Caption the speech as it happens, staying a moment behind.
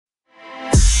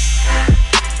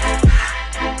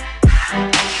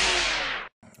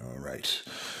right.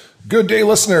 Good day,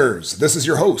 listeners. This is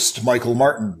your host, Michael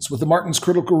Martins, with the Martins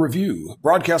Critical Review,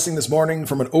 broadcasting this morning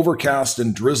from an overcast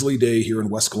and drizzly day here in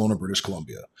West Kelowna, British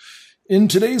Columbia. In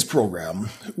today's program,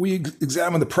 we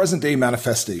examine the present-day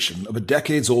manifestation of a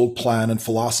decades-old plan and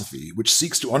philosophy which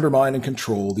seeks to undermine and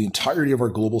control the entirety of our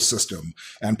global system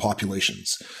and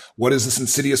populations. What is this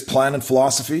insidious plan and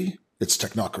philosophy? It's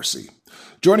technocracy.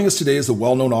 Joining us today is the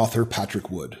well-known author Patrick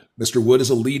Wood. Mr. Wood is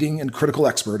a leading and critical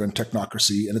expert on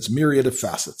technocracy and its myriad of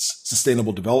facets: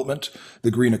 sustainable development,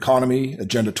 the green economy,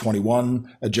 Agenda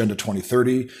 21, Agenda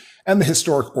 2030, and the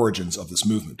historic origins of this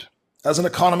movement. As an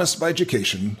economist by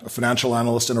education, a financial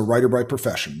analyst and a writer by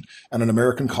profession, and an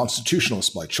American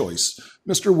constitutionalist by choice,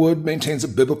 Mr. Wood maintains a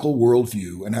biblical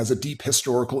worldview and has a deep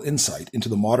historical insight into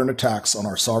the modern attacks on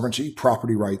our sovereignty,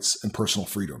 property rights, and personal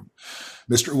freedom.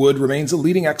 Mr. Wood remains a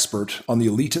leading expert on the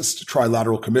elitist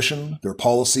Trilateral Commission, their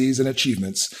policies and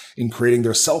achievements in creating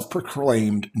their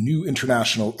self-proclaimed new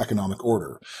international economic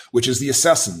order, which is the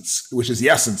essence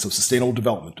of sustainable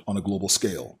development on a global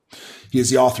scale. He is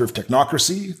the author of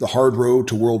Technocracy, The Hard Road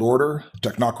to World Order,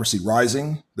 Technocracy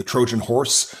Rising, The Trojan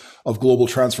Horse of Global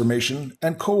Transformation,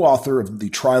 and co-author of the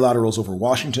Trilaterals over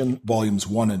Washington, Volumes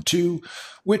 1 and 2,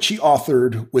 which he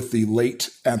authored with the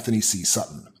late Anthony C.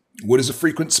 Sutton. Wood is a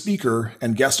frequent speaker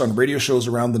and guest on radio shows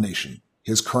around the nation.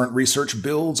 His current research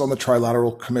builds on the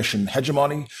Trilateral Commission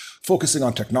hegemony, focusing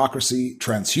on technocracy,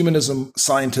 transhumanism,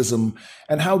 scientism,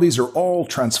 and how these are all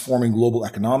transforming global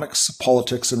economics,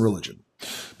 politics, and religion.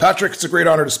 Patrick, it's a great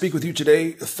honor to speak with you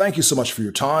today. Thank you so much for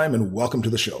your time and welcome to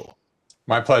the show.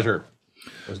 My pleasure.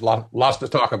 There's lots to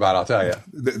talk about, I'll tell you.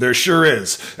 There sure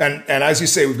is. And as you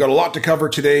say, we've got a lot to cover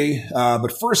today.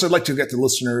 But first, I'd like to get the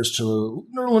listeners to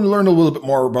learn a little bit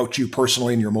more about you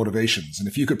personally and your motivations. And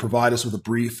if you could provide us with a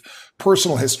brief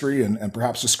personal history and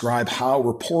perhaps describe how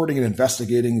reporting and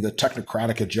investigating the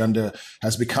technocratic agenda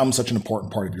has become such an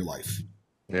important part of your life.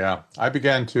 Yeah, I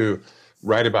began to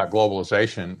write about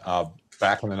globalization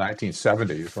back in the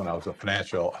 1970s when I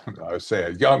was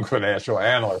a young financial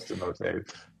analyst in those days.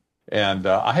 And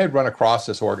I had run across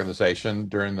this organization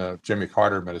during the Jimmy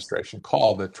Carter administration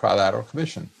called the Trilateral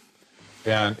Commission.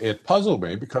 And it puzzled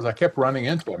me because I kept running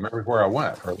into them everywhere I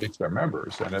went, or at least their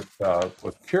members. And it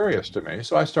was curious to me.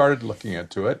 So I started looking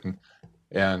into it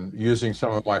and using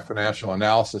some of my financial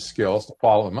analysis skills to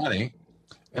follow the money.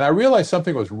 And I realized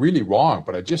something was really wrong,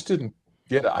 but I just didn't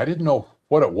get it. I didn't know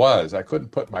what it was. I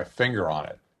couldn't put my finger on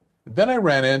it. Then I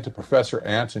ran into Professor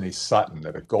Anthony Sutton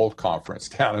at a gold conference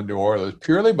down in New Orleans,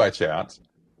 purely by chance.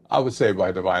 I would say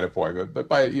by divine appointment,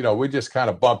 but we just kind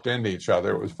of bumped into each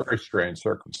other. It was very strange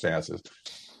circumstances.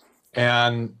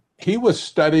 And he was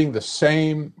studying the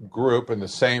same group and the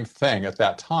same thing at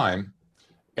that time.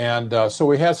 And so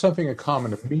we had something in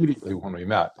common immediately when we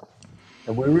met.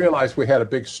 And we realized we had a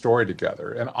big story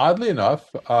together. And oddly enough,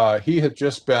 he had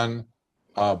just been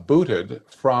booted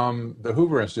from the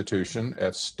Hoover Institution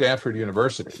at Stanford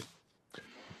University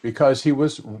because he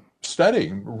was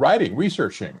studying, writing,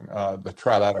 researching the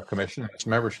Trilateral Commission and its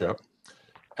membership.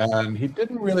 And he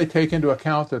didn't really take into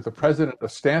account that the president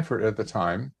of Stanford at the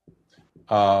time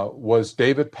was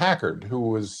David Packard, who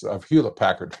was of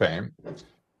Hewlett-Packard fame,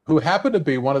 who happened to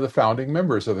be one of the founding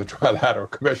members of the Trilateral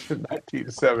Commission in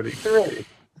 1973.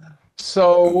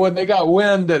 So when they got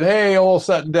wind that, hey, old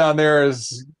Sutton down there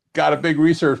has got a big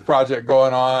research project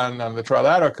going on the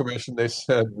Trilateral Commission, they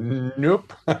said,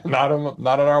 nope, not on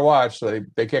our watch. So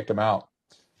they kicked him out.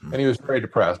 And he was very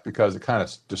depressed because it kind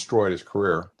of destroyed his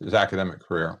career, his academic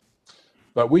career.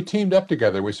 But we teamed up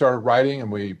together. We started writing and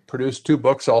we produced 2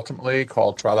 books ultimately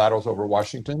called Trilaterals over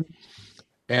Washington.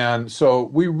 And so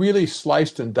we really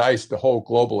sliced and diced the whole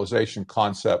globalization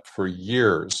concept for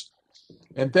years.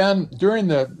 And then during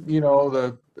the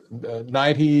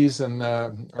 90s and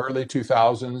the early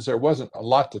 2000s, there wasn't a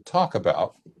lot to talk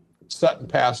about. Sutton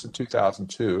passed in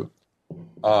 2002,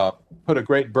 put a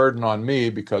great burden on me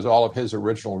because all of his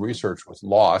original research was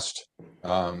lost,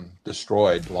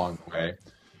 destroyed along the way.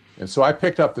 And so I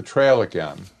picked up the trail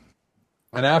again.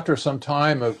 And after some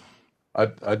time of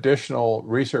additional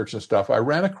research and stuff, I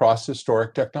ran across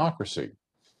historic technocracy.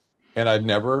 And I'd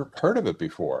never heard of it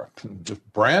before. Just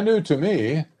brand new to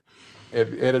me.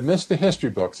 It had missed the history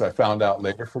books, I found out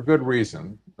later, for good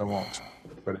reason. I won't,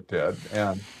 but it did.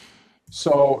 And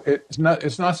so it's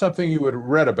not something you would have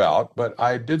read about, but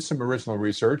I did some original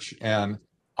research. And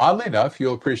oddly enough,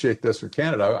 you'll appreciate this for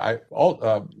Canada.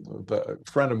 The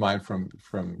friend of mine from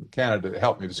Canada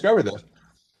helped me discover this.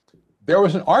 There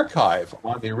was an archive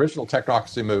on the original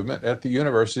technocracy movement at the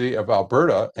University of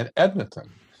Alberta in Edmonton.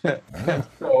 And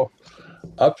so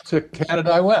up to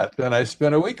Canada I went, and I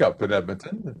spent a week up in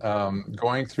Edmonton,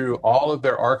 going through all of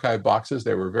their archive boxes.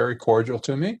 They were very cordial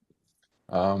to me.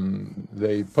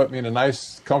 They put me in a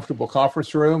nice, comfortable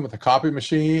conference room with a copy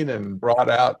machine and brought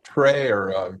out tray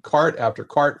or cart after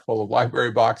cart full of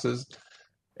library boxes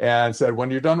and said,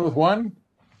 when you're done with one,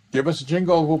 give us a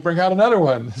jingle, we'll bring out another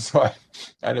one. So I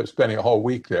ended up spending a whole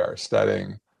week there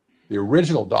studying the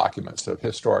original documents of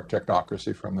historic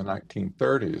technocracy from the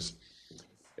 1930s.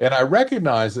 And I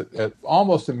recognized that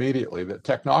almost immediately that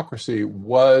technocracy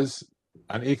was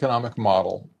an economic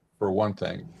model, for one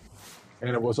thing. And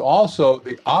it was also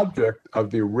the object of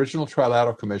the original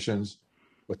Trilateral Commission's,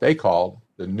 what they called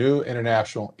the New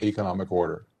International Economic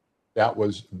Order. That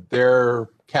was their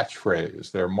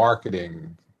catchphrase, their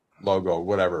marketing logo,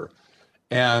 whatever.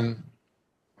 And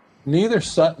neither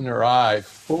Sutton nor I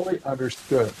fully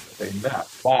understood what they meant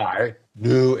by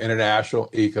New International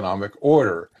Economic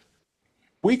Order.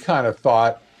 We kind of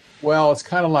thought, well, it's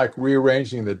kind of like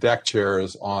rearranging the deck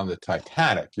chairs on the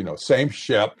Titanic, same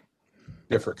ship,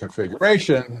 different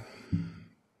configuration.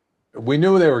 We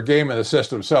knew they were gaming the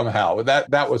system somehow.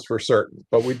 That was for certain.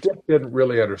 But we didn't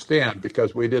really understand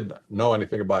because we didn't know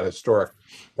anything about historic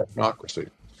technocracy.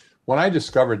 When I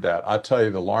discovered that, I'll tell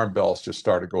you, the alarm bells just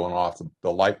started going off,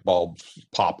 the light bulbs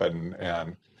popping,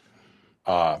 and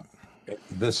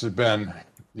this has been,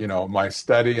 my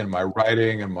study and my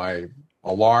writing and my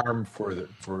alarm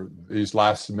for these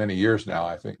last many years now.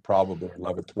 I think probably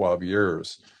 11, 12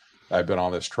 years I've been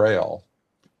on this trail.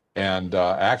 And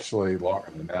actually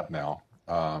longer than that now.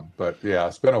 But yeah,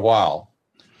 it's been a while.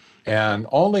 And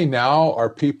only now are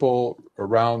people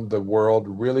around the world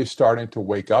really starting to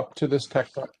wake up to this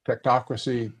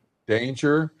technocracy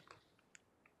danger,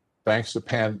 thanks to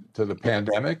the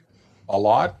pandemic, a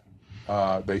lot.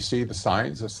 They see the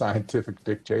signs of scientific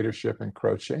dictatorship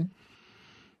encroaching.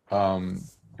 And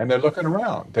they're looking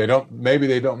around. Maybe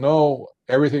they don't know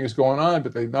everything is going on,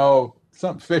 but they know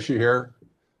something fishy here.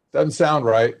 Doesn't sound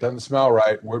right, doesn't smell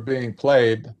right. We're being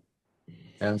played,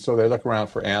 and so they look around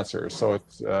for answers. So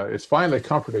it's finally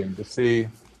comforting to see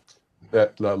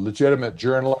that legitimate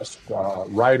journalists,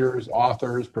 writers,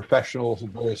 authors, professionals in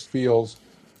various fields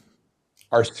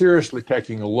are seriously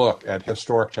taking a look at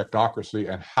historic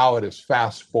technocracy and how it is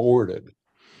fast forwarded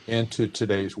into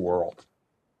today's world.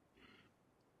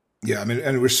 Yeah, I mean,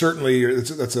 and we're certainly,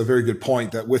 that's a very good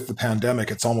point, that with the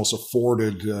pandemic, it's almost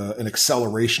afforded an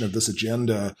acceleration of this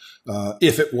agenda,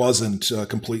 if it wasn't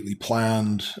completely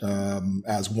planned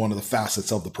as one of the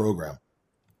facets of the program.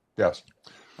 Yes.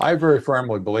 I very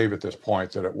firmly believe at this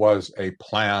point that it was a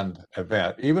planned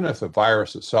event. Even if the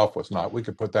virus itself was not, we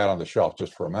could put that on the shelf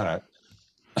just for a minute.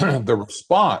 The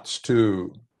response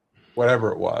to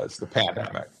whatever it was, the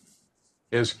pandemic,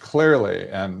 is clearly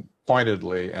and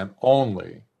pointedly and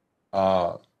only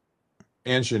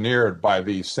engineered by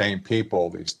these same people,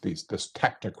 this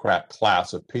technocrat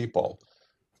class of people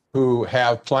who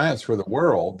have plans for the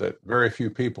world that very few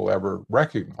people ever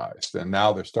recognized, and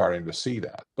now they're starting to see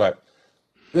that. But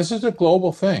this is a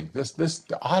global thing. This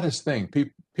the oddest thing.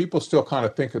 People still kind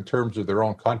of think in terms of their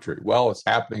own country. Well, it's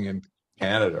happening in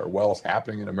Canada, or well, it's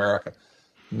happening in America.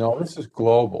 No, this is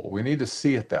global. We need to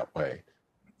see it that way.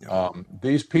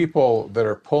 These people that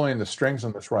are pulling the strings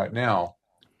on this right now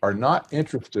are not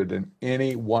interested in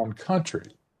any one country.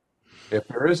 If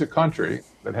there is a country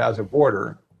that has a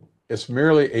border, it's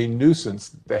merely a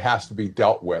nuisance that has to be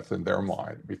dealt with in their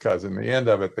mind, because in the end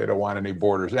of it, they don't want any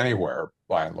borders anywhere,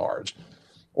 by and large.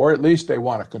 Or at least they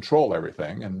want to control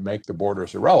everything and make the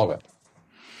borders irrelevant.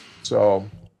 So,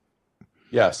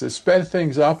 yes, it sped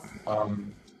things up.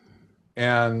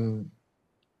 And,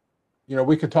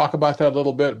 we could talk about that a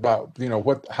little bit, about,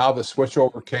 how the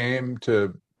switchover came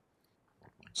to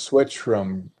switch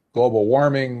from global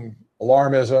warming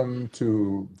alarmism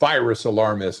to virus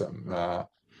alarmism.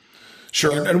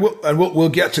 Sure, and we'll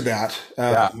get to that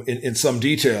in some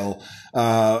detail.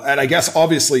 And I guess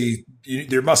obviously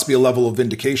there must be a level of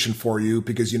vindication for you,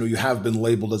 because you have been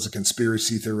labeled as a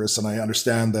conspiracy theorist, and I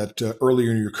understand that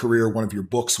earlier in your career one of your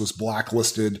books was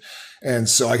blacklisted, and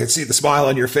so I could see the smile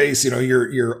on your face.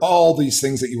 You're all these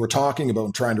things that you were talking about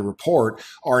and trying to report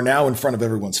are now in front of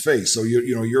everyone's face. So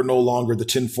you're no longer the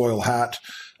tinfoil hat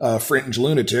fringe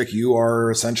lunatic. You are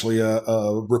essentially a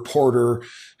reporter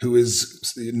who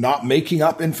is not making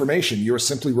up information. You're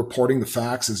simply reporting the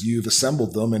facts as you've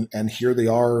assembled them, and here they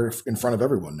are in front of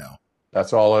everyone now.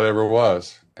 That's all it ever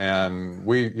was. And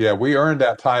we earned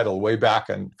that title way back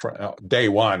in day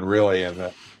one, really.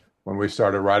 And when we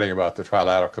started writing about the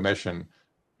Trilateral Commission,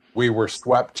 we were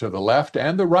swept to the left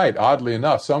and the right, oddly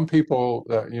enough. Some people,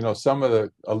 some of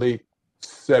the elite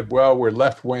said, well, we're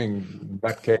left-wing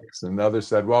nutcakes, and others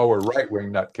said, well, we're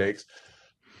right-wing nutcakes,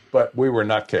 but we were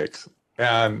nutcakes.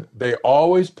 And they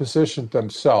always positioned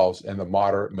themselves in the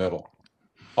moderate middle.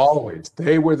 Always.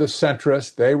 They were the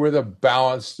centrists. They were the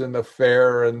balanced and the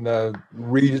fair and the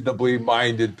reasonably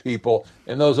minded people.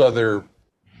 And those other,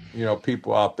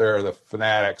 people out there, the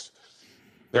fanatics,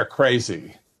 they're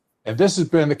crazy. And this has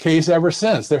been the case ever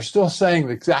since. They're still saying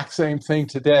the exact same thing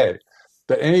today.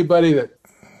 That anybody that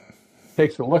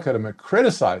takes a look at them and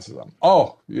criticizes them,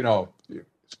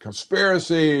 it's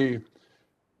conspiracy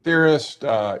theorist,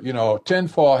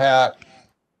 tinfoil hat,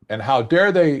 and how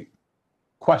dare they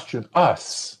question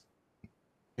us,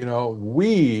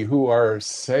 we who are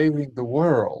saving the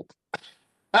world,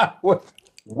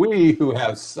 we who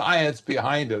have science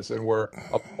behind us and we're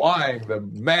applying the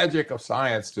magic of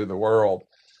science to the world.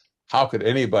 How could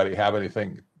anybody have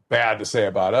anything bad to say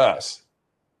about us?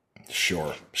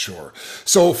 Sure.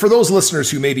 So for those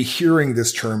listeners who may be hearing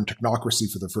this term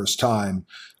technocracy for the first time,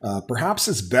 perhaps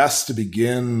it's best to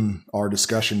begin our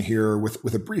discussion here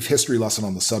with a brief history lesson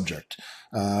on the subject.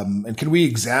 And can we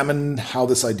examine how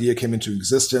this idea came into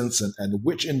existence and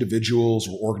which individuals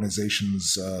or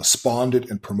organizations spawned it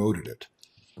and promoted it?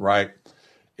 Right.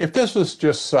 If this was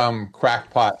just some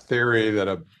crackpot theory that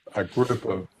a group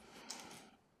of,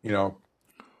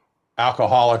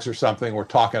 alcoholics or something we're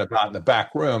talking about in the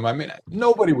back room,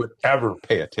 nobody would ever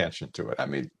pay attention to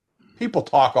it. People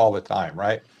talk all the time,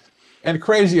 right? And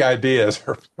crazy ideas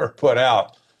are put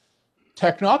out.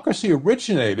 Technocracy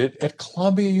originated at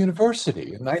Columbia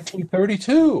University in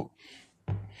 1932.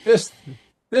 This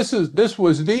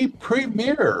was the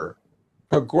premier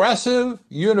progressive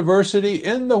university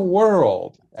in the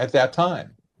world at that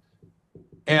time.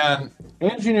 And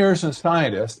engineers and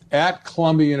scientists at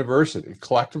Columbia University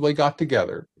collectively got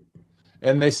together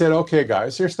and they said, okay,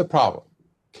 guys, here's the problem.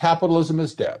 Capitalism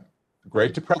is dead.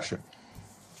 Great Depression.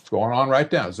 It's going on right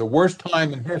now. It's the worst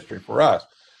time in history for us.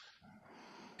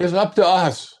 It's up to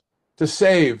us to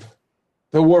save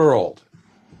the world.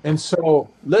 And so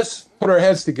let's put our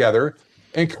heads together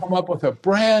and come up with a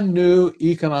brand new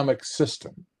economic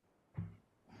system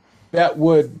that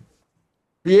would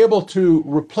be able to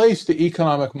replace the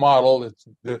economic model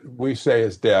that we say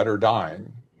is dead or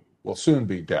dying, will soon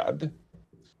be dead.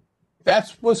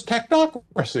 That was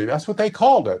technocracy. That's what they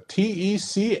called it,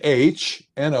 Technocracy.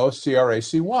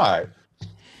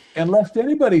 And lest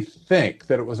anybody think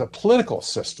that it was a political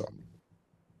system,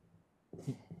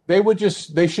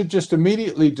 they should just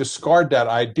immediately discard that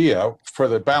idea for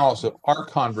the balance of our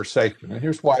conversation. And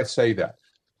here's why I say that.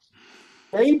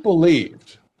 They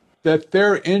believed that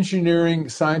their engineering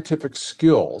scientific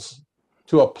skills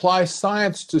to apply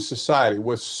science to society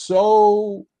was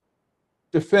so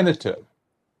definitive,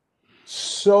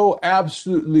 so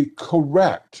absolutely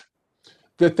correct,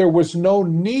 that there was no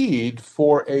need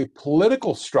for a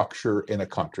political structure in a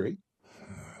country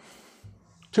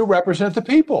to represent the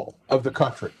people of the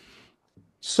country.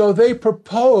 So they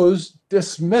proposed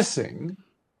dismissing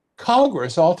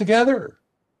Congress altogether,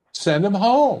 send them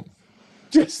home.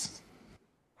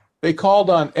 They called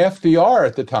on FDR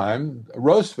at the time,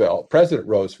 President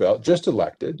Roosevelt, just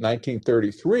elected,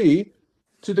 1933,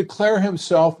 to declare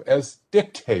himself as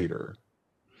dictator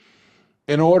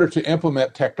in order to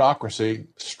implement technocracy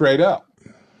straight up.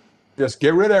 Just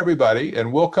get rid of everybody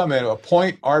and we'll come in and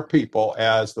appoint our people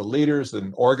as the leaders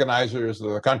and organizers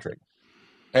of the country.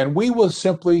 And we will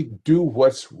simply do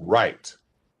what's right.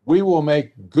 We will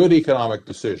make good economic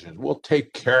decisions. We'll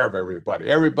take care of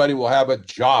everybody. Everybody will have a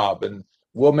job and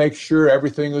we'll make sure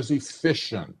everything is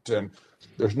efficient and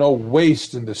there's no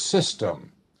waste in the system.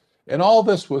 And all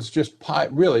this was just pie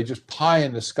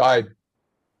in the sky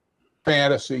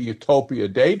fantasy, utopia,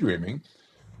 daydreaming.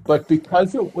 But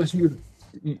because it was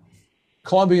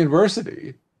Columbia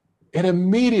University, it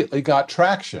immediately got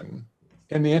traction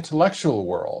in the intellectual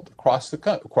world across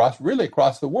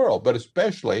the world, but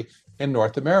especially in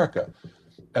North America.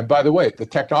 And by the way, the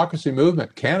technocracy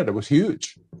movement, Canada was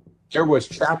huge. There was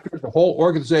chapters, the whole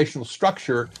organizational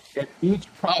structure in each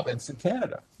province in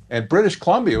Canada. And British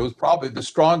Columbia was probably the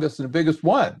strongest and the biggest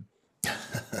one.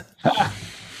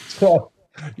 So,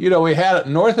 we had it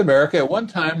in North America. At one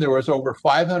time, there was over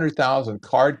 500,000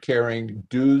 card-carrying,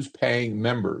 dues-paying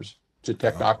members to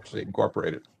Technocracy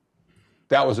Incorporated.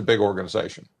 That was a big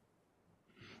organization.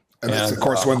 And that's, of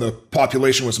course, when the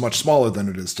population was much smaller than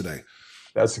it is today.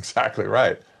 That's exactly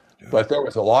right. Yeah. But there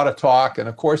was a lot of talk. And,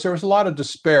 of course, there was a lot of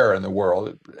despair in the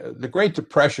world. The Great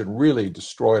Depression really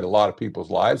destroyed a lot of people's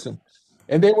lives. And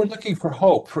they were looking for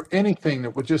hope, for anything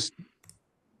that would just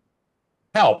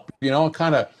help,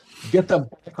 kind of get them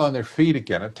back on their feet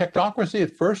again. And technocracy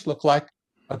at first looked like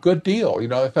a good deal.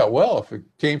 They thought, well, if it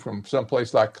came from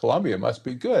someplace like Colombia, it must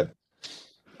be good.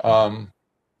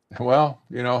 Well,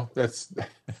 that's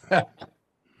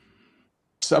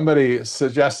somebody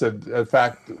suggested, in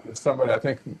fact, somebody, I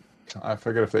think, I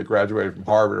forget if they graduated from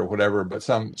Harvard or whatever, but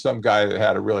some guy that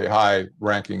had a really high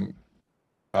ranking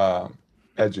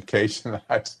education.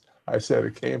 I said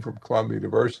it came from Columbia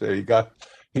University.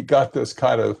 He got this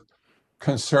kind of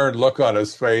concerned look on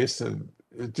his face and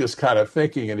just kind of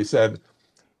thinking, and he said,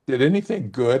 "Did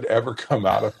anything good ever come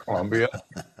out of Columbia?"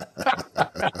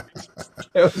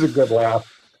 It was a good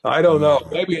laugh. I don't know.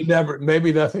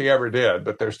 Maybe nothing ever did,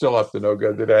 but they're still up to no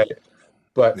good today.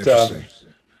 But Interesting.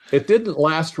 it didn't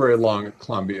last very long at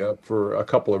Columbia for a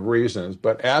couple of reasons.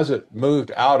 But as it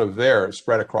moved out of there, it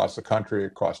spread across the country,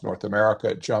 across North America.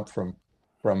 It jumped from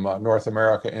North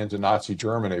America into Nazi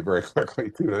Germany very quickly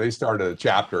too. They started a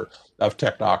chapter of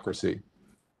technocracy.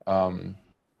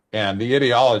 And the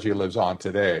ideology lives on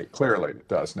today. Clearly, it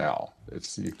does now.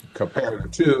 You can compare the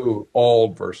two,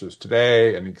 old versus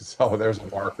today, and you can say, oh, there's a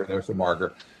marker, there's a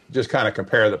marker. Just kind of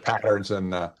compare the patterns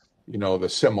and the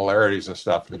similarities and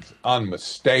stuff. It's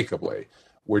unmistakably,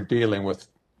 we're dealing with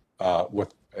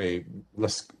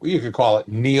you could call it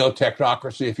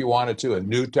neo-technocracy if you wanted to, a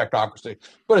new technocracy,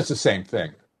 but it's the same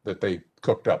thing that they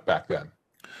cooked up back then.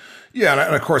 Yeah,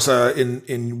 and of course,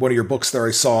 in one of your books there,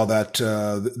 I saw that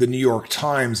the New York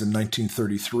Times in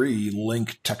 1933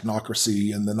 linked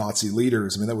technocracy and the Nazi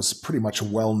leaders. I mean, that was pretty much a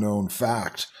well-known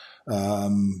fact.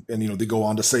 And they go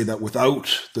on to say that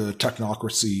without the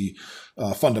technocracy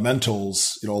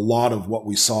fundamentals, a lot of what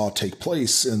we saw take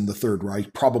place in the Third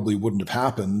Reich probably wouldn't have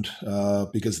happened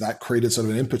because that created sort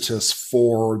of an impetus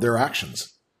for their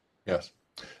actions. Yes,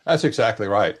 that's exactly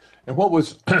right. And what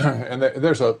was, and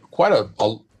there's quite a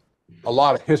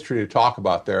lot of history to talk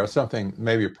about there. Something,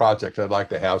 maybe a project I'd like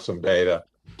to have someday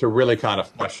to really kind of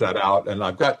flesh that out. And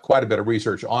I've got quite a bit of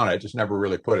research on it, just never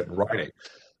really put it in writing.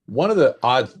 One of the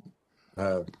odd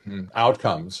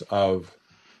outcomes of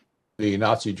the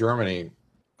Nazi Germany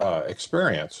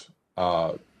experience,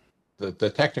 the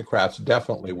technocrats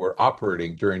definitely were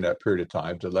operating during that period of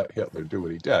time to let Hitler do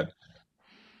what he did.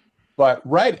 But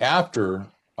right after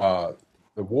the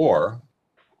war,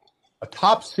 a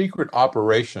top secret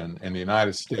operation in the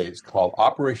United States called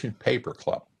Operation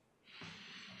Paperclip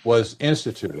was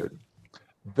instituted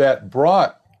that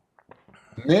brought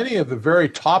many of the very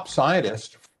top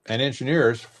scientists and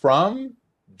engineers from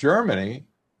Germany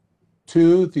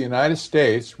to the United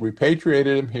States,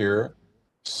 repatriated them here,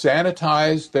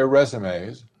 sanitized their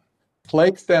resumes,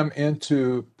 placed them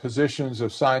into positions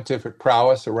of scientific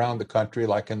prowess around the country,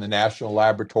 like in the national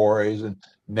laboratories and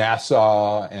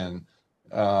NASA, and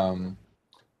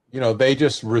they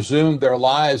just resumed their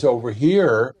lives over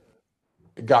here,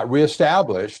 got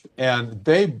reestablished, and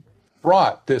they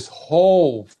brought this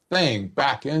whole thing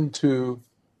back into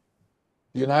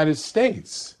the United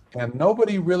States. And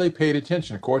nobody really paid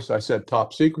attention. Of course, I said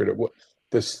top secret.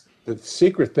 The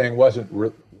secret thing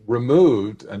wasn't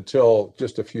removed until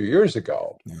just a few years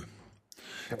ago. Yeah.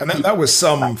 And that was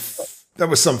some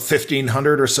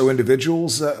 1,500 or so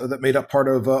individuals that made up part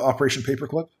of Operation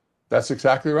Paperclip. That's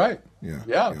exactly right.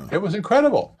 Yeah, it was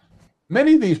incredible.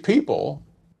 Many of these people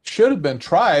should have been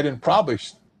tried and probably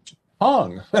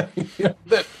hung.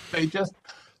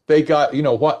 They got,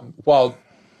 while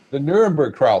the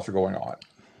Nuremberg trials are going on,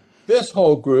 this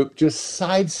whole group just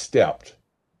sidestepped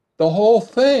the whole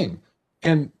thing.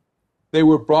 And they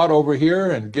were brought over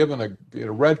here and given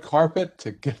a red carpet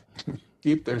to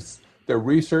keep their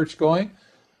research going.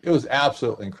 It was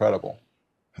absolutely incredible.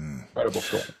 Incredible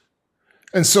story.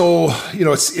 And so,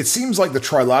 it seems like the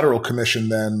Trilateral Commission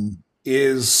then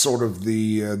is sort of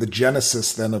the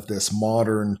genesis then of this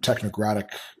modern technocratic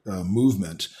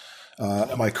movement.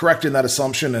 Am I correct in that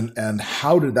assumption? And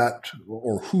how did that,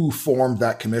 or who formed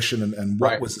that commission, and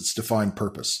what was its defined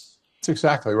purpose? That's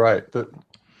exactly right.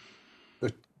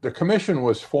 The commission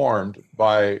was formed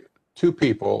by two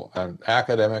people, an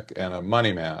academic and a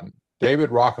money man. David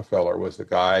Rockefeller was the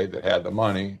guy that had the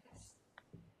money,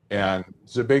 and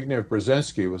Zbigniew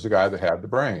Brzezinski was the guy that had the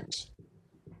brains.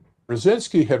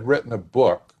 Brzezinski had written a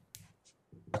book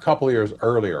a couple of years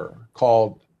earlier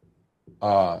called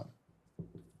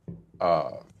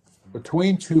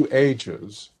Between Two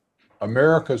Ages,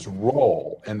 America's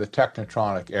Role in the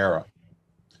Technotronic Era.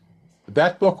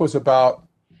 That book was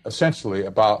essentially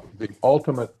about the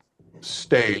ultimate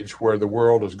stage where the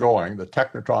world is going, the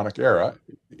technotronic era.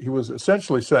 He was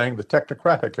essentially saying the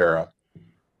technocratic era.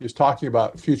 He's talking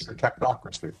about future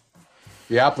technocracy,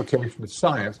 the application of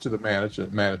science to the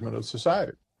management of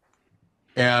society.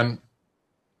 And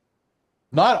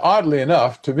not oddly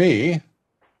enough, to me,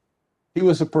 He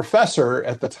was a professor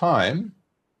at the time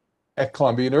at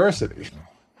Columbia University.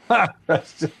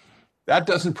 That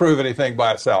doesn't prove anything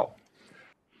by itself.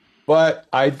 But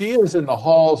ideas in the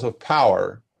halls of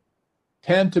power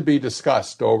tend to be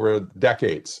discussed over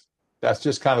decades. That's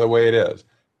just kind of the way it is.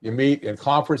 You meet in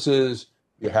conferences,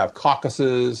 you have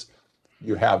caucuses,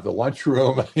 you have the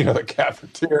lunchroom, the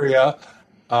cafeteria,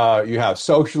 you have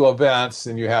social events,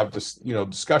 and you have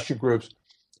discussion groups.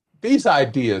 These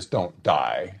ideas don't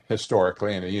die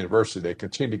historically in a university. They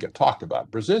continue to get talked about.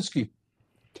 Brzezinski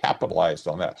capitalized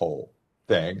on that whole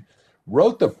thing,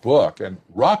 wrote the book, and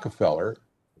Rockefeller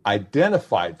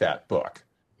identified that book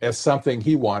as something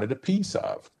he wanted a piece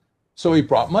of. So he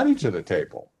brought money to the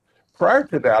table. Prior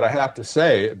to that, I have to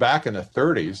say, back in the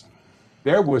 30s,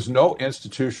 there was no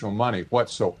institutional money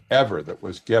whatsoever that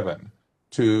was given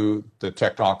to the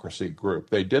Technocracy group.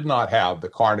 They did not have the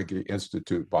Carnegie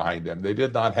Institute behind them. They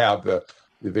did not have the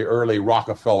early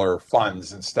Rockefeller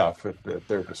funds and stuff at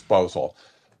their disposal.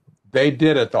 They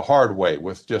did it the hard way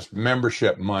with just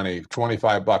membership money,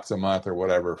 $25 a month or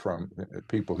whatever from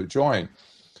people who joined.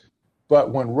 But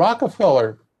when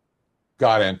Rockefeller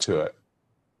got into it,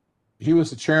 he was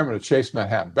the chairman of Chase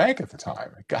Manhattan Bank at the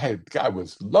time. The guy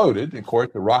was loaded. Of course,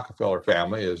 the Rockefeller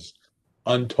family is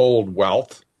untold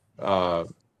wealth,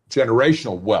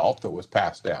 generational wealth that was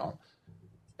passed down.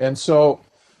 And so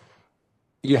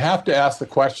you have to ask the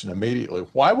question immediately,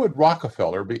 why would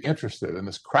Rockefeller be interested in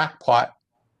this crackpot,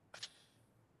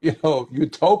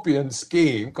 utopian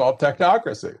scheme called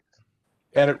technocracy?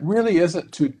 And it really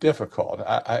isn't too difficult.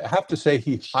 I have to say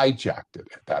he hijacked it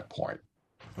at that point.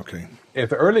 Okay. If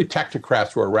the early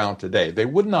technocrats were around today, they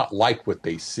would not like what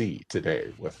they see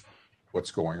today with what's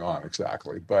going on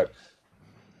exactly. But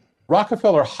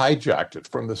Rockefeller hijacked it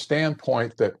from the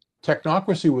standpoint that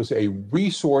technocracy was a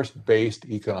resource-based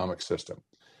economic system.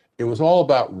 It was all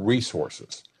about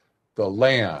resources, the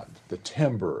land, the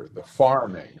timber, the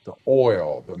farming, the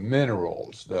oil, the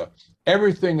minerals,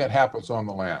 everything that happens on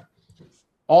the land.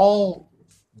 All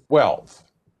wealth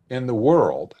in the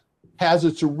world has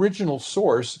its original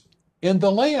source in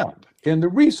the land, in the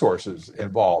resources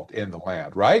involved in the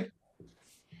land, right?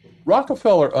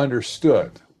 Rockefeller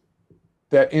understood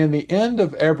that in the end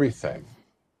of everything,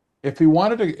 if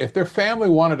their family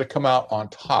wanted to come out on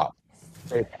top,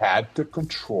 they had to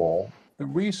control the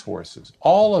resources,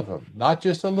 all of them, not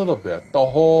just a little bit, the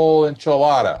whole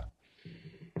enchilada.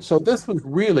 So this was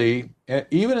really,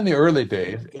 even in the early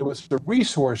days, it was the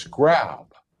resource grab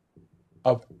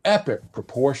of epic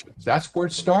proportions. That's where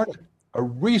it started, a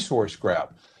resource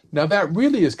grab. Now, that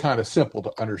really is kind of simple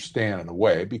to understand in a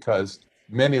way because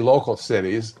many local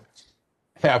cities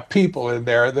have people in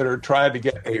there that are trying to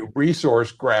get a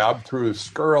resource grab through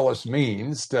scurrilous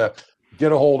means to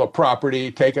get a hold of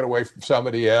property, take it away from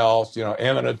somebody else,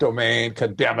 eminent domain,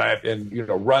 condemn it, and,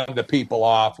 run the people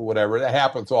off or whatever. That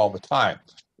happens all the time.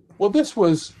 Well, this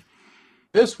was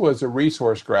a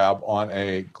resource grab on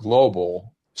a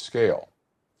global scale.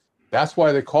 That's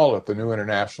why they call it the new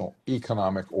international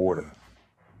economic order.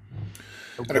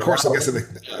 And of course, I guess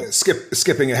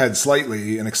skipping ahead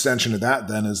slightly, an extension of that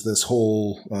then is this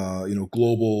whole,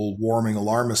 global warming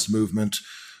alarmist movement,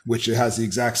 which has the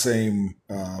exact same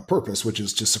purpose, which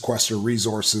is to sequester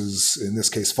resources, in this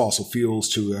case, fossil fuels,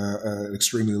 to an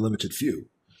extremely limited few.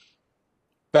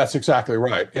 That's exactly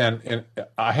right. And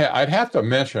I'd have to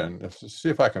mention, see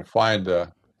if I can find,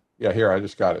 here, I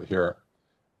just got it here.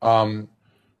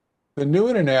 The new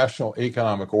international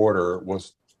economic order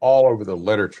was all over the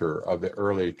literature of the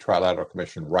early Trilateral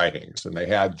Commission writings. And they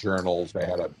had journals, they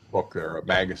had a book there, a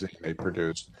magazine they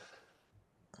produced.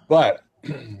 But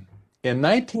in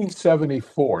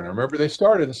 1974, and remember they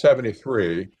started in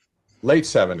 73, late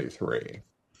 73,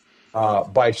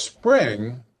 by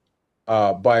spring,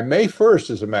 by May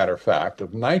 1st, as a matter of fact, of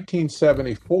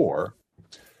 1974,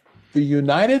 the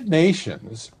United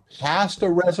Nations passed a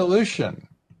resolution,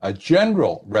 a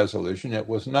general resolution. It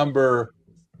was number,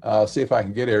 see if I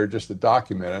can get here just to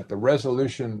document it. The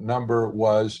resolution number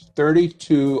was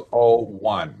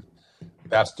 3201.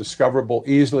 That's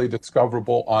easily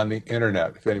discoverable on the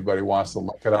internet if anybody wants to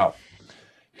look it up.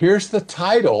 Here's the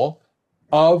title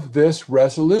of this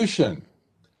resolution: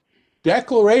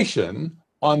 Declaration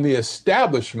on the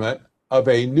Establishment of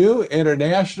a New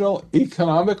International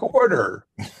Economic Order.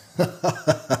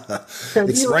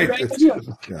 It's right.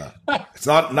 It's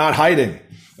not hiding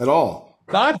at all.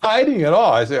 Not hiding at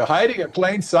all. I say hiding in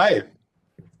plain sight.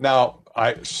 Now,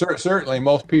 certainly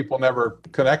most people never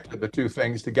connected the two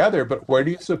things together, but where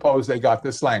do you suppose they got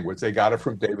this language? They got it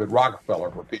from David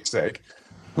Rockefeller, for Pete's sake,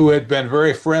 who had been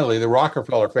very friendly. The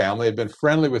Rockefeller family had been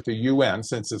friendly with the UN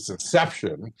since its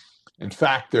inception. In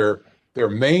fact, their their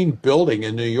main building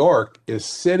in New York is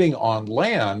sitting on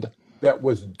land that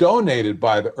was donated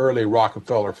by the early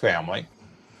Rockefeller family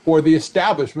for the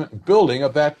establishment and building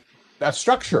of that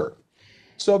structure.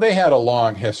 So they had a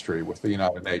long history with the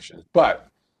United Nations, but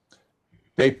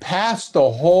they passed the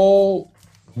whole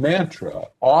mantra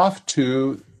off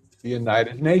to the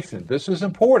United Nations. This is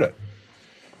important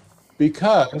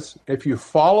because if you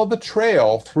follow the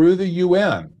trail through the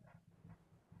UN,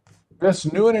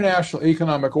 this new international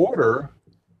economic order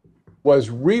was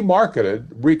remarketed,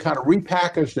 kind of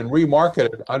repackaged and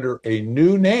remarketed under a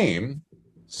new name,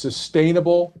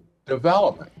 Sustainable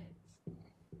Development.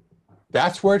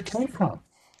 That's where it came from.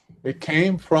 It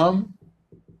came from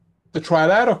the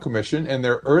Trilateral Commission in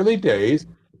their early days.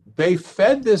 They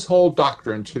fed this whole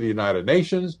doctrine to the United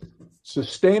Nations.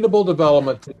 Sustainable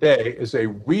development today is a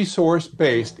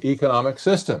resource-based economic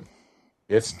system.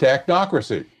 It's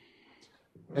technocracy.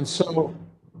 And so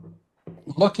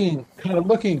looking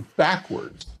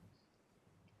backwards,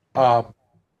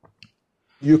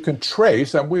 you can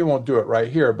trace, and we won't do it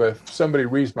right here, but if somebody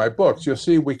reads my books, you'll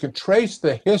see we can trace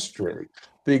the history,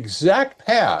 the exact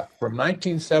path from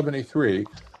 1973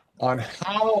 on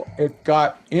how it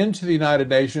got into the United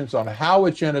Nations, on how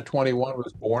Agenda 21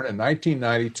 was born in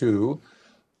 1992,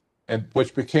 and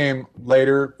which became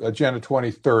later Agenda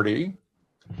 2030,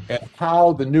 and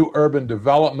how the new urban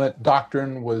development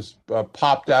doctrine was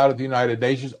popped out of the United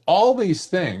Nations. All these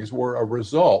things were a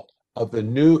result of the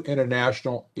new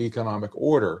international economic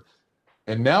order.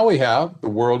 And now we have the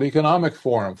World Economic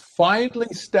Forum finally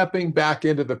stepping back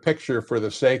into the picture for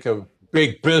the sake of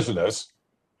big business.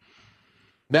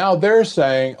 Now they're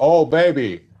saying, oh,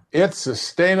 baby, it's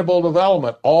sustainable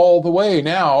development all the way.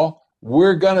 Now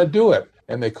we're going to do it.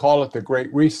 And they call it the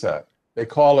Great Reset. They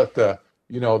call it the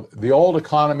old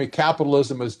economy,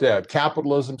 capitalism is dead.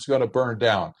 Capitalism's going to burn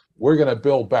down. We're going to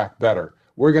build back better.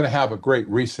 We're going to have a great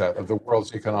reset of the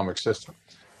world's economic system.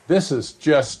 This is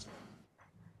just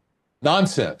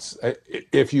nonsense.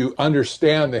 If you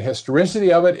understand the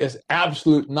historicity of it, it's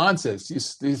absolute nonsense.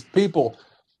 These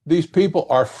people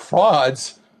are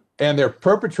frauds, and they're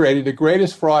perpetrating the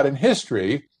greatest fraud in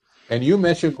history. And you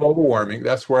mentioned global warming.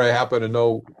 That's where I happen to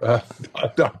know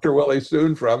Dr. Willie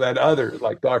Soon from, and others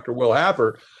like Dr. Will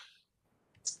Happer.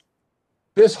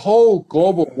 This whole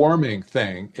global warming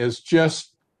thing is just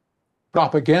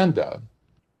propaganda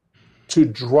to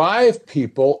drive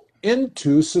people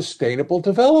into sustainable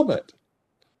development.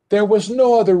 There was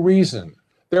no other reason.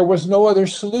 There was no other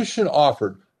solution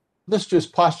offered. Let's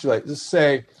just postulate, let's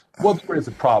say, well, there is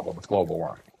a problem with global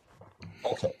warming.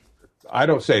 Okay. I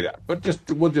don't say that, but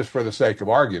we'll just for the sake of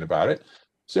arguing about it,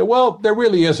 say, well, there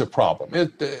really is a problem.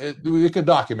 We can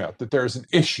document that there's an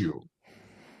issue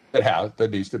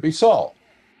that needs to be solved.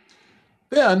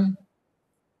 Then,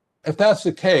 if that's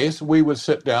the case, we would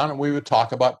sit down and we would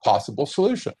talk about possible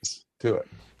solutions to it.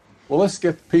 Well, let's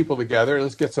get people together.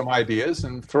 Let's get some ideas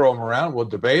and throw them around. We'll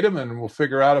debate them and we'll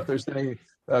figure out if there's any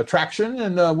traction,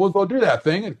 and we'll go do that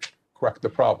thing and correct the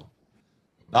problem.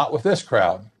 Not with this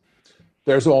crowd.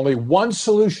 There's only one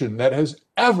solution that has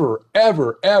ever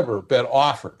been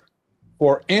offered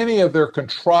for any of their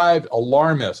contrived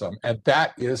alarmism, and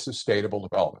that is sustainable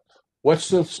development. What's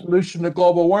the solution to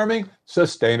global warming?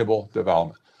 Sustainable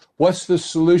development. What's the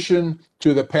solution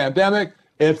to the pandemic?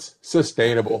 It's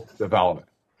sustainable development.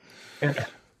 And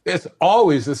it's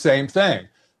always the same thing.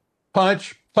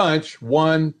 Punch,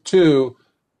 1, 2,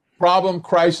 problem,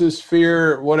 crisis,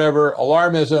 fear, whatever,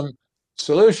 alarmism.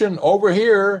 Solution over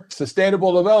here,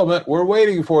 sustainable development. We're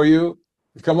waiting for you.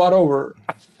 Come on over.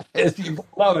 If you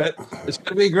love it, it's going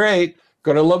to be great.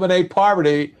 Going to eliminate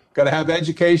poverty. Going to have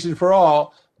education for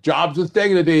all. Jobs with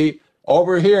dignity.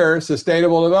 Over here,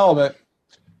 sustainable development.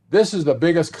 This is the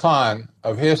biggest con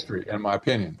of history, in my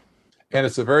opinion. And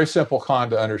it's a very simple con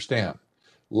to understand.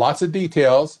 Lots of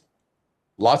details,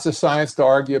 lots of science to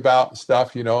argue about and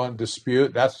stuff, and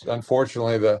dispute. That's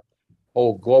unfortunately the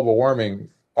whole global warming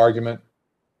argument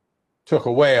took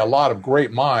away a lot of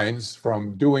great minds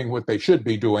from doing what they should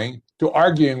be doing to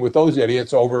arguing with those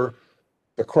idiots over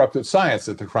the corrupted science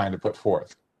that they're trying to put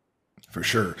forth. For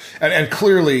sure. And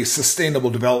clearly sustainable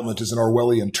development is an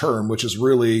Orwellian term, which is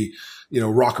really,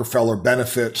 Rockefeller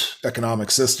benefit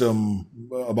economic system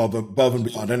above and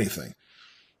beyond anything.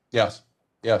 Yes.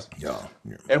 Yeah.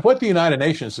 And what the United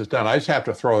Nations has done, I just have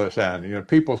to throw this in.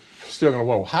 People still going to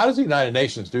wonder, how does the United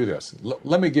Nations do this?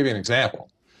 Let me give you an example.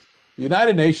 The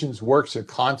United Nations works in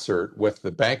concert with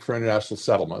the Bank for International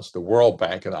Settlements, the World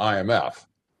Bank, and the IMF.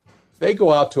 They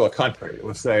go out to a country,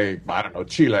 let's say, I don't know,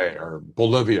 Chile or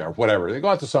Bolivia or whatever. They go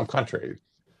out to some country.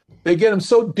 They get them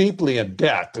so deeply in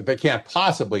debt that they can't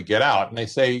possibly get out. And they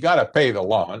say, you got to pay the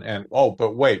loan. And, oh,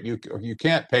 but wait, you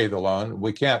can't pay the loan.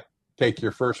 We can't take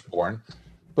your firstborn.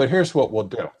 But here's what we'll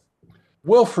do.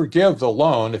 We'll forgive the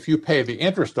loan if you pay the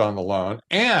interest on the loan.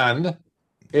 And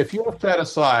if you'll set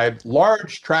aside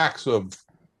large tracts of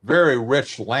very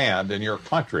rich land in your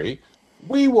country,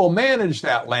 we will manage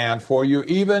that land for you.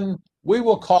 We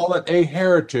will call it a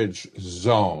heritage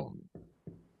zone.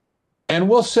 And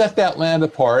we'll set that land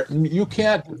apart. And you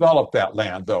can't develop that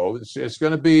land, though. It's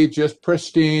going to be just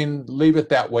pristine. Leave it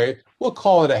that way. We'll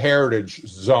call it a heritage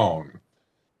zone.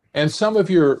 And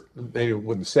they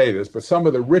wouldn't say this, but some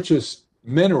of the richest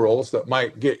minerals that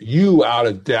might get you out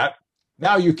of debt,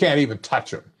 now you can't even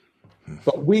touch them.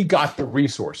 But we got the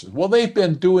resources. Well, they've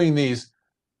been doing these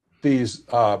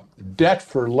debt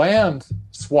for land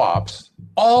swaps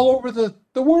all over the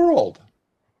world.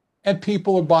 And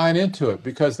people are buying into it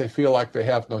because they feel like they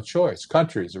have no choice.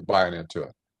 Countries are buying into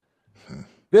it.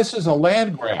 This is a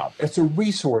land grab. It's a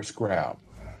resource grab.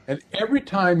 And every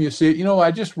time you see it, I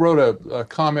just wrote a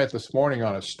comment this morning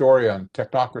on a story on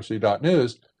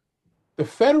technocracy.news. The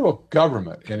federal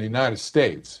government in the United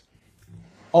States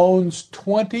owns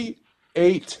 28%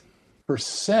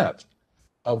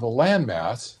 of the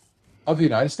landmass of the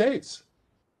United States.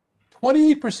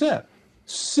 28%.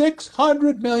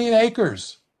 600 million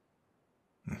acres.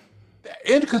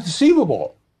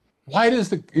 Inconceivable. Why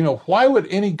would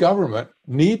any government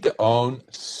need to own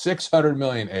 600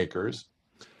 million acres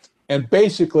and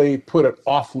basically put it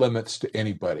off limits to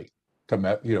anybody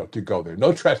to go there?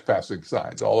 No trespassing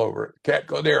signs all over it. Can't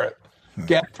go near it.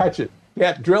 Can't touch it.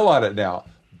 Can't drill on it now.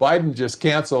 Biden just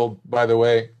canceled, by the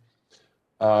way,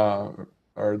 or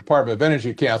Department of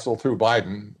Energy canceled through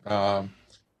Biden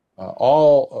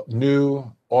all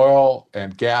new oil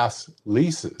and gas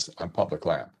leases on public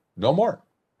land. No more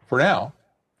for now.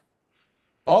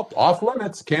 Oh, off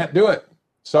limits. Can't do it.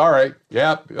 Sorry.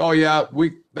 Yeah. Oh, yeah.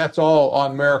 That's all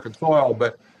on American soil,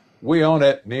 but we own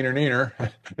it. Neener, neener.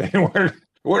 And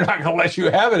we're not going to let you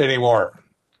have it anymore.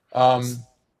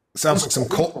 Sounds like some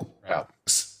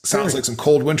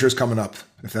cold winters coming up,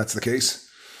 if that's the case.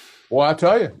 Well, I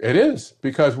tell you, it is,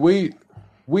 because we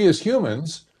as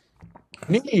humans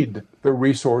need the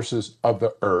resources of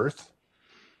the earth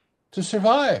to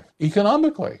survive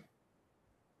economically.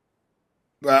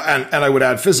 And I would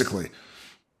add physically.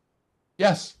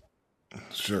 Yes.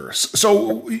 Sure.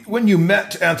 So when you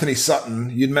met Anthony Sutton,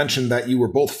 you'd mentioned that you were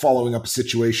both following up a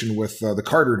situation with the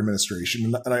Carter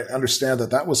administration. And I understand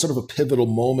that was sort of a pivotal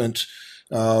moment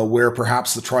where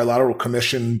perhaps the Trilateral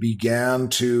Commission began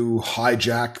to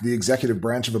hijack the executive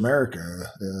branch of America.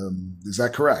 Is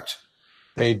that correct?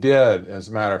 They did, as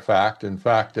a matter of fact. In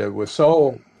fact, it was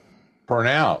so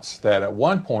pronounced that at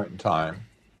one point in time,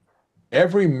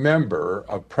 every member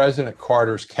of President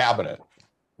Carter's cabinet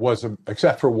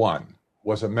except for one,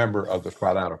 was a member of the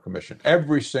Trilateral Commission.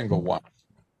 Every single one.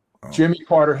 Oh. Jimmy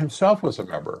Carter himself was a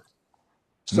member.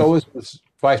 So was his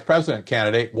vice president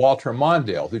candidate, Walter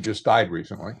Mondale, who just died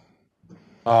recently.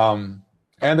 And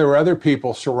there were other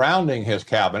people surrounding his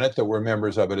cabinet that were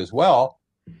members of it as well.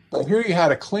 But here you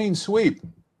had a clean sweep.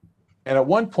 And at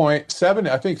one point,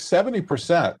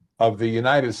 70% of the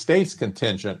United States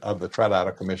contingent of the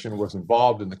Trilateral Commission was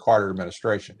involved in the Carter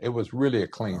administration. It was really a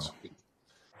clean sweep.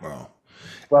 Wow.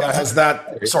 But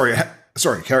sorry,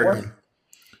 carry on.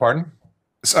 Pardon?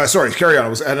 Sorry, carry on. I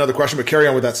had another question, but carry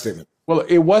on with that statement. Well,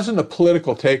 it wasn't a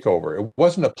political takeover. It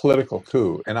wasn't a political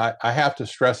coup. And I have to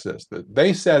stress this, that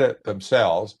they said it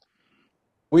themselves.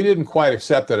 We didn't quite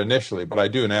accept it initially, but I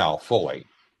do now fully,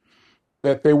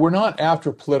 that they were not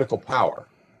after political power.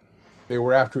 They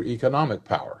were after economic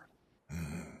power.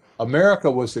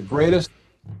 America was the greatest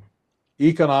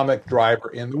economic driver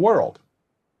in the world.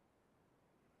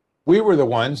 We were the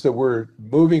ones that were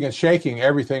moving and shaking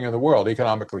everything in the world,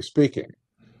 economically speaking.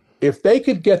 If they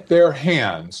could get their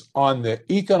hands on the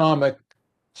economic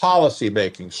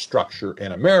policy-making structure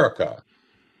in America,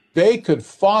 they could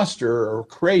foster or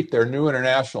create their new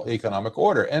international economic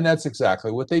order. And that's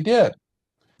exactly what they did.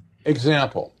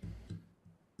 Example,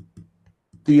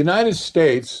 the United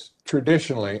States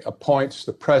traditionally appoints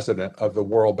the president of the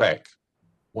World Bank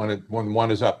when one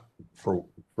is up for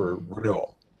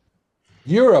renewal.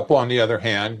 Europe, on the other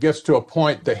hand, gets to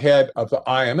appoint the head of the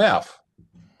IMF.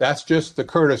 That's just the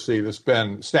courtesy that's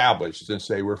been established since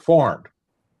they were formed.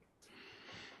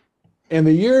 In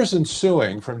the years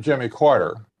ensuing from Jimmy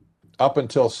Carter up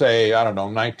until, say,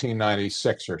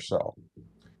 1996 or so,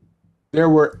 there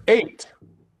were 8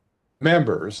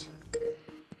 members.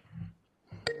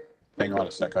 Hang on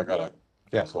a sec, I got to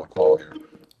cancel a call here.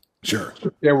 Sure.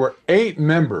 There were 8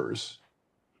 members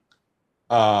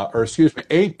or excuse me,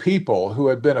 8 people who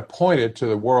had been appointed to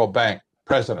the World Bank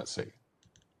presidency.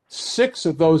 6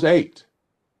 of those 8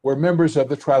 were members of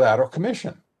the Trilateral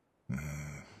Commission.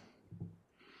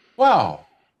 Wow.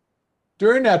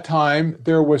 During that time,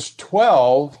 there was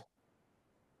 12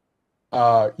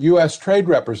 U.S. trade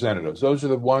representatives. Those are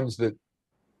the ones that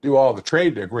do all the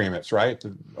trade agreements, right?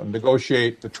 To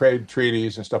negotiate the trade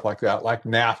treaties and stuff like that, like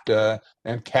NAFTA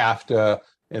and CAFTA,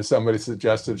 and somebody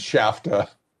suggested SHAFTA,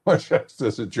 which is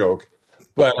just a joke.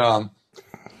 But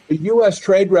the U.S.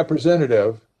 trade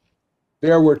representative,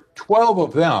 there were 12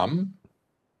 of them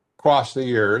across the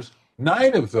years.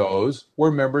 9 of those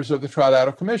were members of the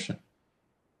Trilateral Commission.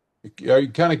 You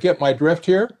kind of get my drift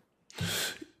here?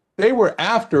 They were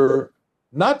after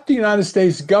not the United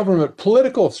States government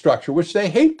political structure, which they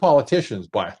hate politicians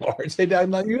by and large. They have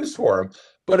no use for them.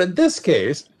 But in this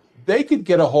case, they could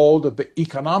get a hold of the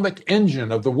economic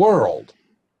engine of the world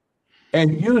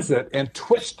and use it and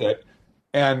twist it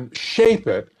and shape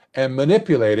it and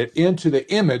manipulate it into the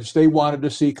image they wanted to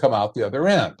see come out the other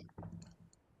end.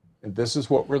 And this is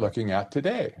what we're looking at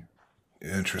today.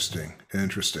 Interesting.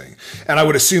 And I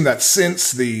would assume that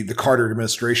since the Carter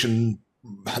administration,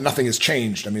 nothing has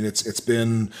changed. I mean, it's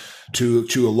been to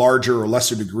a larger or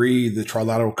lesser degree, the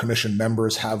Trilateral Commission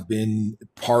members have been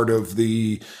part of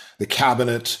the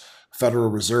cabinet,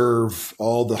 Federal Reserve,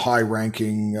 all the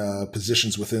high-ranking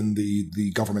positions within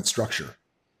the government structure.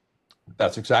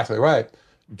 That's exactly right.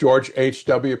 George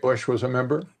H.W. Bush was a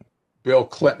member. Bill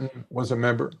Clinton was a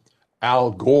member.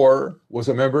 Al Gore was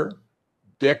a member.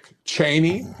 Dick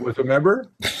Cheney was a member.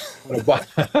 When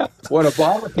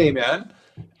Obama came in,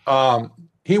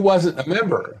 he wasn't a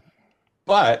member,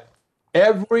 but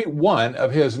every one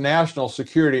of his national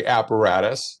security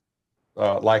apparatus,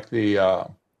 like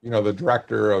the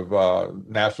director of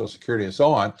national security and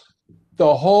so on,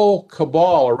 the whole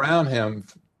cabal around him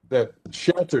that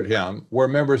sheltered him were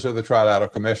members of the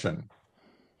Trilateral Commission,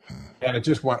 and it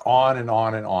just went on and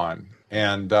on and on.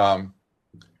 And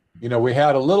we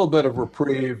had a little bit of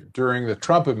reprieve during the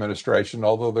Trump administration,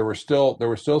 although there was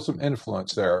still some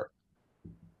influence there,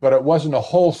 but it wasn't a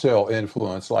wholesale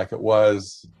influence like it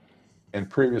was in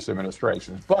previous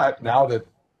administrations. But now that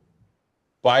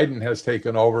Biden has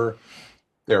taken over,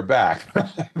 they're back.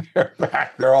 They're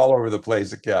back. They're all over the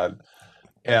place again,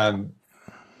 and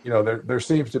there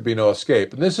seems to be no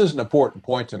escape. And this is an important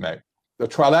point to make. The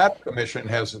Trilateral Commission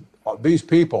these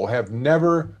people have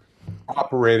never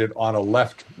operated on a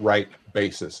left-right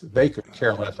basis. They could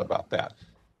care less about that.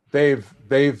 They've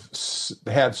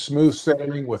had smooth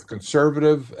sailing with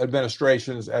conservative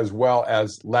administrations as well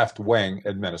as left-wing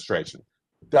administrations.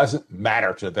 Doesn't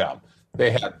matter to them. They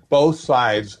had both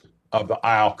sides of the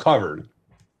aisle covered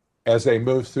as they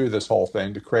moved through this whole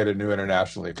thing to create a new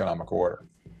international economic order.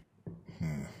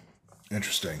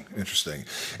 Interesting.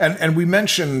 And we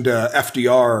mentioned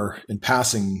FDR in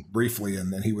passing briefly,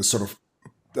 and then he was sort of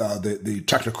the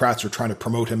technocrats are trying to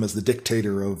promote him as the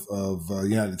dictator of the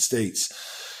United States.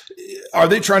 Are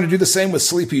they trying to do the same with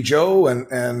Sleepy Joe?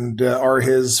 And are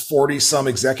his 40-some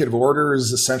executive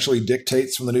orders essentially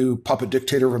dictates from the new puppet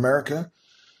dictator of America?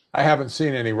 I haven't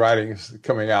seen any writings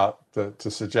coming out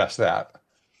to suggest that.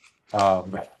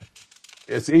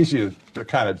 It's easy to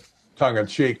kind of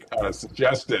tongue-in-cheek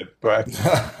suggest it, but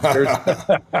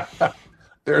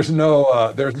there's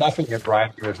nothing in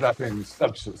writing. There's nothing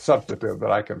substantive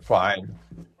that I can find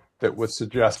that would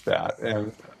suggest that.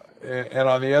 And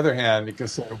on the other hand, you can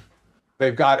say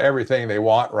they've got everything they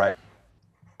want right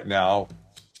now.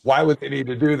 Why would they need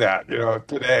to do that,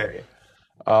 today?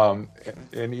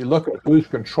 And you look at who's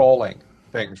controlling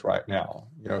things right now.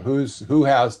 Who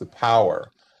has the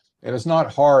power, and it's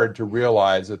not hard to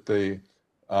realize that the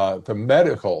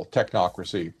medical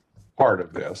technocracy part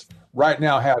of this right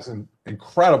now has an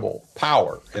incredible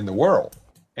power in the world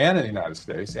and in the United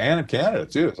States and in Canada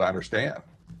too, as I understand.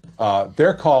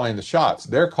 They're calling the shots.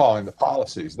 They're calling the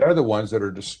policies. They're the ones that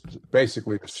are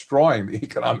basically destroying the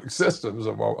economic systems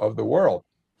of the world.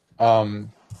 You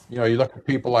look at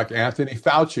people like Anthony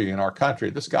Fauci in our country.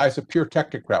 This guy's a pure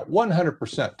technocrat,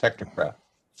 100% technocrat.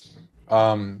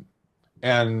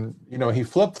 And he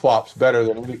flip-flops better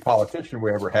than any politician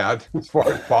we ever had as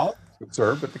far as politics is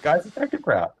concerned, but the guy's a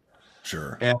technocrat.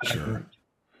 Sure.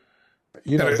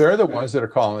 They're the ones that are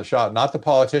calling the shot, not the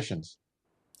politicians.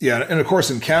 Yeah, and of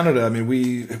course in Canada, I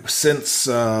mean, since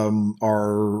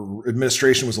our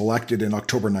administration was elected in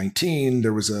October 19,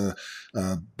 there was a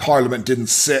Parliament didn't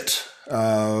sit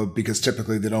because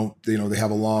typically they don't, they have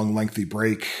a long, lengthy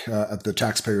break at the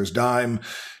taxpayer's dime,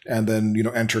 and then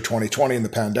enter 2020 and the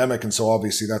pandemic, and so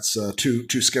obviously that's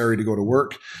too scary to go to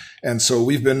work. And so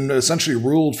we've been essentially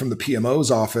ruled from the PMO's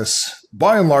office,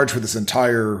 by and large, for this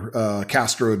entire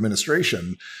Castro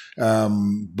administration.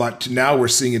 But now we're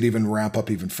seeing it even ramp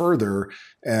up even further.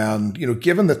 And,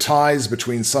 given the ties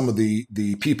between some of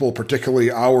the people, particularly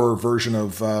our version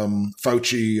of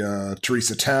Fauci,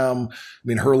 Theresa Tam,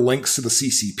 her links to the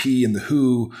CCP and the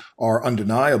WHO are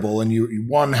undeniable. And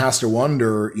one has to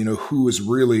wonder, who is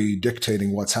really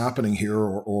dictating what's happening here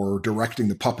or directing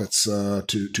the puppets to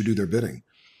do their bidding.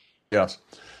 Yes.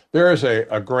 There is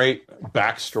a great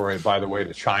backstory, by the way,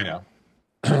 to China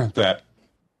that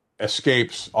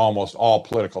escapes almost all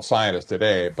political scientists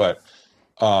today. But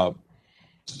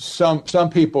some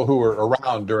people who were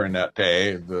around during that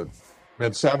day, the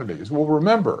mid-70s, will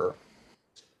remember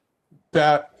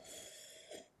that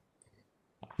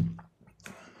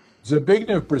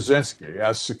Zbigniew Brzezinski,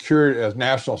 as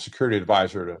national security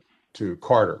advisor to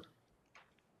Carter,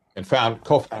 and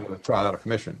co-founded the Trilateral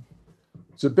Commission,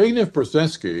 Zbigniew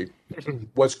Brzezinski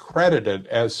was credited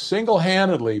as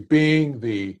single-handedly being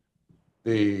the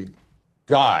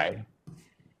guy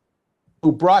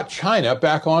who brought China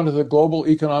back onto the global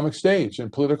economic stage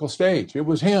and political stage. It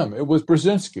was him. It was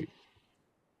Brzezinski.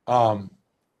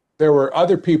 There were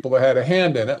other people that had a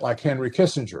hand in it, like Henry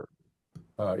Kissinger,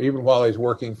 even while he's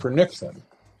working for Nixon.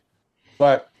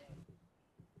 But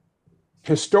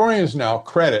historians now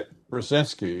credit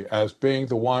Brzezinski as being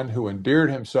the one who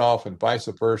endeared himself and vice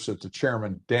versa to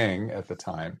Chairman Deng at the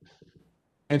time.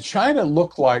 And China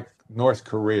looked like North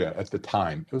Korea at the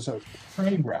time. It was a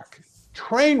train wreck,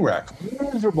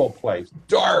 miserable place,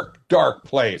 dark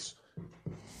place,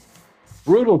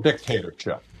 brutal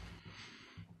dictatorship.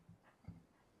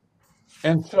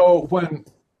 And so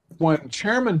when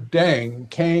Chairman Deng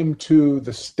came to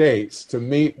the States to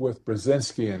meet with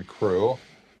Brzezinski and crew,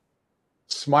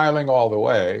 smiling all the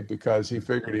way because he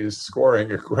figured he was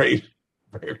scoring a great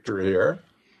victory here,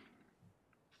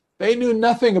 they knew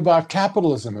nothing about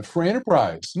capitalism and free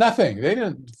enterprise.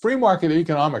 Nothing. Free market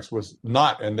economics was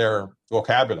not in their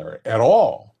vocabulary at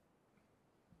all.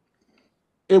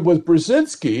 It was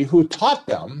Brzezinski who taught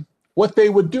them what they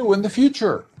would do in the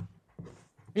future.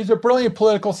 He's a brilliant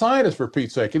political scientist, for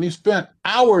Pete's sake, and he spent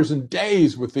hours and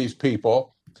days with these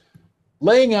people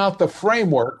laying out the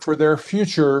framework for their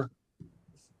future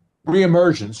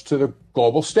reemergence to the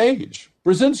global stage.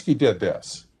 Brzezinski did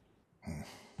this.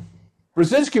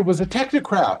 Brzezinski was a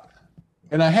technocrat.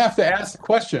 And I have to ask the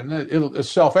question, it's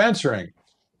self-answering.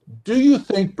 Do you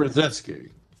think Brzezinski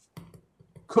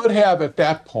could have, at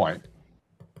that point,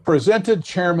 presented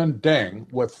Chairman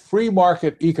Deng with free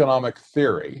market economic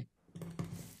theory,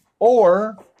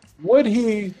 or would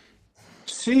he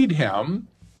seed him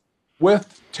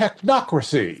with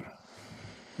technocracy,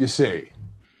 you see?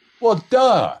 Well,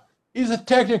 duh. He's a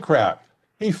technocrat.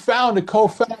 He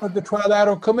co-founded the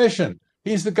Trilateral Commission.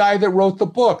 He's the guy that wrote the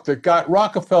book that got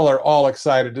Rockefeller all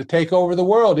excited to take over the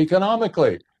world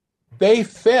economically. They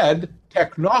fed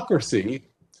technocracy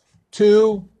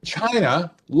to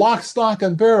China, lock, stock,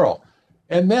 and barrel.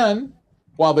 And then,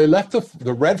 while they left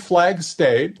the red flag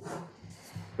stayed,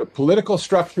 the political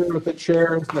structure with the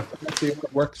chairs and the fancy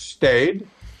artwork stayed,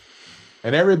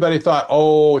 and everybody thought,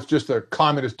 oh, it's just a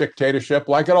communist dictatorship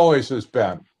like it always has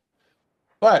been.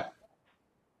 But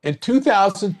in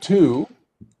 2002,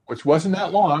 which wasn't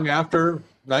that long after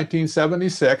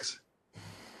 1976,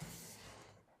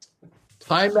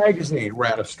 Time Magazine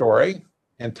ran a story.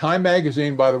 And Time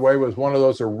Magazine, by the way, was one of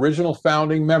those original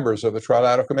founding members of the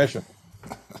Trilateral Commission.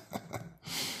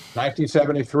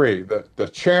 1973, the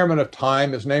chairman of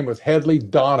Time, his name was Hedley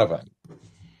Donovan.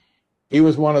 He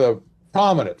was one of the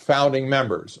prominent founding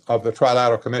members of the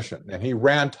Trilateral Commission, and he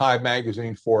ran Time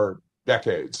Magazine for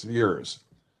decades, years.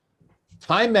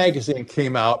 Time Magazine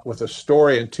came out with a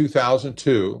story in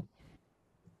 2002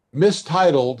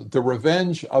 mistitled The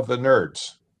Revenge of the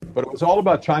Nerds, but it was all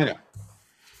about China.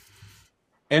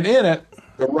 And in it,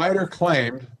 the writer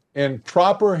claimed, in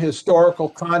proper historical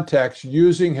context,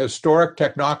 using historic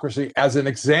technocracy as an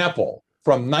example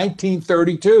from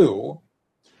 1932,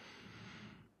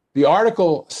 the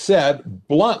article said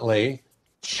bluntly,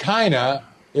 China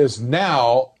is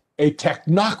now a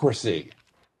technocracy.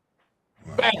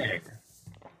 Bang!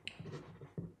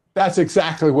 That's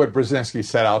exactly what Brzezinski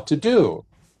set out to do.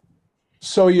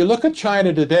 So you look at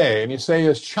China today and you say,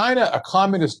 is China a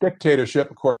communist dictatorship?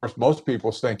 Of course, most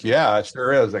people think, yeah, it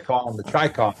sure is. They call them the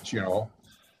Chaikovs,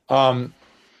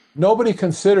 Nobody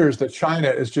considers that China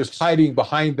is just hiding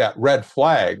behind that red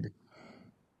flag.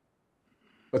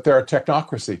 But they're a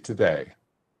technocracy today.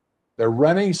 They're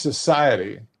running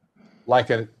society like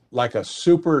a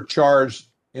supercharged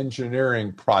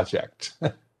engineering project.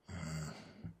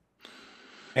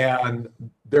 and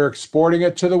they're exporting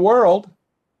it to the world.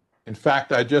 In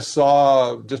fact, I just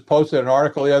posted an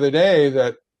article the other day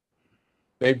that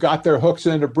they've got their hooks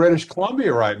into British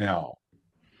Columbia right now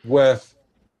with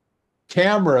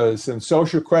cameras and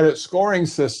social credit scoring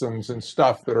systems and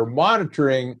stuff that are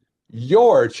monitoring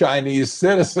your Chinese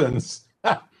citizens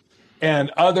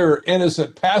and other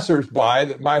innocent passersby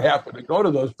that might happen to go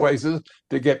to those places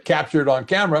to get captured on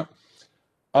camera.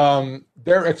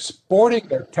 They're exporting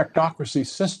their technocracy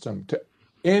system to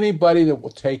anybody that will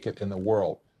take it in the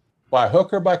world, by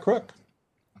hook or by crook.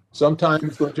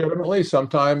 Sometimes legitimately,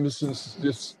 sometimes it's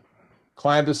just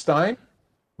clandestine,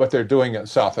 but they're doing it in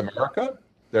South America.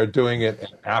 They're doing it in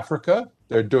Africa.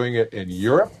 They're doing it in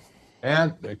Europe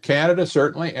and Canada,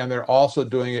 certainly. And they're also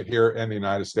doing it here in the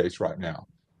United States right now.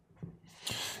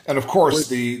 And of course,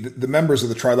 the members of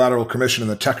the Trilateral Commission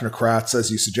and the technocrats,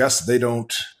 as you suggest, they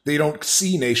don't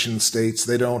see nation states.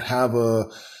 They don't have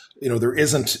there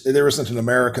isn't an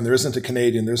American, there isn't a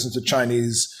Canadian, there isn't a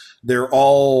Chinese. They're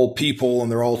all people,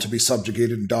 and they're all to be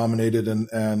subjugated and dominated,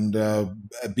 and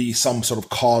be some sort of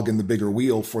cog in the bigger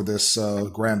wheel for this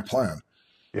grand plan.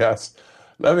 Yes.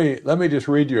 Let me just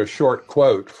read you a short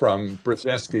quote from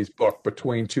Brzezinski's book,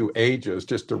 Between Two Ages,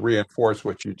 just to reinforce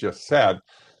what you just said.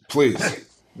 Please.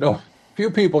 No,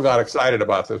 few people got excited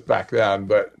about this back then,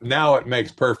 but now it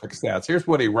makes perfect sense. Here's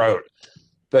what he wrote.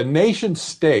 The nation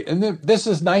state, and this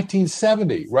is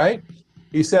 1970, right?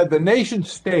 He said, the nation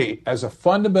state as a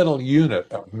fundamental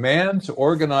unit of man's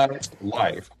organized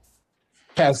life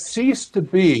has ceased to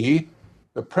be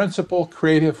the principal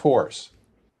creative force.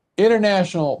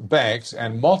 International banks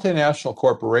and multinational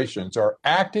corporations are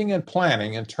acting and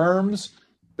planning in terms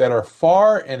that are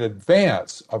far in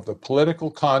advance of the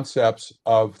political concepts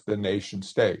of the nation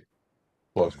state,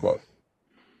 close quote.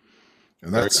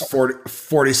 And that's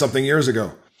 40 something years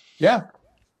ago. Yeah.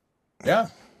 Yeah.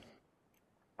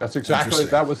 That's exactly,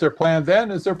 that was their plan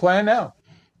then, is their plan now.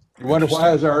 You wonder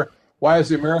why is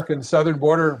the American southern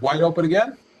border wide open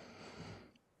again?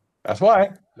 That's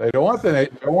why. They don't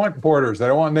want borders. They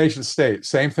don't want nation states.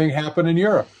 Same thing happened in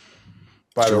Europe,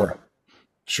 by the way.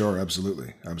 Sure,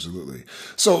 absolutely. Absolutely.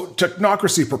 So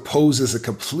technocracy proposes a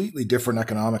completely different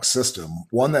economic system,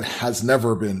 one that has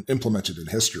never been implemented in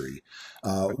history.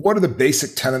 What are the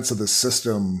basic tenets of this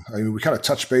system? I mean, we kind of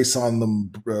touch base on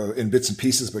them in bits and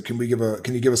pieces, but can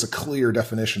you give us a clear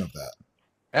definition of that?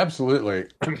 Absolutely.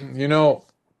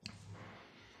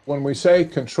 When we say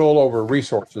control over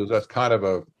resources, that's kind of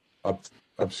a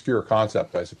obscure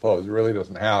concept, I suppose. It really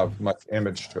doesn't have much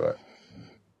image to it.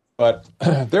 But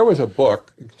there was a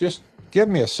book. Just give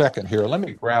me a second here. Let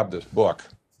me grab this book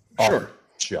off the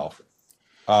shelf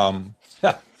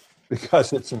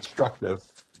because it's instructive.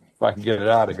 If I can get it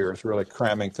out of here, it's really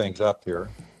cramming things up here.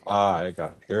 I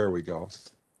got it. Here we go.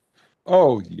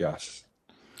 Oh, yes.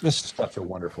 This is such a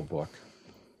wonderful book.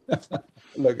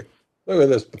 Look at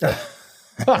this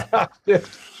book.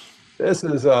 This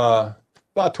is about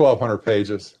 1,200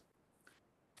 pages.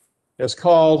 It's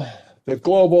called The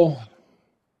Global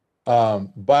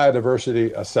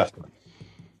Biodiversity Assessment.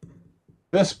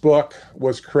 This book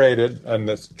was created, and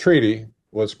this treaty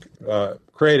was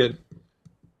created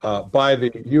by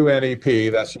the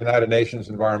UNEP, that's United Nations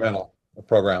Environmental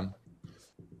Program,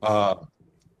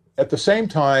 at the same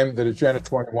time that Agenda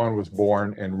 21 was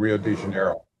born in Rio de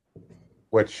Janeiro,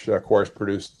 which, of course,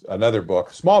 produced another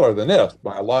book, smaller than this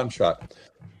by a long shot.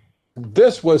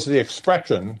 This was the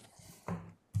expression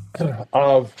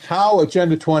of how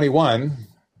Agenda 21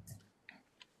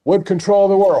 would control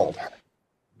the world.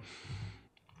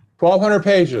 1,200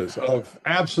 pages of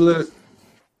absolute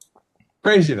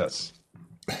craziness.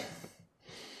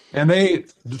 And they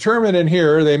determined in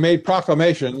here, they made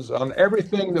proclamations on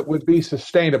everything that would be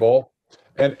sustainable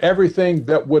and everything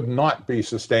that would not be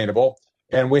sustainable.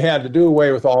 And we had to do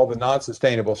away with all the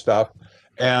non-sustainable stuff.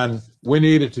 And we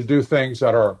needed to do things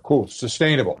that are,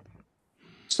 sustainable.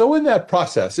 So in that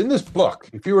process, in this book,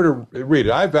 if you were to read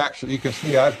it, you can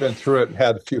see I've been through it and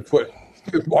had a few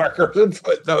markers and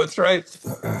footnotes, right?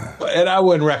 And I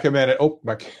wouldn't recommend it. Oh,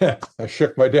 I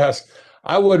shook my desk.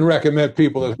 I wouldn't recommend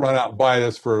people just run out and buy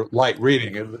this for light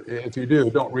reading. If you do,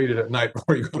 don't read it at night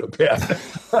before you go to bed.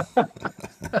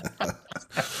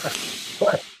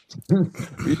 But you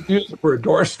use it for a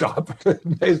doorstop.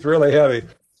 It's really heavy.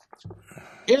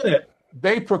 In it,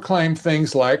 they proclaim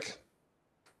things like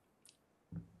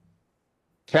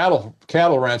cattle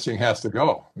ranching has to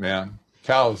go, man.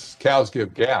 Cows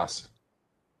give gas.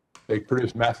 They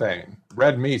produce methane.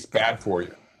 Red meat's bad for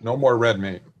you. No more red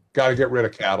meat. Got to get rid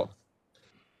of cattle.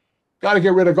 Got to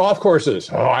get rid of golf courses.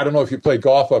 Oh, I don't know if you play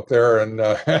golf up there in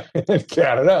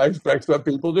Canada. I expect some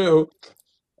people do.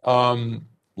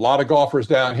 A lot of golfers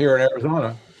down here in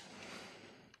Arizona.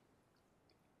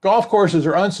 Golf courses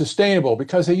are unsustainable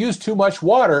because they use too much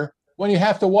water when you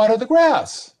have to water the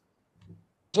grass.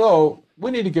 So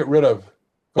we need to get rid of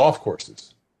golf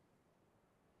courses.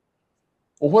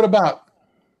 Well,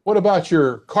 what about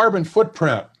your carbon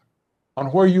footprint on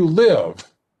where you live?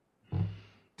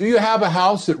 Do you have a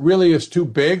house that really is too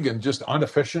big and just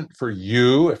inefficient for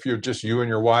you? If you're just you and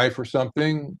your wife or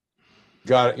something, you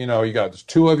got the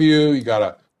two of you, you got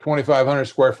a 2,500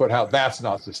 square foot house. That's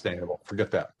not sustainable.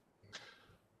 Forget that.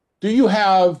 Do you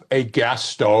have a gas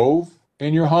stove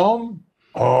in your home?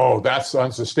 Oh, that's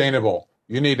unsustainable.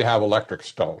 You need to have electric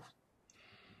stove.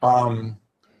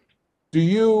 Do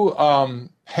you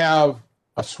have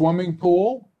a swimming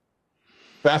pool?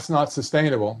 That's not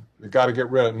sustainable. You got to get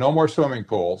rid of no more swimming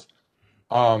pools.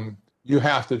 You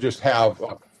have to just have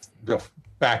the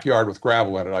backyard with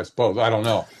gravel in it, I suppose. I don't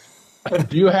know.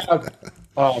 Do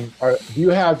you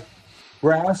have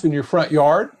grass in your front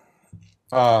yard?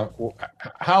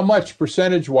 How much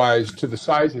percentage-wise to the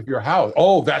size of your house?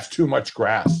 Oh, that's too much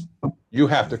grass. You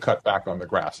have to cut back on the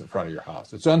grass in front of your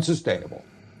house. It's unsustainable.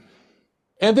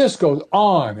 And this goes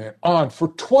on and on for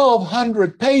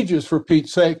 1,200 pages, for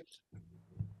Pete's sake,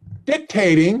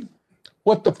 dictating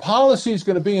what the policy is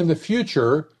going to be in the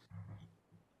future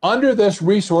under this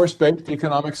resource-based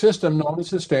economic system known as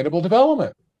sustainable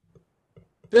development.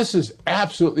 This is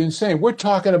absolutely insane. We're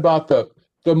talking about the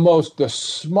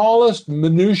smallest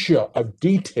minutia of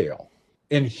detail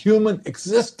in human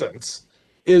existence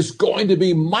is going to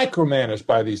be micromanaged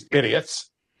by these idiots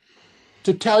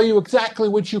to tell you exactly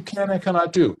what you can and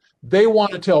cannot do. They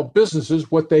want to tell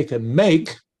businesses what they can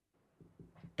make,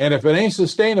 and if it ain't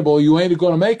sustainable, you ain't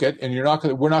going to make it, and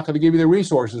we're not going to give you the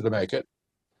resources to make it.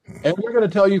 And we're going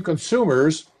to tell you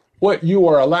consumers what you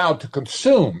are allowed to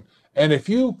consume. And if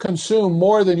you consume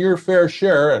more than your fair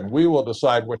share, and we will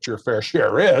decide what your fair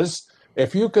share is,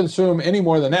 if you consume any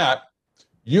more than that,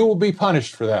 you will be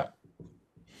punished for that.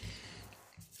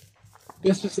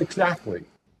 This is exactly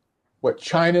what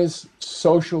China's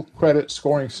social credit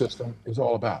scoring system is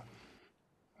all about.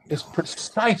 It's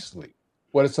precisely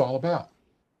what it's all about.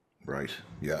 Right.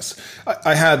 Yes.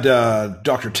 I had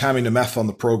Dr. Tammy Nemeth on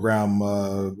the program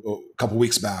a couple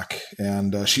weeks back,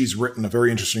 and she's written a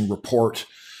very interesting report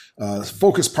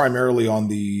focused primarily on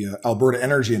the Alberta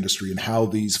energy industry and how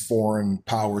these foreign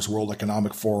powers, World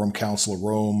Economic Forum, Council of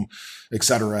Rome, et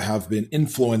cetera, have been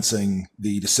influencing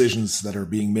the decisions that are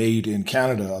being made in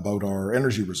Canada about our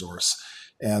energy resource.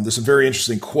 And there's some very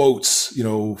interesting quotes,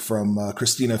 from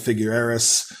Christina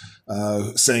Figueres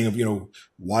saying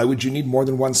why would you need more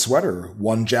than one sweater?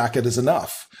 One jacket is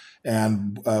enough.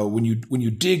 And when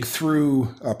you dig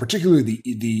through, particularly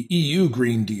the EU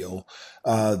Green Deal,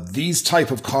 these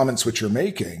type of comments which you're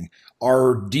making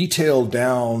are detailed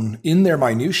down in their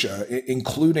minutia,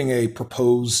 including a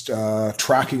proposed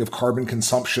tracking of carbon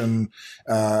consumption,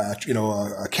 a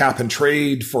cap and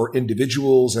trade for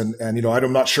individuals, and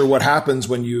I'm not sure what happens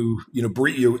when you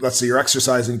breathe. Let's say you're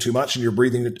exercising too much and you're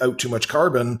breathing out too much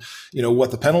carbon. What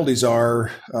the penalties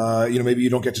are. Maybe you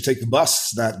don't get to take the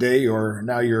bus that day, or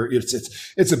now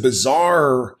it's a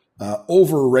bizarre,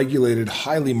 over-regulated,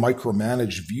 highly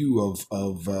micromanaged view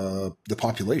of the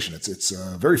population. It's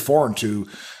very foreign to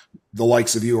the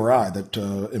likes of you or I that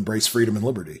embrace freedom and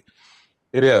liberty.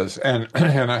 It is, and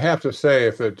I have to say,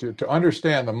 to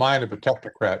understand the mind of a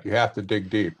technocrat, you have to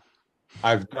dig deep.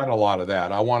 I've done a lot of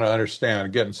that. I want to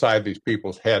understand, get inside these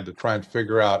people's head to try and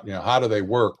figure out, how do they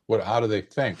work? How do they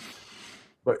think?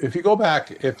 But if you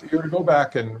were to go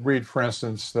back and read, for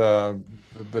instance, the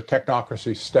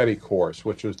Technocracy study course,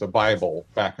 which was the Bible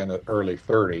back in the early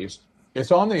 30s,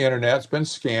 it's on the internet, it's been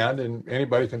scanned, and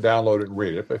anybody can download it and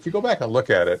read it. But if you go back and look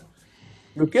at it,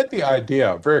 you'll get the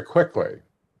idea very quickly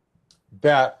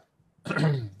that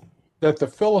that the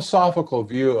philosophical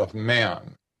view of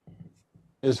man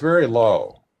is very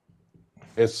low.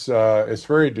 It's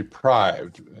very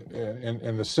deprived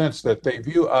in the sense that they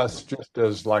view us just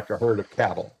as like a herd of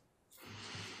cattle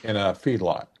in a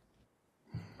feedlot,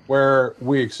 where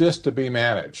we exist to be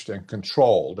managed and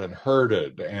controlled and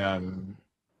herded, and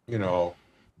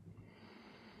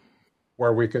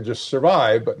where we can just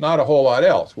survive, but not a whole lot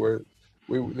else. They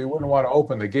wouldn't want to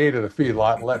open the gate of the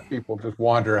feedlot and let people just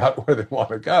wander out where they want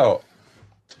to go.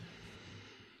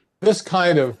 This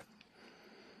kind of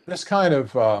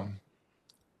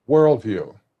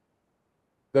worldview,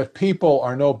 that people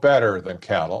are no better than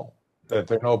cattle, that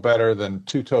they're no better than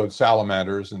two-toed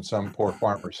salamanders in some poor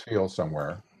farmer's field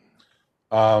somewhere,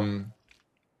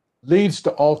 leads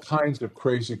to all kinds of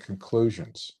crazy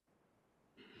conclusions.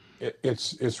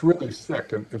 it's really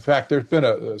sick. And in fact, there's been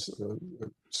a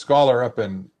scholar up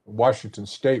in Washington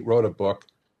State wrote a book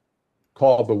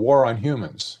called "The War on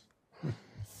Humans,"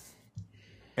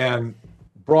 and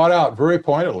brought out very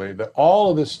pointedly that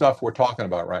all of this stuff we're talking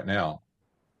about right now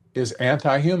is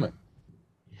anti-human,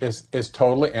 is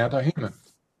totally anti-human.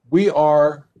 We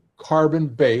are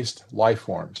carbon-based life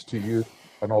forms, to use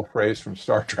an old phrase from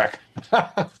Star Trek.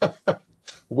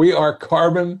 We are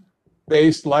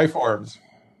carbon-based life forms.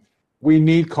 We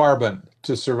need carbon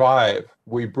to survive.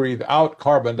 We breathe out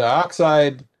carbon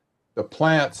dioxide. The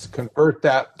plants convert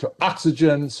that to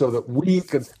oxygen so that we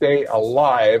can stay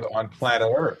alive on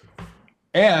planet Earth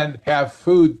and have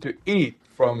food to eat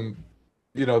from,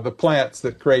 the plants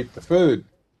that create the food.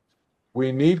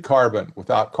 We need carbon.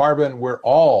 Without carbon, we're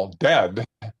all dead.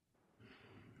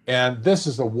 And this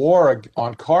is a war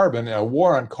on carbon. And a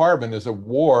war on carbon is a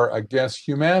war against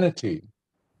humanity.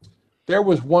 There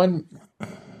was one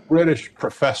British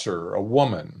professor, a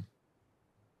woman,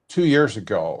 2 years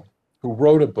ago, who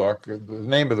wrote a book. The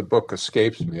name of the book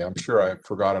escapes me. I'm sure I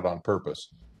forgot it on purpose.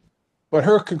 But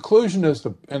her conclusion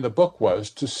in the book was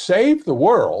to save the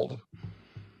world.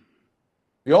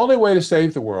 The only way to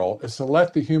save the world is to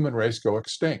let the human race go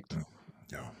extinct.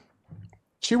 Yeah.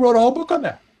 She wrote a whole book on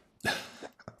that.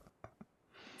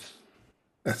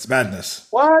 That's madness.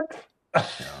 What?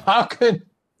 Yeah.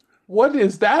 What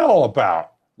is that all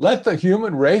about? Let the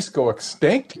human race go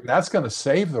extinct? That's going to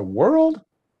save the world?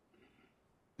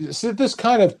 See, this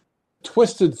kind of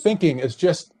twisted thinking is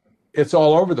it's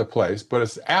all over the place, but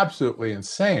it's absolutely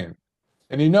insane.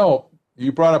 And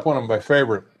you brought up one of my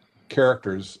favorite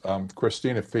characters,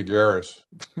 Christina Figueres.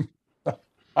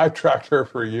 I've tracked her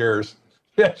for years.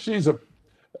 Yeah,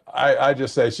 I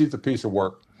just say she's a piece of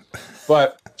work,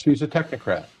 but she's a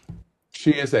technocrat.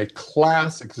 She is a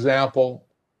class example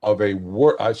of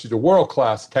she's a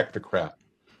world-class technocrat.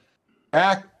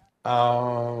 Back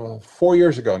 4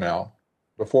 years ago now,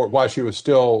 while she was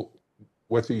still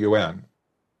with the UN,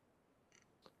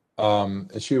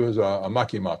 she was a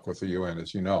mucky-muck with the UN,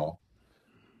 as you know.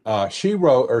 She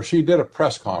did a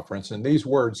press conference, and these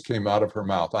words came out of her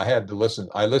mouth. I had to listen.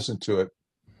 I listened to it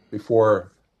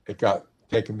before it got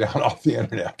taken down off the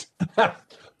internet.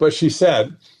 But she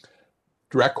said,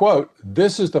 direct quote,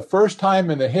 "This is the first time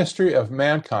in the history of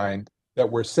mankind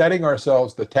that we're setting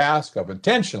ourselves the task of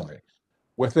intentionally,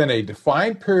 within a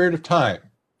defined period of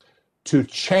time, to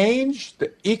change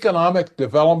the economic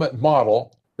development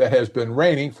model that has been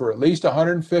reigning for at least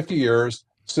 150 years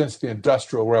since the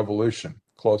Industrial Revolution,"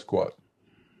 close quote.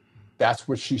 That's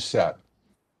what she said.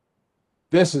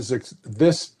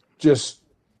 This just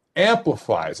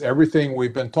amplifies everything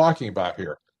we've been talking about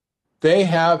here. They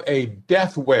have a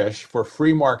death wish for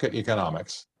free market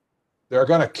economics. They're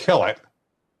going to kill it.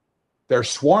 They're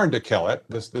sworn to kill it.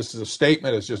 This is a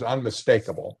statement that's just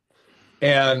unmistakable.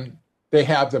 And they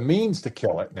have the means to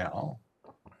kill it now.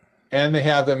 And they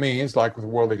have the means, like with the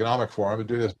World Economic Forum, to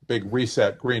do this big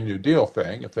reset Green New Deal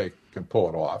thing, if they can pull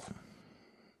it off.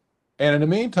 And in the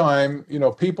meantime,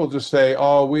 people just say,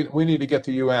 "Oh, we need to get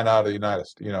the UN out of the United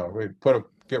States.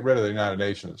 Get rid of the United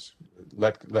Nations.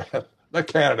 Let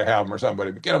Canada have them or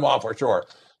somebody, but get them off our shore."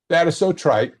 That is so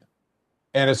trite,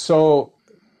 and it's so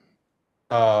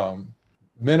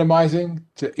minimizing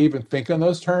to even think in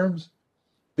those terms.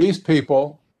 These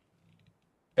people,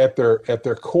 at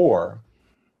their core,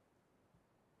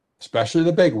 especially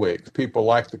the bigwigs, people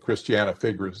like the Christiana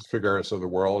Figueres of the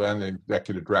world and the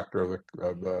executive director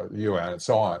of the UN and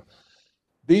so on.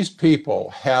 These people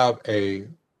have a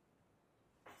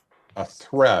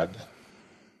thread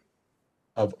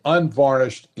of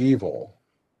unvarnished evil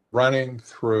running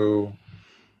through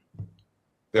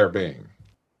their being.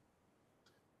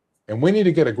 And we need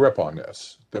to get a grip on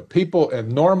this. The people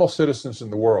and normal citizens in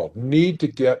the world need to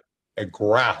get a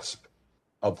grasp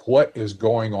of what is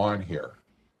going on here.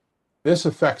 This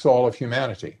affects all of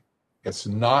humanity. It's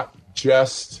not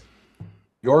just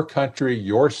your country,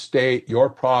 your state, your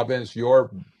province,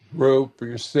 your group,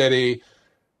 your city.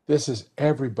 This is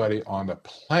everybody on the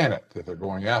planet that they're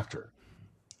going after.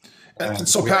 And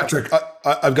so, Patrick,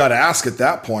 I've got to ask at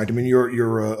that point. I mean,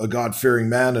 you're a God-fearing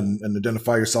man and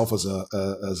identify yourself as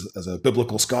a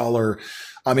biblical scholar.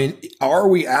 I mean, are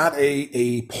we at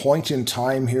a point in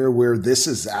time here where this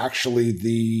is actually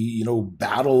the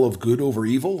battle of good over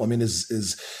evil? I mean,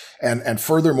 and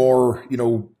furthermore,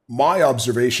 my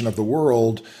observation of the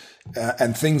world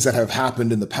and things that have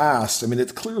happened in the past. I mean,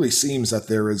 it clearly seems that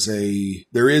there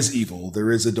is evil,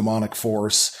 there is a demonic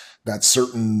force that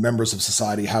certain members of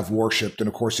society have worshipped. And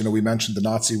of course, we mentioned the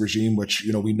Nazi regime, which,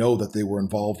 we know that they were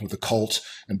involved with occult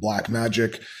and black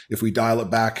magic. If we dial it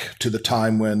back to the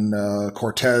time when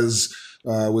Cortez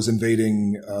was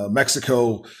invading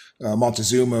Mexico.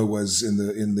 Montezuma was in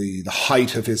the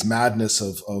height of his madness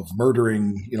of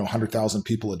murdering 100,000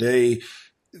 people a day.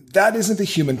 That isn't a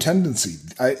human tendency.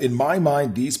 In my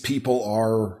mind, these people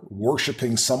are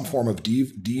worshiping some form of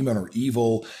demon or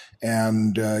evil,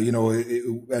 and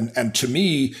and to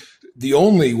me, the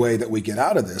only way that we get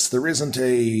out of this, there isn't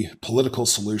a political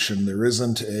solution, there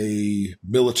isn't a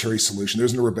military solution, there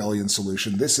isn't a rebellion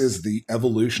solution. This is the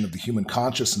evolution of the human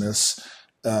consciousness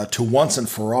to once and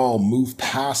for all move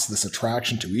past this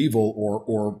attraction to evil,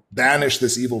 or banish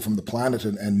this evil from the planet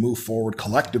and move forward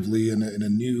collectively in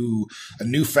a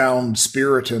newfound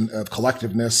spirit of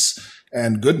collectiveness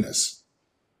and goodness.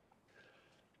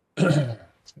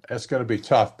 It's going to be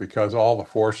tough because all the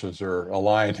forces are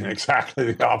aligned in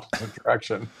exactly the opposite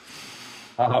direction.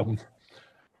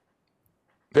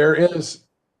 There is,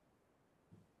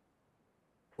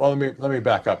 well, let me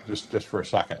back up just for a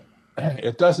second.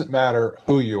 It doesn't matter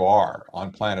who you are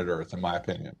on planet Earth, in my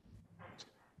opinion.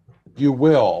 You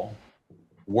will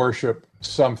worship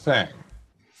something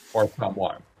or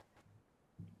someone.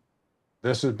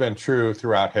 This has been true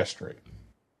throughout history.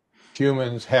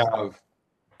 Humans have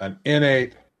an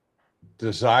innate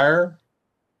desire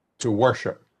to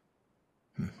worship.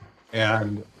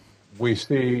 And we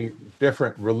see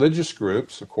different religious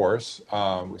groups, of course.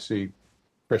 We see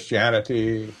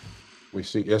Christianity, we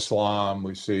see Islam,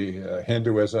 we see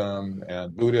Hinduism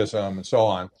and Buddhism and so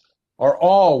on, are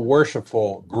all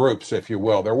worshipful groups, if you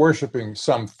will. They're worshiping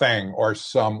something or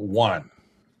someone.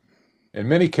 In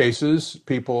many cases,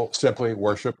 people simply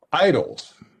worship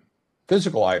idols,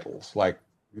 physical idols, like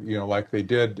they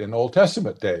did in Old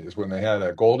Testament days when they had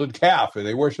a golden calf and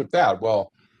they worshiped that.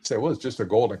 Well, say, well, it's just a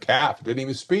golden calf. It didn't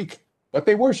even speak, but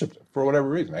they worshiped it for whatever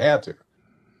reason. They had to.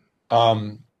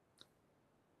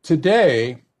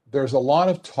 Today, there's a lot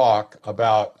of talk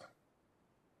about,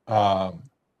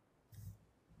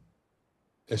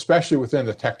 especially within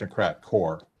the technocrat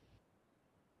core,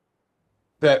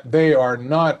 that they are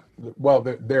not, well,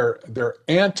 they're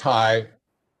anti-Bible,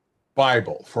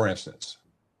 for instance.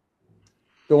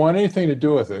 Don't want anything to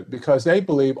do with it because they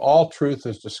believe all truth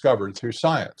is discovered through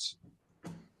science.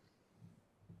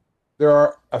 There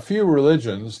are a few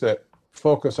religions that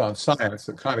focus on science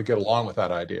that kind of get along with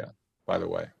that idea, by the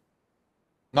way.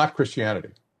 Not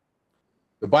Christianity.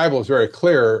 The Bible is very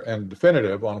clear and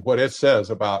definitive on what it says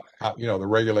about how, the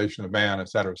regulation of man, et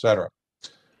cetera, et cetera.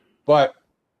 But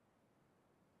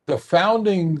the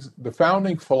founding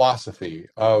philosophy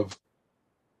of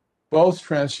both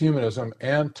transhumanism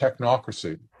and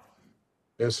technocracy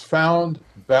is found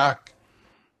back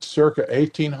circa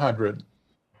 1800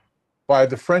 by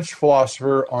the French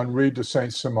philosopher Henri de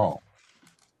Saint-Simon.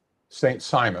 Saint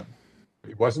Simon.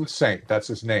 He wasn't a saint, that's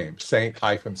his name,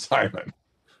 Saint-Simon.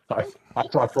 I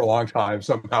thought for a long time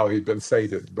somehow he'd been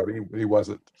sainted, but he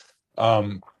wasn't.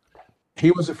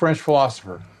 He was a French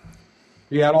philosopher.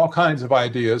 He had all kinds of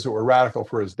ideas that were radical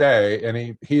for his day,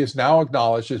 and he is now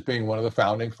acknowledged as being one of the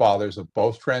founding fathers of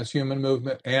both transhuman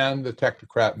movement and the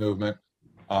technocrat movement.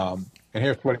 And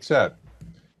here's what he said.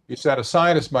 He said, "A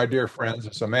scientist, my dear friends,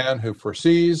 is a man who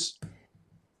foresees.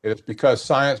 It is because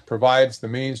science provides the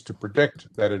means to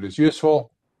predict that it is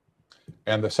useful,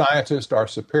 and the scientists are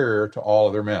superior to all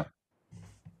other men."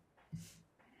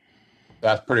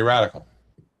 That's pretty radical.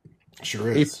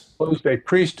 Sure is. He proposed a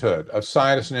priesthood of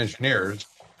scientists and engineers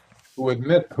who would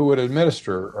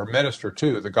minister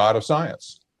to the God of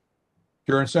science.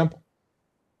 Pure and simple.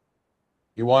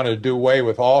 He wanted to do away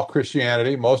with all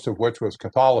Christianity, most of which was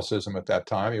Catholicism at that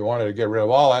time. He wanted to get rid of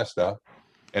all that stuff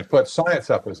and put science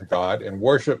up as a god and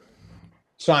worship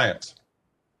science.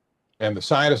 And the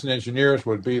scientists and engineers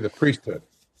would be the priesthood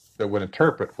that would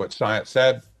interpret what science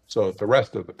said so that the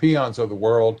rest of the peons of the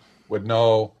world would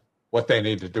know what they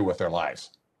need to do with their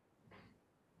lives.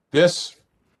 This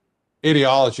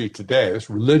ideology today, this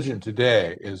religion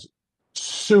today, is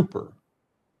super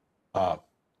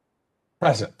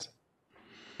present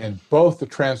in both the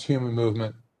transhuman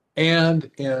movement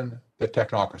and in the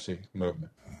technocracy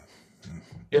movement.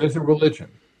 It is a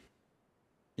religion.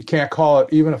 You can't call it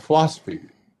even a philosophy.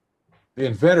 The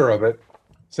inventor of it,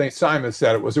 St. Simon,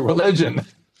 said it was a religion,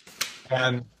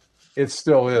 and it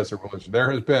still is a religion.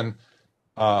 There has been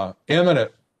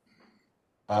eminent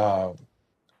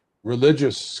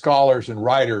religious scholars and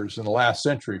writers in the last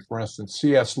century. For instance,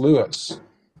 C.S. Lewis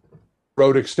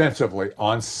wrote extensively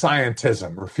on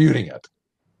scientism, refuting it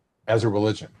as a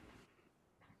religion.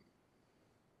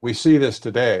 We see this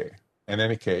today, in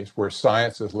any case, where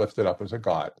science is lifted up as a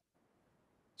god.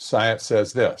 Science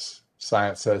says this,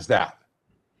 science says that.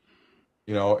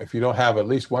 If you don't have at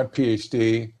least one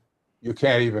PhD, you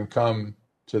can't even come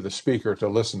to the speaker to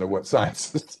listen to what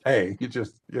science is saying. You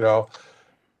just,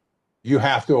 you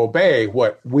have to obey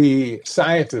what we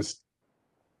scientists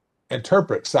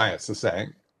interpret science as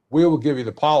saying. We will give you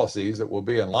the policies that will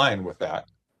be in line with that.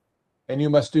 And you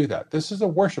must do that. This is a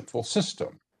worshipful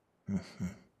system. Mm-hmm.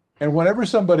 And whenever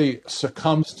somebody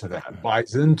succumbs to that,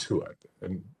 buys into it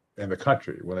in the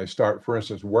country, when they start, for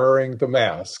instance, wearing the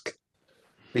mask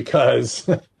because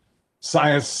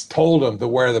science told them to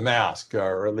wear the mask,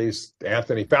 or at least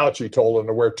Anthony Fauci told them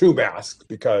to wear 2 masks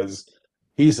because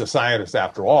he's a scientist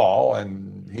after all,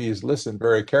 and he's listened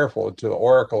very carefully to the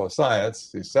oracle of science,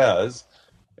 he says,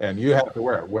 and you have to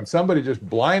wear it. When somebody just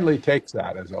blindly takes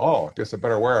that as, oh, I guess I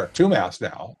better wear 2 masks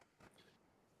now,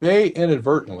 they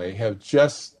inadvertently have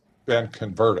just been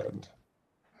converted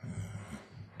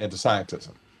into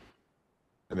scientism,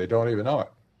 and they don't even know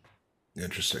it.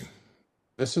 Interesting.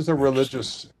 This is a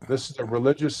religious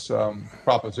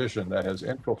proposition that has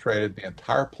infiltrated the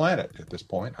entire planet at this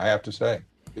point, I have to say.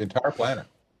 The entire planet.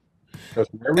 Because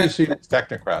whenever you see these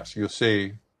technocrats, you'll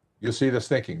see this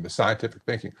thinking, the scientific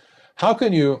thinking. How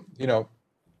can you,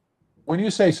 when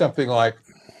you say something like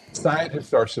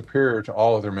scientists are superior to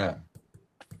all other men,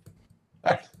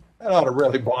 that ought to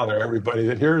really bother everybody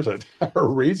that hears it or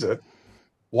reads it.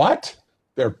 What?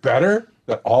 They're better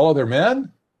than all other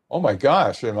men? Oh my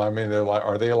gosh! I mean,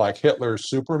 are they like Hitler's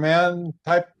Superman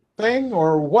type thing,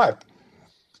 or what?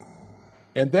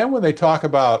 And then when they talk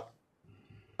about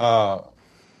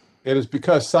it is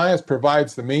because science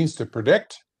provides the means to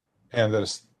predict, and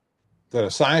that a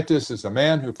scientist is a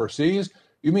man who foresees.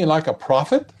 You mean like a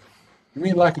prophet? You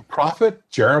mean like a prophet,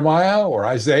 Jeremiah or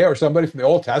Isaiah or somebody from the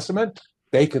Old Testament?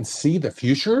 They can see the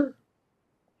future?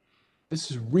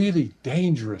 This is really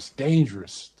dangerous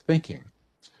thinking.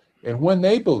 And when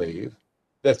they believe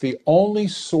that the only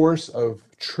source of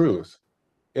truth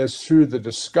is through the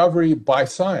discovery by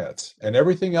science and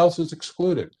everything else is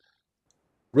excluded,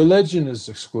 religion is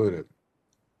excluded,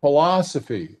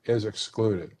 philosophy is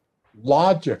excluded,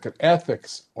 logic and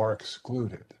ethics are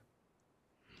excluded.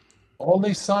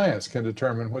 Only science can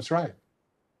determine what's right.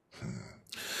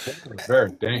 It's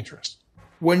very dangerous.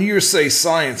 When you say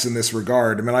science in this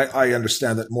regard, I mean, I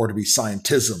understand that more to be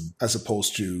scientism as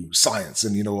opposed to science.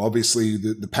 And, obviously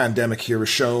the pandemic here has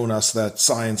shown us that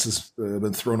science has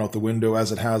been thrown out the window,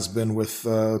 as it has been with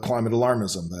climate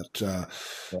alarmism, that,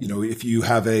 if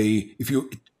you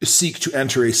seek to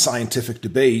enter a scientific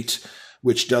debate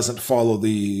which doesn't follow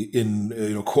the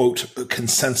quote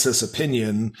consensus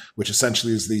opinion, which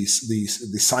essentially is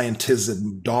the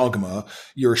scientism dogma,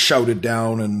 you're shouted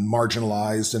down and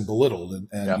marginalized and belittled,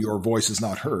 and your voice is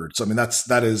not heard. So I mean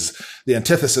that is the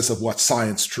antithesis of what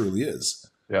science truly is.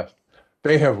 Yes,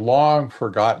 they have long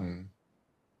forgotten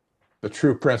the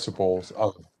true principles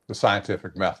of the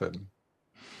scientific method,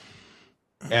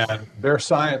 and their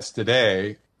science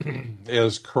today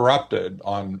is corrupted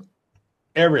on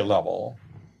every level,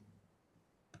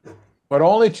 but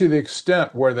only to the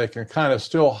extent where they can kind of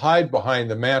still hide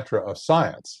behind the mantra of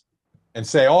science and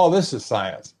say, oh, this is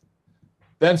science.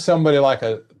 Then somebody like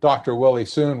a Dr. Willie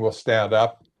Soon will stand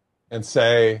up and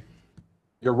say,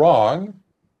 you're wrong.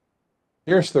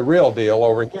 Here's the real deal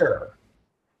over here.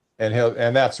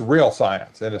 And that's real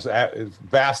science. And it's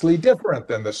vastly different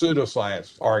than the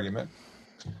pseudoscience argument.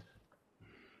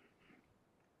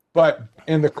 But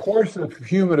in the course of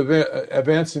human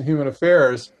events and human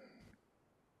affairs,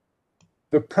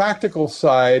 the practical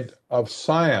side of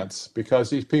science, because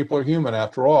these people are human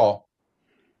after all,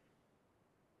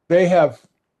 they have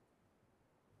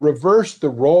reversed the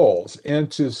roles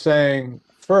into saying,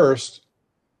 first,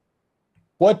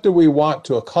 what do we want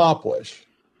to accomplish?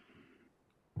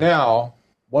 Now,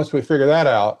 once we figure that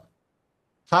out,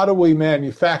 how do we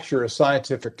manufacture a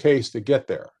scientific case to get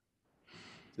there?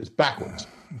 It's backwards.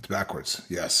 It's backwards,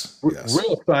 yes.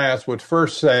 Real science would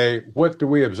first say, what do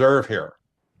we observe here?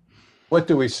 What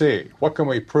do we see? What can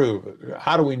we prove?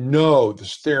 How do we know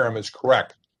this theorem is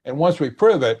correct? And once we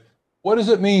prove it, what does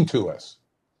it mean to us?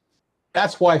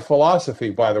 That's why philosophy,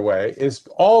 by the way, has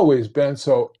always been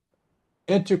so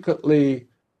intricately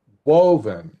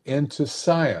woven into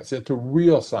science, into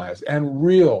real science and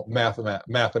real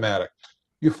mathematics.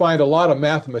 You find a lot of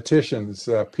mathematicians,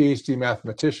 PhD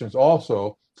mathematicians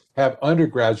also have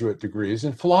undergraduate degrees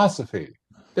in philosophy.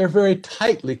 They're very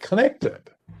tightly connected.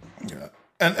 Yeah.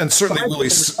 And certainly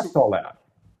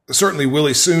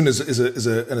Willie Soon is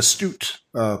an astute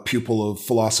pupil of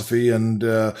philosophy, and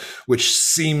which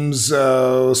seems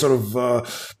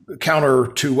counter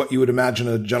to what you would imagine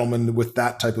a gentleman with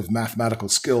that type of mathematical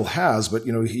skill has. But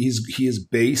he is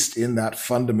based in that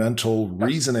fundamental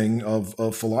reasoning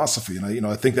of philosophy, and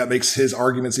I think that makes his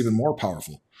arguments even more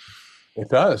powerful. It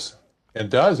does. It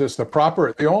does. It's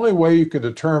the only way you can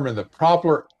determine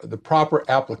the proper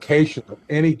application of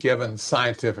any given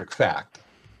scientific fact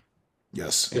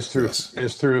Yes. is through Yes.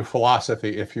 is through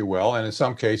philosophy, if you will. And in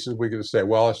some cases, we could say,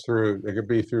 well, it could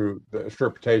be through the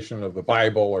interpretation of the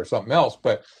Bible or something else.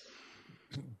 But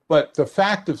the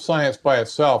fact of science by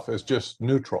itself is just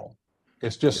neutral.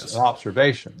 It's just an Yes.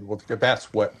 observation. Well,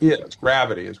 that's what is.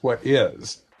 Gravity is what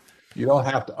is. You don't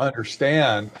have to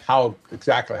understand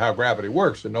exactly how gravity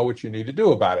works to know what you need to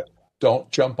do about it. Don't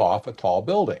jump off a tall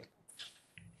building.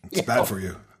 It's bad for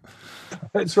you.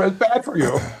 It's bad for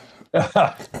you.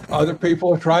 Other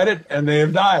people have tried it and they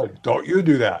have died. Don't you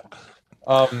do that.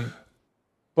 Um,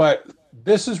 but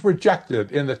this is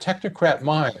rejected in the technocrat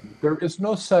mind. There is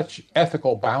no such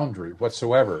ethical boundary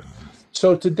whatsoever.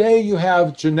 So today you have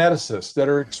geneticists that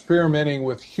are experimenting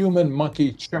with human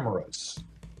monkey chimeras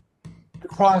to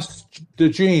cross the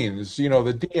genes, the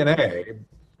DNA,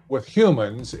 with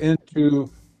humans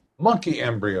into monkey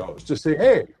embryos to say,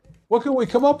 hey, what can we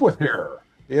come up with here?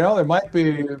 There might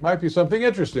be something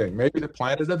interesting, maybe the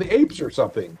planet of the apes or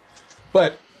something.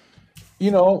 But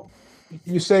you know,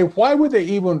 you say, why would they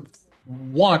even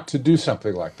want to do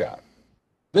something like that?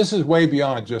 This is way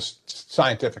beyond just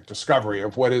scientific discovery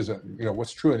of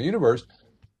what's true in the universe.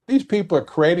 These people are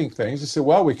creating things. They say,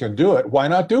 well, we can do it. Why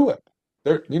not do it?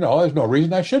 There's no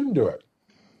reason I shouldn't do it.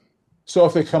 So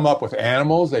if they come up with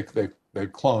animals, they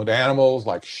cloned animals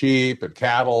like sheep and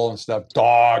cattle and stuff,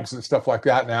 dogs and stuff like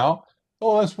that now.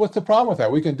 Oh, what's the problem with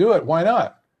that? We can do it. Why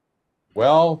not?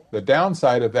 Well, the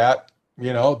downside of that,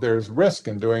 there's risk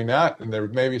in doing that, and there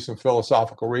may be some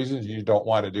philosophical reasons you don't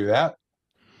want to do that,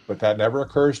 but that never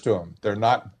occurs to them. They're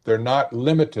not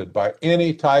limited by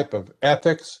any type of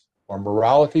ethics or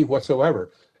morality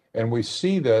whatsoever. And we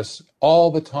see this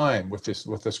all the time with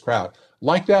this crowd.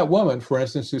 Like that woman, for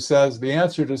instance, who says the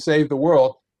answer to save the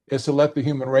world is to let the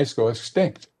human race go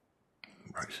extinct.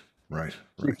 Right. Right.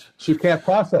 She, Right. she can't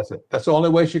process it. That's the only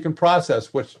way she can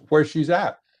process where she's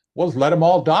at. Well, let them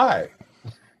all die.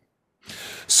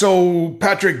 So,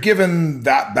 Patrick, given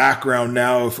that background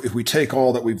now, if we take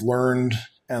all that we've learned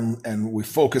and we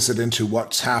focus it into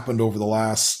what's happened over the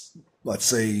last, let's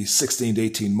say, 16 to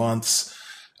 18 months,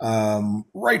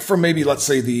 right from maybe, let's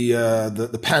say,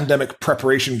 the pandemic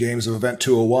preparation games of Event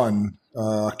 201,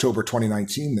 October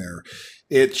 2019 there,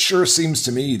 it sure seems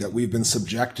to me that we've been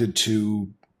subjected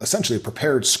to essentially a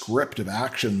prepared script of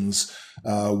actions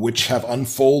which have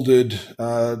unfolded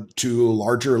to a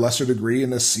larger or lesser degree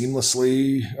in a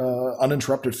seamlessly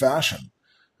uninterrupted fashion.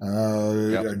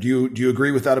 Yep. Do you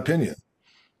agree with that opinion?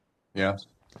 Yes,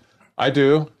 I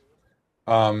do.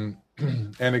 Um,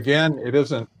 and again, it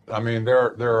isn't. I mean,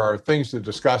 there are things to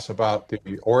discuss about the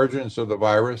origins of the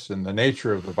virus and the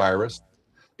nature of the virus.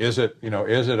 Is it a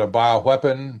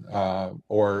bioweapon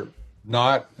or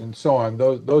not, and so on.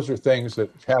 Those are things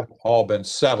that haven't all been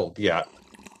settled yet.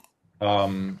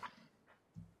 Um,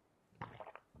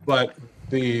 but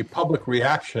the public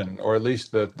reaction, or at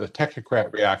least the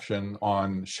technocrat reaction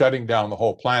on shutting down the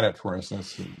whole planet, for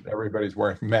instance, everybody's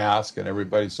wearing masks and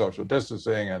everybody's social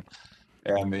distancing,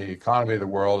 and the economy of the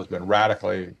world has been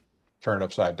radically turned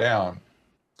upside down.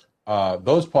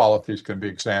 Those policies can be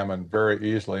examined very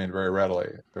easily and very readily.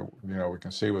 We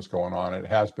can see what's going on. It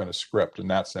has been a script in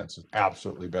that sense. It's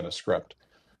absolutely been a script.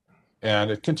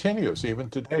 And it continues even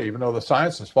today, even though the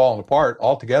science has fallen apart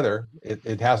altogether,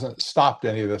 it hasn't stopped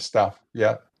any of this stuff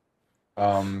yet.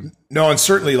 No, and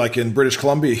certainly, like in British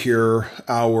Columbia here,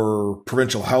 our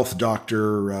provincial health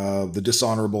doctor, the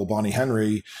dishonorable Bonnie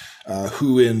Henry,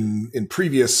 who in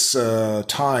previous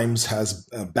times has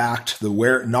backed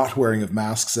the not wearing of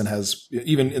masks and has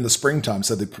even in the springtime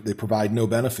said they provide no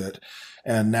benefit.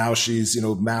 And now she's,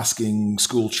 masking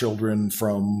school children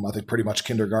from, I think, pretty much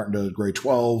kindergarten to grade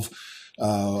 12.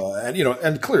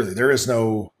 And clearly there is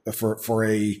no, for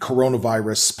a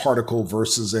coronavirus particle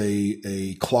versus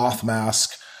a cloth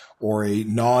mask or a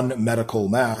non-medical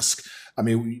mask. I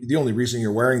mean, the only reason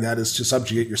you're wearing that is to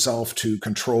subjugate yourself to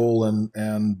control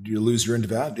and you lose your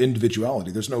individuality.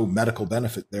 There's no medical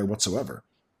benefit there whatsoever.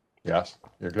 Yes,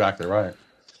 you're exactly right.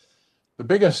 The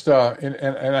biggest,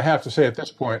 and I have to say at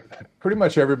this point, pretty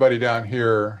much everybody down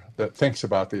here that thinks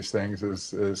about these things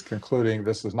is concluding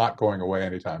this is not going away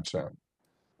anytime soon.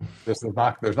 There's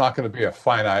not going to be a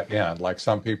finite end. Like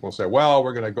some people say, well,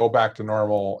 we're going to go back to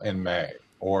normal in May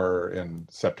or in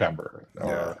September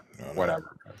or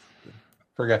whatever.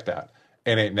 Forget that.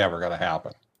 It ain't never going to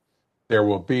happen. There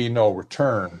will be no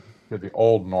return to the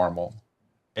old normal,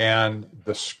 and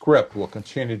the script will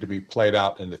continue to be played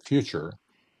out in the future.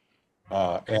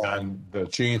 And the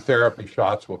gene therapy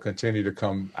shots will continue to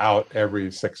come out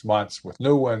every 6 months with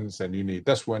new ones, and you need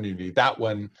this one, you need that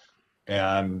one.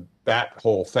 And that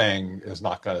whole thing is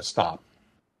not going to stop.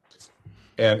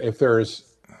 And if there's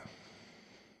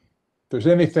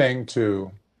anything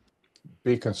to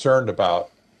be concerned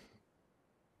about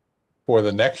for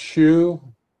the next shoe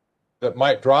that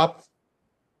might drop,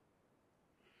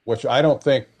 which I don't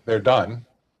think they're done.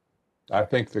 I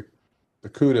think the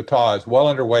coup d'etat is well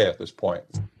underway at this point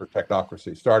for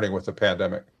technocracy, starting with the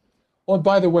pandemic. Oh, and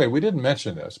by the way, we didn't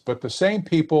mention this, but the same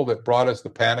people that brought us the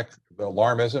panic, the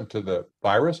alarmism to the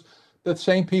virus, the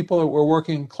same people that were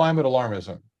working climate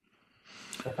alarmism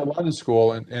at the London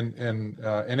School in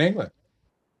England.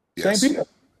 Same Yes. people.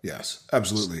 Yes,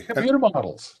 absolutely. Computer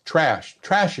models,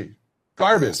 trashy,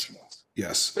 garbage.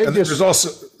 Yes. And there's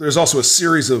also a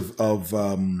series of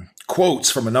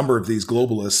quotes from a number of these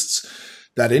globalists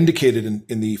that indicated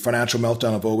in the financial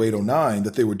meltdown of 0809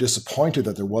 that they were disappointed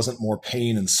that there wasn't more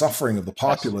pain and suffering of the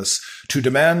populace to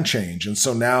demand change. And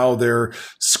so now they're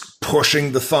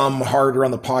pushing the thumb harder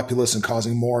on the populace and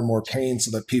causing more and more pain so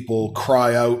that people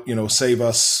cry out, save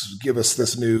us, give us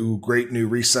this great new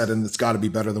reset, and it's got to be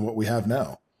better than what we have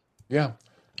now. Yeah.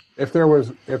 If there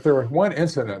was one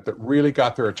incident that really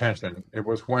got their attention, it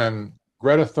was when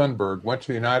Greta Thunberg went to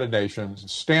the United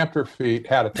Nations, stamped her feet,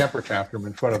 had a temper tantrum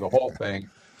in front of the whole thing,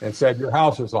 and said, "Your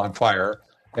house is on fire,"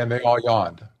 and they all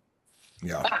yawned.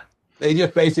 Yeah. They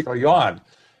just basically yawned.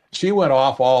 She went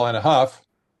off all in a huff,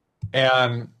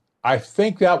 and I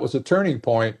think that was a turning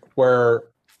point where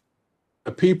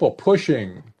the people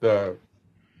pushing the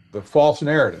false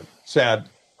narrative said,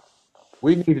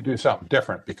 "We need to do something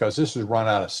different because this has run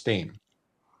out of steam.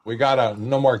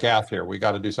 No more gas here. We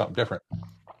got to do something different."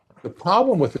 The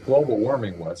problem with the global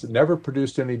warming was it never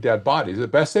produced any dead bodies. The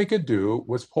best they could do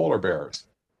was polar bears.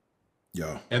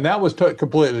 Yeah. And that was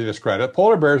completely discredited.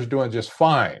 Polar bears are doing just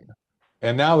fine.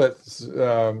 And now that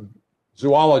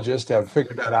zoologists have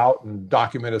figured that out and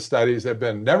documented studies have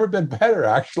never been better,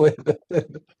 actually,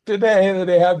 today than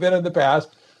they have been in the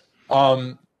past.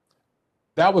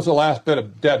 That was the last bit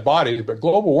of dead bodies, but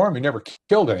global warming never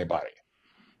killed anybody.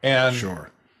 And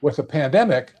with the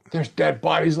pandemic, there's dead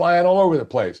bodies lying all over the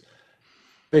place.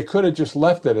 They could have just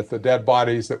left it at the dead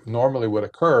bodies that normally would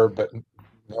occur, but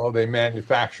they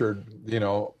manufactured,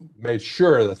 made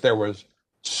sure that there was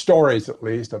stories at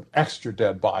least of extra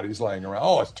dead bodies laying around.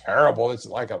 Oh, it's terrible. It's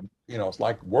like it's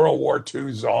like World War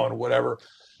II zone, whatever.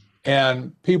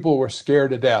 And people were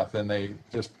scared to death, and they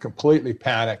just completely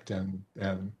panicked. And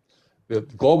the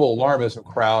global alarmism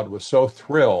crowd was so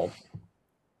thrilled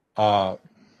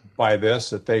by this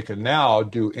that they can now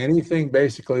do anything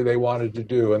basically they wanted to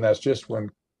do. And that's just when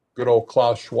good old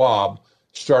Klaus Schwab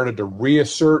started to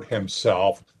reassert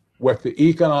himself with the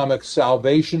economic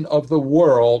salvation of the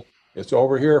world. It's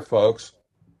over here, folks.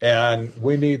 And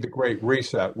we need the great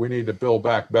reset. We need to build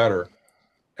back better.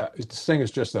 This thing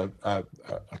is just a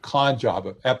con job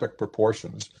of epic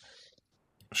proportions.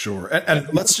 Sure. And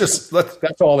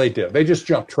that's all they did. They just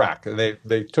jumped track.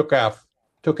 They took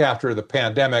after the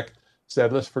pandemic,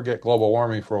 said, let's forget global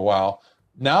warming for a while.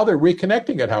 Now they're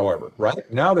reconnecting it, however,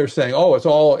 right? Now they're saying, oh, it's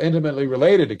all intimately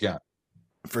related again.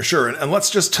 For sure. And let's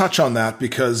just touch on that,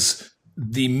 because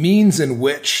the means in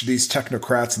which these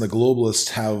technocrats and the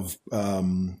globalists have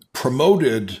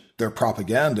promoted their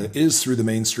propaganda is through the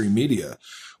mainstream media,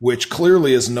 which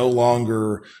clearly is no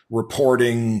longer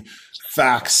reporting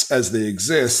facts as they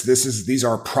exist. These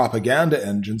are propaganda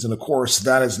engines. And of course,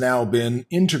 that has now been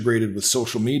integrated with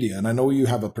social media. And I know you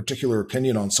have a particular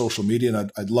opinion on social media,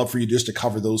 and I'd love for you just to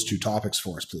cover those two topics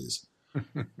for us, please.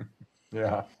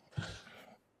 Yeah.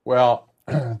 Well,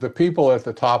 the people at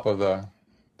the top of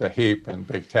the heap in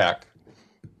big tech,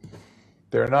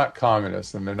 they're not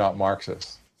communists and they're not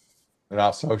Marxists. They're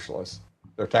not socialists.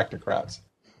 They're technocrats.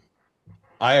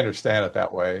 I understand it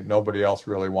that way. Nobody else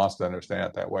really wants to understand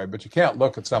it that way. But you can't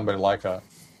look at somebody like an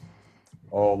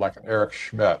Eric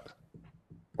Schmidt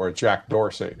or a Jack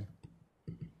Dorsey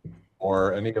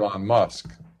or an Elon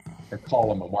Musk and call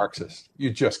them a Marxist.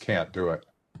 You just can't do it.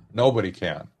 Nobody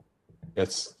can.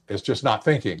 It's just not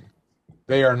thinking.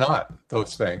 They are not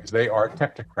those things. They are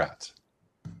technocrats.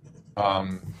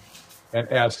 And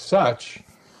as such,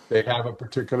 they have a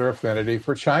particular affinity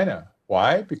for China.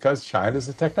 Why? Because China is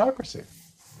a technocracy.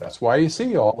 That's why you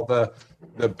see all the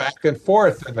back and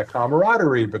forth and the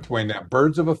camaraderie between them.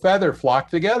 Birds of a feather flock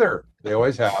together. They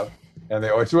always have, and they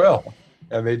always will.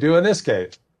 And they do in this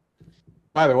case.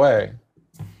 By the way,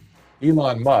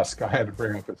 Elon Musk, I had to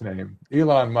bring up his name.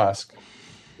 Elon Musk,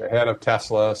 the head of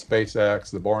Tesla, SpaceX,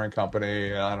 the Boring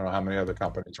Company, and I don't know how many other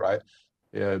companies, right?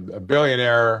 A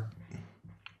billionaire,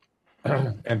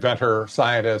 inventor,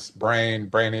 scientist,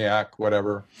 brainiac,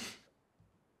 whatever.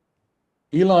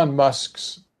 Elon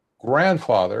Musk's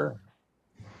grandfather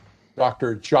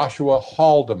Dr. Joshua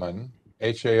Haldeman,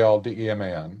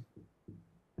 Haldeman,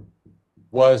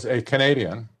 was a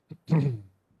Canadian,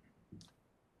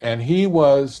 and he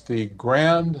was the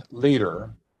grand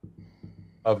leader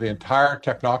of the entire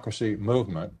technocracy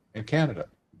movement in Canada.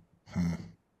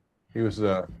 He was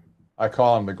I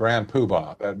call him the Grand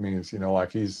Poobah. That means,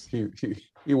 like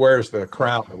he wears the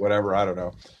crown or whatever, I don't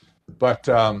know. But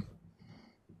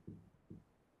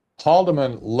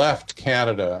Haldeman left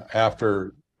Canada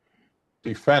after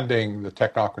defending the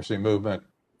technocracy movement,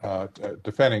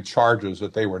 defending charges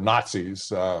that they were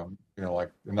Nazis,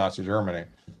 like in Nazi Germany.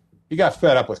 He got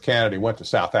fed up with Canada. He went to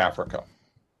South Africa.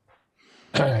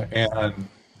 And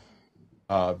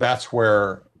that's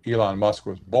where Elon Musk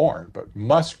was born. But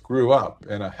Musk grew up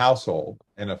in a household,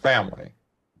 in a family,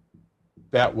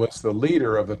 that was the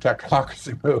leader of the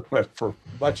technocracy movement for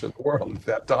much of the world at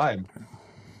that time.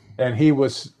 And he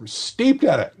was steeped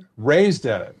in it, raised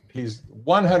in it. He's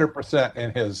 100%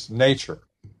 in his nature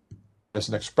as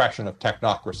an expression of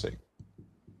technocracy.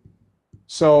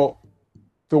 So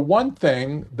the one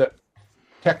thing that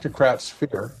technocrats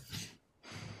fear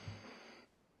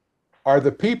are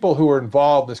the people who are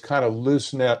involved in this kind of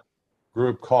loose-knit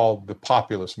group called the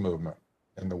populist movement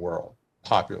in the world,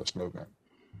 populist movement.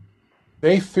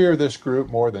 They fear this group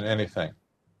more than anything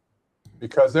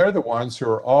because they're the ones who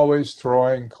are always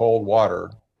throwing cold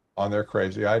water on their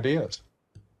crazy ideas.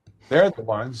 They're the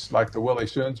ones, like the Willie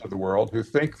Soons of the world, who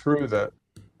think through the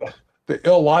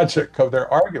illogic of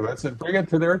their arguments and bring it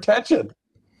to their attention.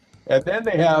 And then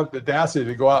they have the audacity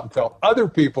to go out and tell other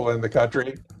people in the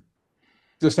country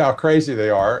just how crazy they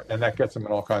are, and that gets them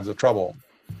in all kinds of trouble.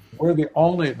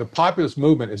 The populist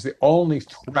movement is the only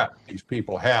threat these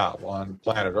people have on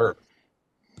planet Earth.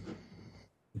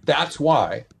 That's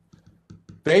why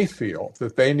they feel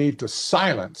that they need to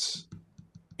silence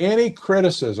any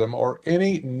criticism or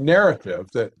any narrative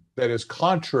that is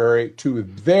contrary to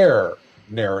their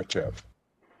narrative.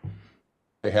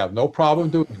 They have no problem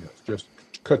doing this, just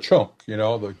ka-chunk,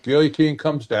 the guillotine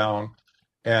comes down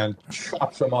and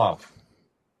chops them off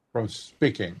from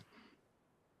speaking.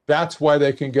 That's why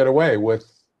they can get away with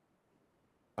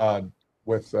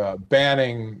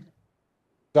banning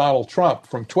Donald Trump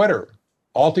from Twitter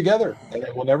altogether, and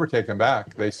they will never take him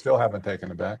back. They still haven't taken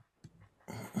him back.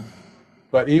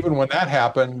 But even when that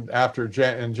happened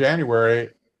in January,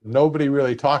 nobody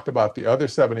really talked about the other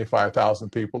 75,000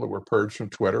 people that were purged from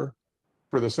Twitter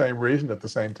for the same reason at the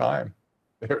same time.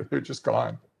 They're just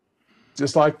gone.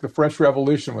 Just like the French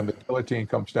Revolution when the guillotine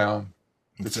comes down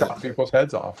to chop people's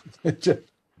heads off. Just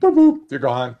boop, boop, you're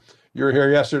gone. You were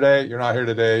here yesterday. You're not here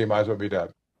today. You might as well be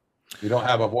dead. You don't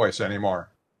have a voice anymore.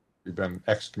 You've been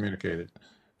excommunicated.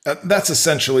 That's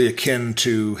essentially akin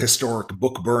to historic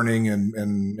book burning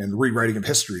and rewriting of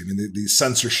history. I mean, the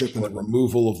censorship and the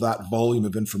removal of that volume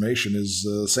of information is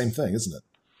the same thing, isn't it?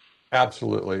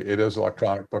 Absolutely. It is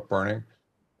electronic book burning.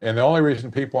 And the only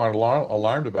reason people aren't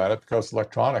alarmed about it because it's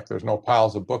electronic. There's no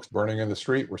piles of books burning in the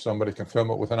street where somebody can film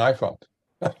it with an iPhone.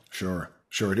 Sure.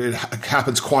 It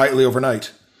happens quietly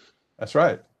overnight. That's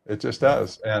right. It just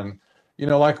does. And,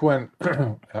 like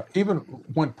even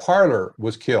when Parler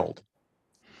was killed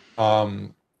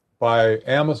by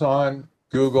Amazon,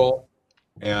 Google,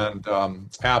 and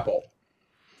Apple,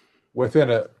 within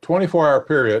a 24-hour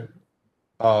period,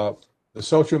 the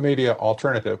social media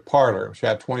alternative, Parler, which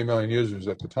had 20 million users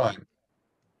at the time,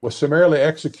 was summarily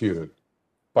executed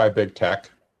by big tech.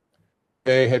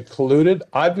 They had colluded.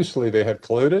 Obviously, they had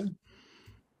colluded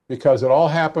because it all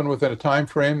happened within a time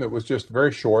frame that was just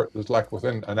very short. It was like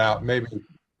within an hour, maybe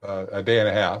a day and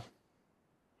a half,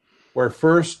 where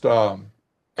first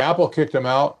Apple kicked them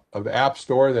out of the App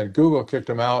Store, then Google kicked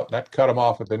them out. That cut them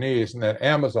off at the knees, and then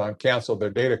Amazon canceled their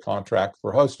data contract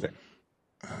for hosting.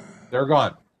 They're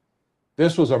gone.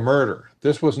 This was a murder.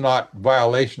 This was not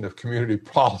violation of community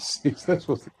policies. This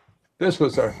was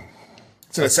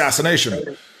it's an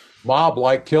assassination,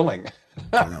 mob-like killing.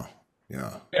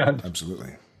 Yeah,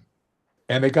 absolutely.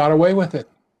 And they got away with it.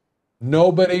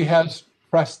 Nobody has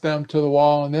pressed them to the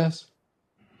wall on this.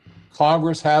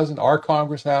 Congress hasn't. Our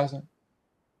Congress hasn't.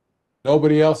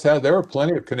 Nobody else has. There were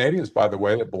plenty of Canadians, by the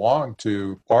way, that belonged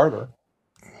to Parler.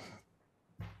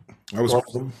 I was one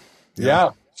of them. Yeah.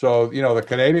 So, the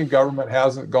Canadian government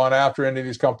hasn't gone after any of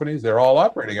these companies. They're all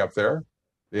operating up there.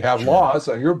 They have laws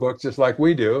on your book, just like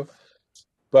we do.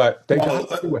 But they got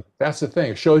away with it. That's the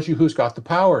thing. It shows you who's got the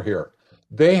power here.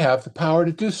 They have the power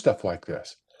to do stuff like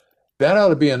this. That ought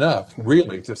to be enough,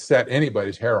 really, to set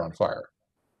anybody's hair on fire.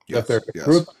 That there's a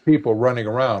group of people running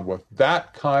around with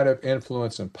that kind of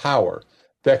influence and power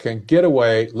that can get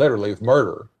away, literally, with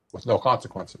murder with no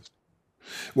consequences.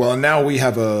 Well, and now we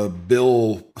have a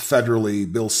bill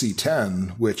federally, Bill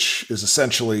C-10, which is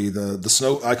essentially the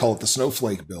snow. I call it the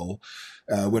snowflake bill.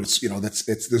 When it's,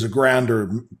 there's a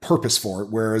grander purpose for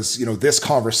it. Whereas, this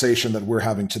conversation that we're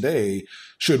having today,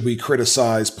 should we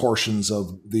criticize portions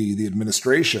of the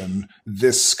administration,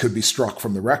 this could be struck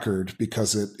from the record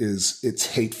because it's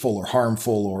hateful or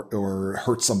harmful or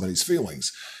hurts somebody's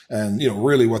feelings. And,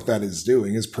 really what that is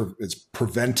doing is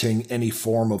preventing any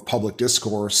form of public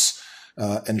discourse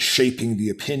and shaping the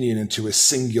opinion into a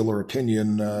singular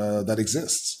opinion that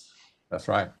exists. That's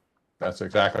right. That's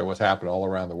exactly what's happened all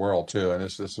around the world too. And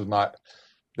this is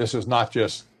not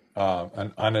just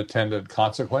an unintended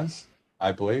consequence.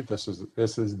 I believe this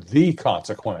is the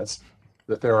consequence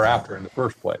that they were after in the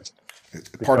first place. It's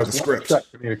part of the script. Shut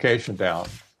communication down,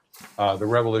 the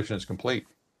revolution is complete.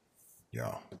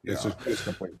 Yeah, it's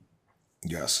complete.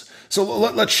 Yes. So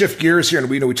let's shift gears here, and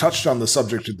we touched on the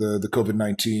subject of the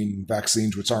COVID-19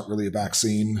 vaccines, which aren't really a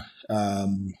vaccine.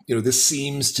 This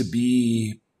seems to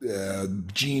be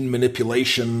gene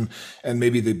manipulation and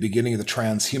maybe the beginning of the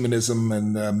transhumanism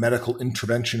and medical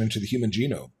intervention into the human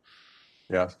genome.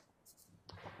 Yes.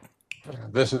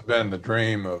 This has been the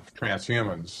dream of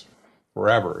transhumans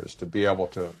forever, is to be able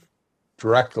to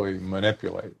directly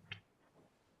manipulate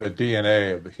the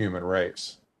DNA of the human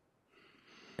race.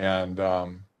 And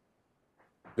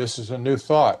this is a new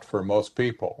thought for most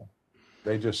people.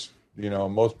 They just,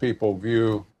 most people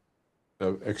view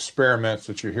the experiments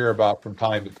that you hear about from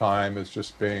time to time as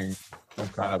just being some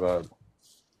kind of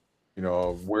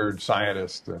a weird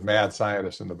scientist, a mad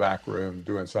scientist in the back room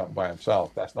doing something by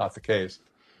himself. That's not the case.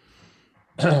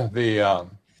 The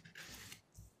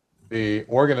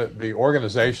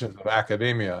organizations of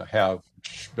academia have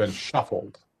been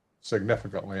shuffled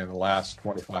significantly in the last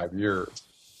 25 years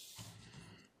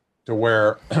to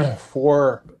where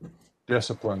 4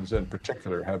 disciplines in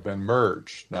particular have been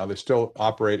merged. Now, they still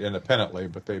operate independently,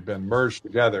 but they've been merged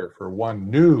together for one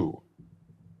new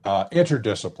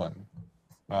interdiscipline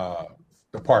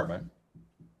department.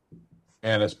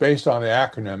 And it's based on the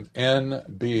acronym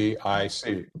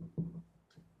NBIC.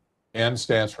 N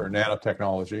stands for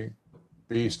nanotechnology,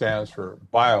 B stands for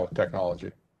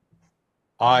biotechnology,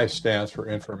 I stands for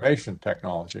information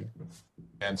technology,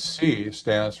 and C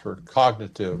stands for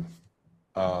cognitive,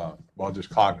 just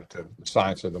cognitive, the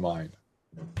science of the mind.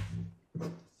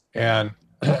 And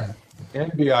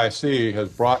NBIC has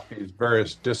brought these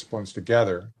various disciplines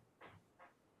together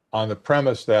on the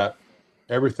premise that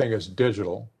everything is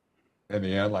digital in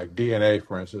the end, like DNA,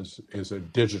 for instance, is a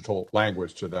digital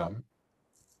language to them,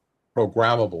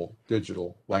 programmable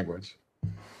digital language.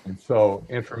 And so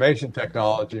information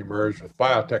technology merged with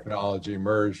biotechnology,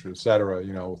 merged, et cetera,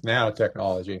 with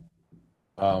nanotechnology.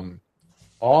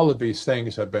 All of these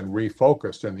things have been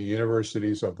refocused in the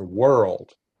universities of the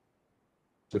world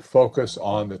to focus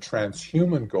on the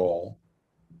transhuman goal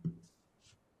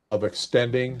of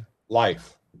extending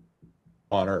life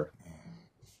on Earth.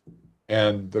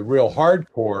 And the real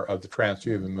hardcore of the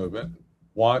transhuman movement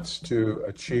wants to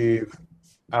achieve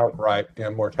outright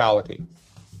immortality.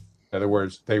 In other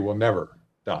words, they will never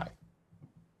die.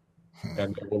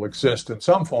 And they will exist in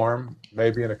some form,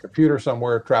 maybe in a computer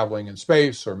somewhere traveling in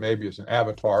space, or maybe as an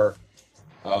avatar,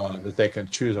 that they can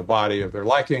choose a body of their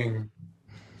liking.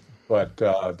 But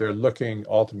they're looking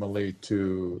ultimately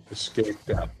to escape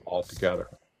death altogether.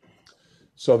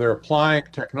 So they're applying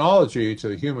technology to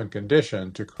the human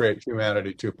condition to create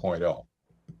humanity 2.0.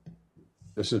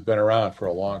 This has been around for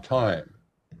a long time.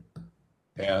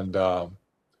 And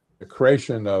the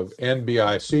creation of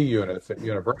NBIC units at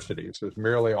universities has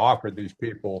merely offered these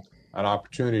people an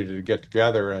opportunity to get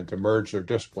together and to merge their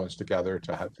disciplines together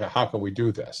to how can we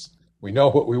do this? We know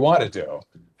what we want to do.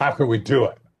 How can we do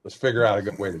it? Let's figure out a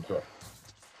good way to do it.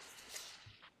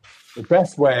 The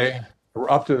best way,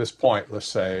 up to this point, let's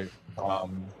say,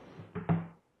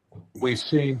 we've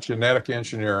seen genetic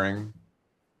engineering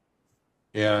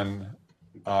in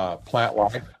plant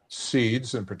life,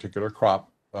 seeds in particular,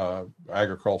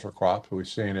 agricultural crops. We've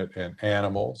seen it in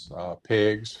animals,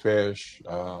 pigs, fish,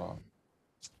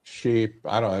 sheep.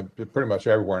 I don't know, pretty much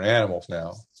everywhere in animals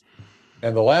now.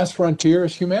 And the last frontier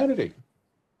is humanity.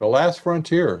 The last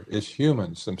frontier is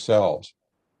humans themselves.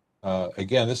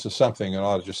 Again, this is something that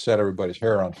ought to just set everybody's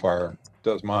hair on fire. It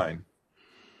does mine.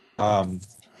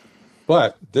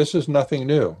 But this is nothing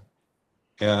new.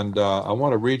 And I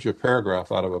want to read you a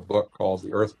paragraph out of a book called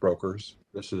The Earth Brokers.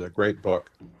 This is a great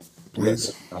book.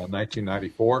 Please.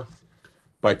 1994,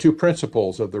 by 2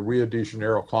 principals of the Rio de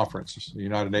Janeiro Conference, the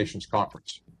United Nations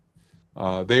Conference.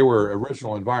 They were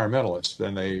original environmentalists,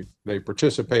 and they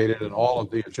participated in all of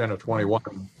the Agenda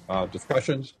 21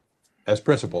 discussions as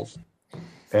principals.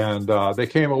 And they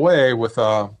came away with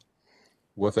an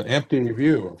empty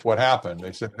view of what happened.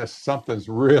 They said, something's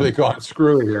really gone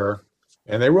screwy here.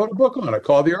 And they wrote a book on it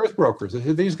called The Earth Brokers. They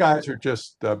said, these guys are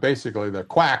just basically the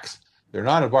quacks. They're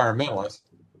not environmentalists.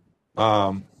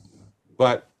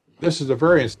 But this is a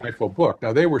very insightful book.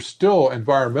 Now, they were still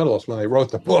environmentalists when they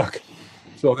wrote the book.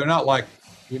 So they're not like,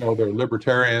 they're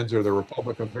libertarians or they're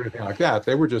Republicans or anything like that.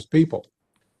 They were just people.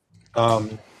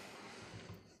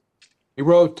 He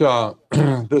wrote,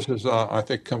 this is, I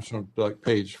think, comes from like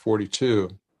page 42.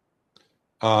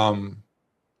 And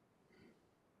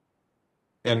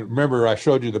remember, I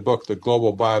showed you the book, The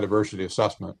Global Biodiversity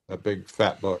Assessment, that big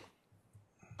fat book.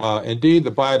 Indeed,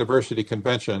 the Biodiversity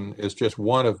Convention is just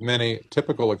one of many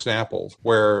typical examples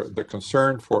where the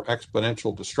concern for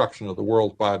exponential destruction of the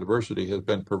world's biodiversity has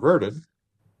been perverted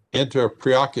into a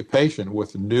preoccupation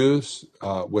with new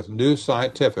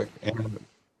scientific and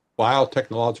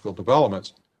biotechnological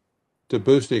developments to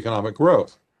boost economic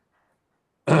growth.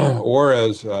 Or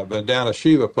as Vandana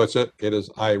Shiva puts it, it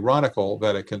is ironical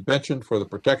that a convention for the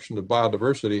protection of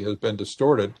biodiversity has been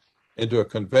distorted into a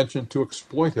convention to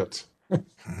exploit it.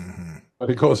 But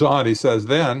he goes on, he says,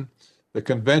 then the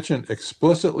convention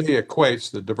explicitly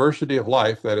equates the diversity of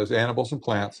life, that is animals and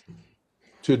plants,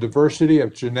 to diversity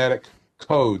of genetic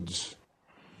codes.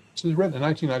 This is written in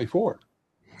 1994.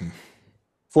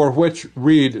 For which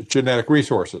read genetic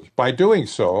resources. By doing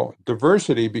so,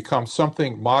 diversity becomes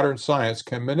something modern science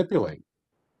can manipulate.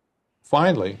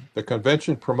 Finally, the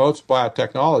convention promotes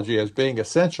biotechnology as being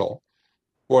essential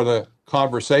for the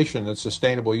conservation and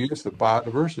sustainable use of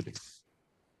biodiversity.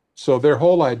 So their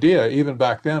whole idea, even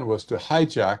back then, was to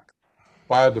hijack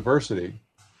biodiversity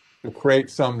to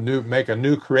create make a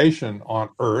new creation on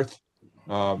Earth,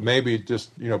 maybe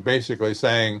just, basically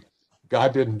saying,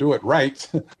 God didn't do it right.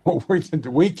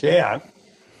 We can.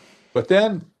 But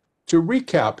then, to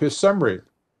recap his summary,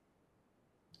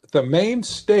 the main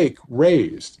stake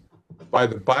raised by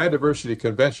the Biodiversity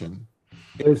Convention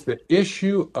is the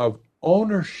issue of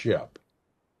ownership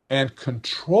and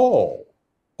control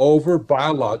over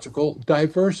biological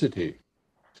diversity.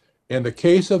 In the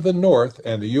case of the North,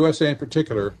 and the USA in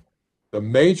particular, the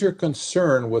major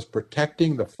concern was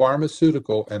protecting the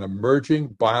pharmaceutical and emerging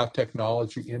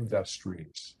biotechnology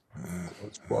industries.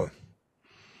 Let's quote.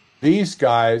 These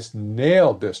guys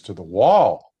nailed this to the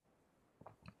wall.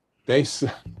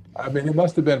 It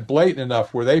must have been blatant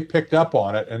enough where they picked up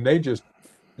on it and they just,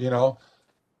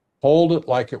 hold it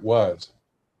like it was.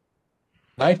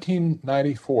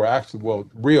 1994, actually,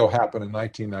 Rio happened in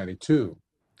 1992.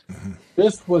 Mm-hmm.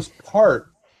 This was part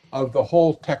of the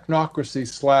whole technocracy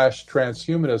 /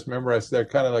 transhumanism. Remember, they're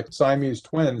kind of like Siamese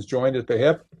twins joined at the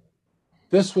hip.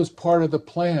 This was part of the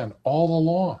plan all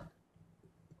along,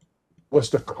 was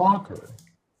to conquer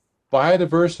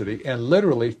biodiversity and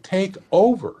literally take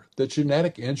over the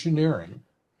genetic engineering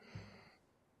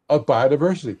of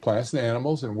biodiversity, plants and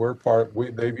animals, and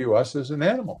they view us as an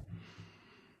animal.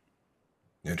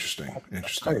 Interesting.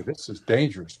 Hey, this is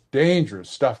dangerous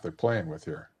stuff they're playing with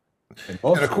here. And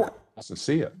most of us to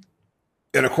see it.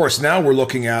 And of course, now we're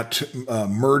looking at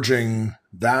merging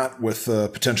that with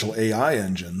potential AI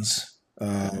engines,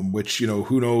 which,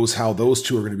 who knows how those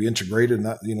two are going to be integrated. And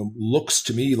that, looks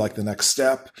to me like the next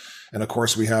step. And of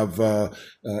course, we have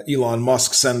Elon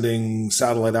Musk sending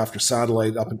satellite after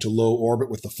satellite up into low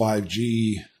orbit with the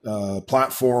 5G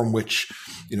platform, which,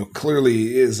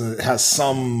 clearly has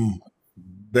some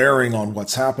bearing on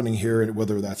what's happening here,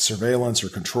 whether that's surveillance or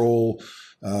control,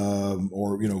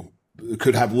 or,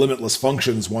 could have limitless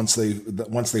functions once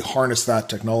they harness that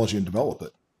technology and develop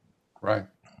it. Right.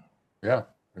 Yeah,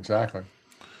 exactly.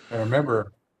 And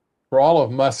remember, for all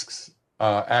of Musk's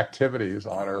activities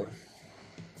on Earth,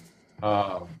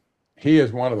 he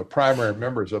is one of the primary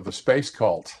members of the space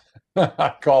cult.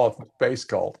 I call it the space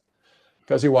cult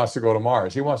because he wants to go to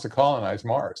Mars. He wants to colonize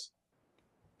Mars.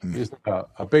 He's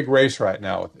a big race right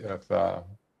now with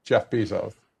Jeff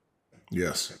Bezos.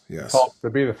 Yes. To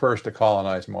be the first to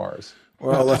colonize Mars.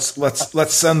 Well,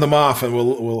 let's send them off, and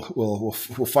we'll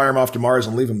fire them off to Mars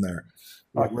and leave them there.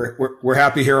 We're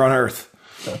happy here on Earth.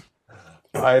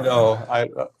 I know.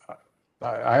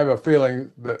 I have a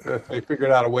feeling that if they figured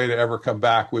out a way to ever come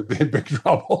back, we'd be in big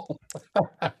trouble.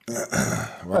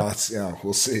 Well,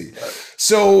 we'll see.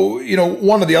 So,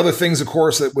 one of the other things, of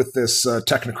course, that with this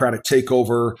technocratic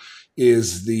takeover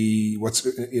is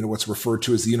what's referred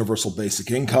to as the universal basic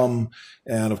income.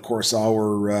 And of course,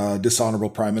 our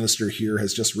dishonorable prime minister here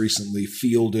has just recently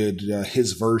fielded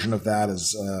his version of that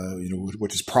as,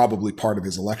 which is probably part of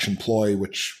his election ploy,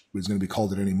 which is going to be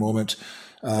called at any moment.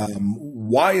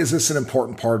 Why is this an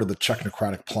important part of the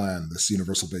technocratic plan, this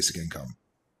universal basic income?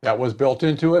 That was built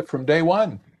into it from day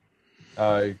one.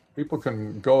 People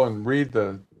can go and read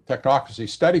the Technocracy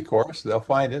study course. They'll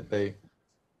find it. They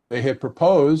had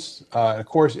proposed, of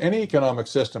course, any economic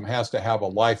system has to have a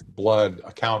lifeblood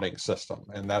accounting system,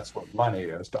 and that's what money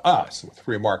is to us with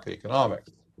free market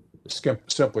economics. It's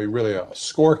simply really a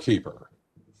scorekeeper.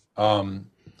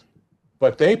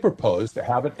 But they proposed to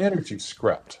have an energy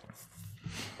script.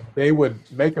 They would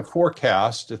make a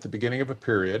forecast at the beginning of a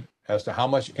period as to how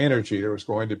much energy there was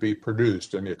going to be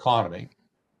produced in the economy.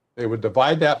 They would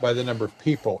divide that by the number of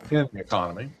people in the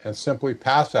economy and simply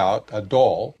pass out a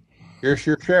dole. Here's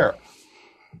your share.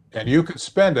 And you could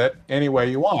spend it any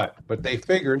way you want. But they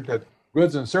figured that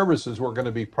goods and services were going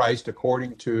to be priced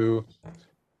according to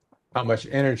how much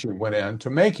energy went into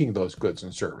making those goods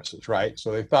and services, right?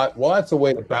 So they thought, well, that's a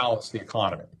way to balance the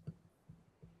economy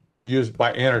used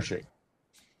by energy.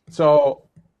 So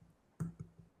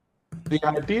the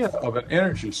idea of an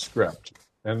energy script,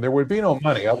 and there would be no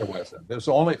money otherwise. There's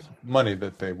the only money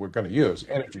that they were going to use,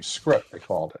 energy script, they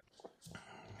called it.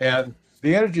 And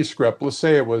the energy script, let's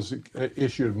say it was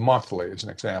issued monthly as an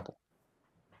example.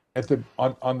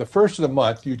 On the first of the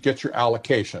month, you'd get your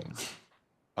allocation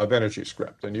of energy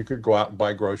script, and you could go out and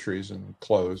buy groceries and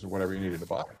clothes and whatever you needed to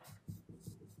buy.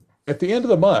 At the end of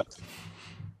the month,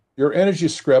 your energy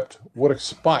script would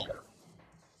expire,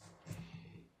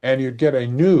 and you'd get a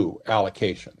new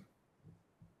allocation.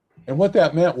 And what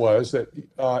that meant was that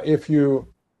if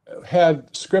you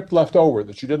had script left over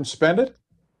that you didn't spend it,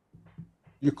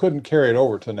 you couldn't carry it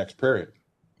over to the next period.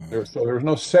 So there was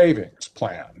no savings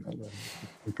plan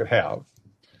you could have.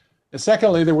 And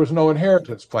secondly, there was no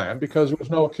inheritance plan because there was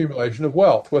no accumulation of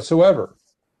wealth whatsoever.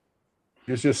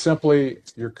 It's just simply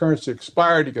your currency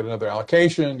expired, you get another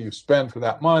allocation, you spend for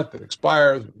that month, it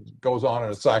expires, it goes on in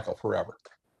a cycle forever.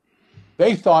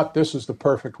 They thought this is the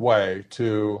perfect way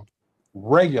to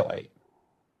regulate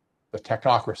the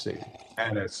technocracy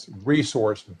and its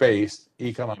resource-based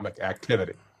economic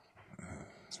activity.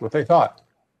 That's what they thought.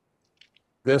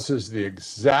 This is the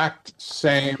exact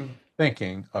same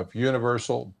thinking of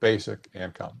universal basic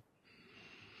income.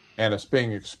 And it's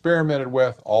being experimented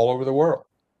with all over the world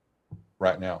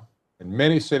right now, in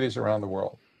many cities around the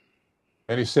world.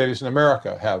 Many cities in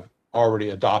America have already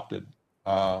adopted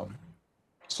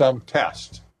some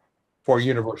test for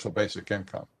universal basic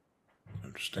income.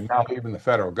 And now even the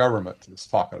federal government is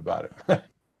talking about it.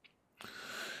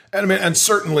 And I mean, and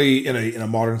certainly in a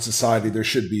modern society, there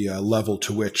should be a level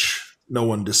to which no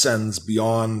one descends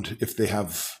beyond if they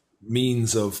have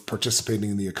means of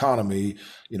participating in the economy.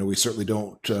 You know, we certainly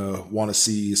don't want to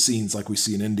see scenes like we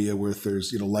see in India where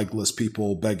there's, legless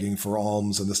people begging for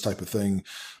alms and this type of thing.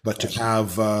 But to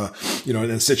have, in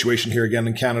a situation here again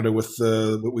in Canada with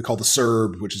what we call the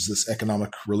CERB, which is this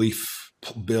economic relief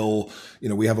bill,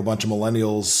 we have a bunch of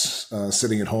millennials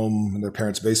sitting at home in their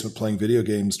parents' basement playing video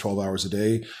games 12 hours a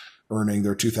day, earning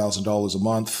their $2,000 a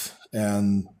month.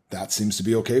 And that seems to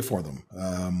be okay for them.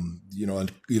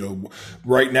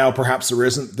 Right now, perhaps there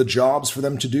isn't the jobs for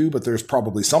them to do, but there's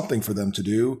probably something for them to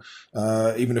do,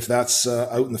 even if that's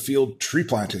out in the field tree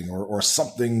planting or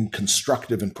something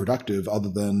constructive and productive other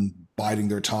than biding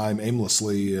their time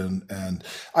aimlessly. And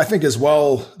I think as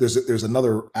well, there's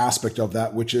another aspect of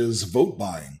that, which is vote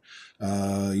buying.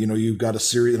 You've got a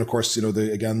series, and of course,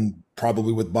 again,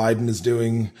 probably what Biden is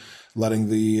doing, letting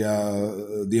the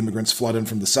immigrants flood in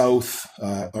from the south.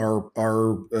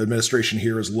 Our administration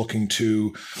here is looking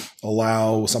to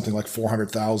allow something like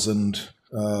 400,000,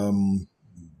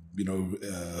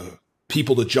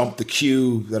 people to jump the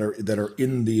queue that are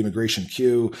in the immigration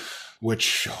queue,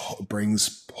 which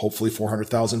brings hopefully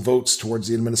 400,000 votes towards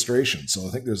the administration. So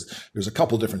I think there's a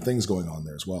couple different things going on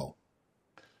there as well.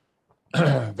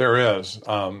 There is.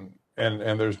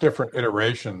 And there's different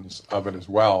iterations of it as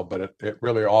well, but it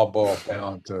really all boils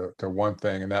down to one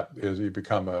thing, and that is you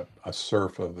become a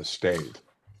serf of the state.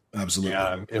 Absolutely.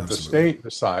 And if the state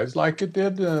decides, like it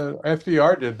did,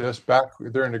 FDR did this back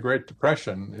during the Great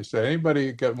Depression, he said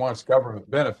anybody who wants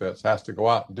government benefits has to go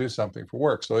out and do something for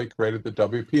work. So he created the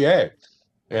WPA.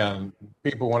 And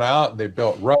people went out and they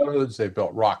built roads, they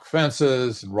built rock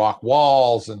fences and rock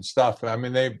walls and stuff. I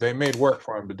mean, they made work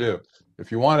for them to do.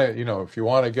 If you want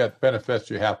to get benefits,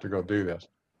 you have to go do this.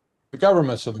 The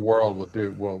governments of the world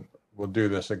will do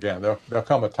this again. There'll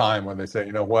come a time when they say,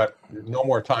 you know what, no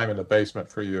more time in the basement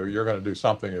for you. You're going to do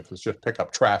something if it's just pick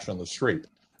up trash on the street,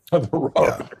 on the road.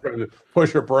 Yeah. You're going to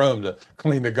push a broom to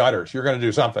clean the gutters. You're going to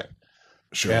do something.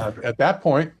 Sure. And at that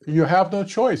point, you have no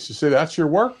choice. You say that's your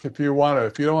work. If you don't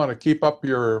want to keep up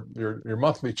your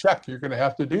monthly check, you're going to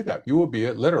have to do that. You will be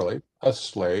literally a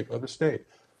slave of the state.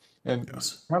 And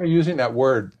yes. Kind of using that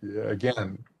word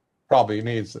again probably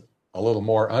needs a little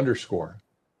more underscore.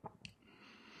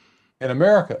 In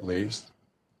America, at least,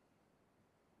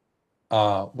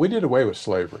 we did away with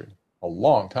slavery a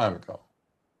long time ago.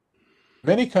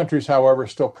 Many countries, however,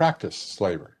 still practice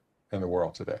slavery in the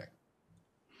world today.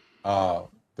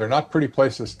 They're not pretty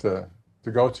places to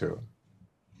go to,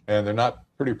 and they're not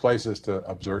pretty places to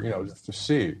observe, to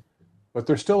see, but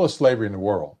there's still a slavery in the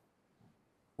world.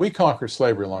 We conquered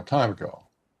slavery a long time ago,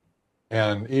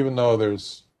 and even though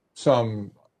there's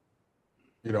some,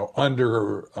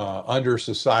 under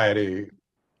society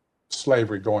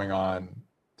slavery going on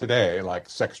today, like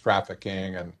sex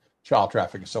trafficking and child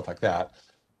trafficking and stuff like that,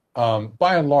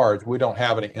 by and large, we don't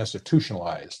have any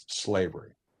institutionalized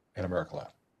slavery in America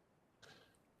left.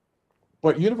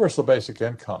 What universal basic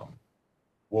income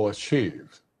will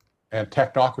achieve, and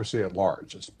technocracy at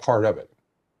large is part of it,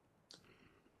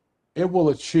 it will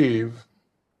achieve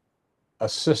a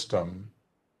system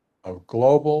of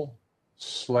global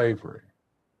slavery,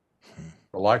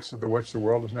 the likes of which the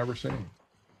world has never seen.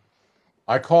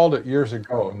 I called it years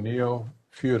ago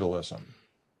neo-feudalism,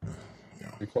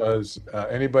 because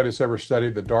anybody that's ever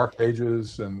studied the Dark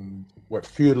Ages and what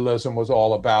feudalism was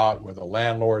all about, where the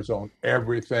landlords owned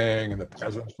everything and the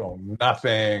peasants owned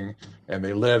nothing, and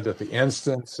they lived at the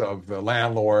instance of the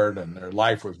landlord, and their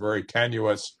life was very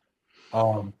tenuous.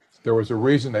 There was a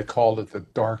reason they called it the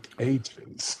Dark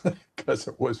Ages, because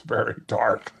it was very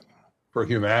dark for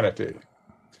humanity.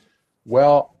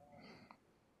 Well,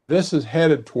 this is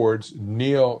headed towards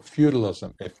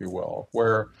neo-feudalism, if you will,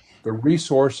 where the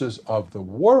resources of the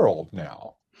world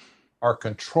now are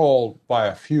controlled by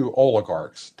a few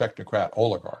oligarchs, technocrat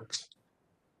oligarchs,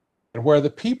 and where the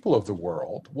people of the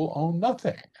world will own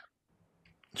nothing.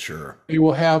 Sure. They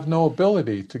will have no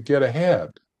ability to get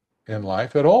ahead in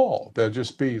life at all. They'll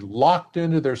just be locked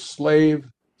into their slave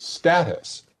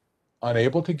status,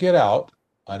 unable to get out,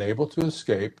 unable to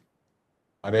escape,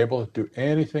 unable to do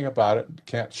anything about it,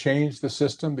 can't change the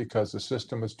system because the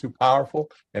system is too powerful,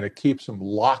 and it keeps them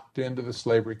locked into the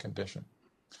slavery condition.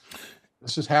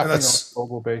 This is happening on a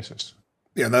global basis.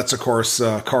 Yeah, that's, of course,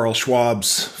 Carl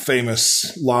Schwab's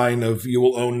famous line of "you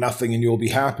will own nothing and you will be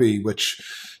happy," which,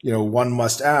 one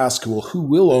must ask, well, who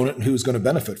will own it and who's going to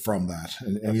benefit from that?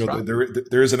 And right.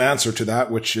 there is an answer to that,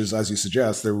 which is, as you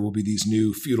suggest, there will be these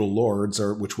new feudal lords,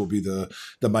 which will be the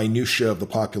minutiae of the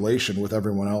population, with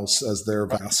everyone else as their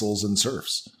vassals and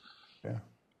serfs. Yeah.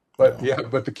 But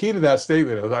the key to that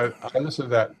statement is I listened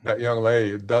to that young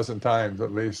lady a dozen times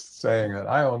at least saying that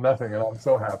I own nothing and I'm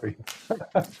so happy.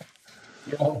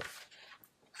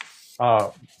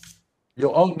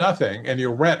 You'll own nothing and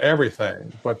you'll rent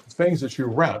everything, but the things that you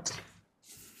rent,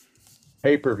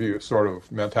 pay-per-view sort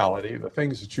of mentality, the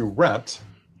things that you rent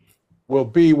will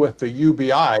be with the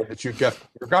UBI that you get from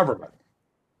your government.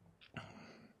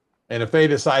 And if they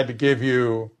decide to give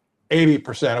you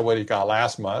 80% of what you got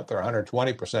last month or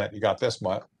 120% you got this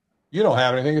month, you don't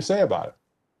have anything to say about it.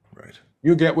 Right.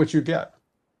 You get what you get.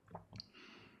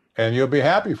 And you'll be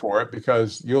happy for it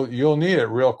because you'll need it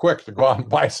real quick to go out and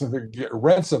buy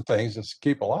rent some things just to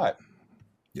keep alive.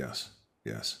 Yes.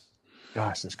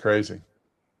 Gosh, it's crazy.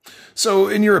 So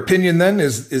in your opinion, then,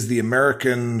 is the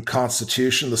American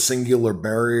Constitution the singular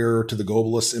barrier to the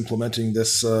globalists implementing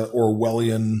this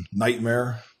Orwellian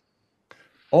nightmare?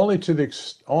 Only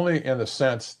in the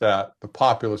sense that the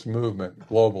populist movement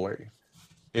globally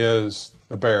is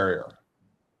the barrier.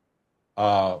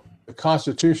 The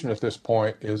Constitution at this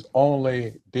point is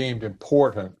only deemed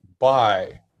important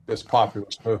by this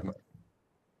populist movement.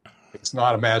 It's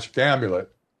not a magic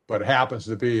amulet, but it happens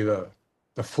to be the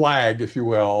flag, if you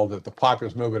will, that the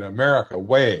populist movement in America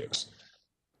waves.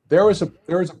 There was a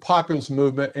populist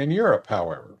movement in Europe,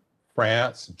 however,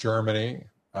 France, Germany,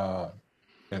 and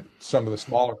some of the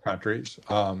smaller countries.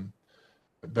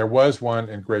 There was one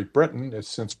in Great Britain. It's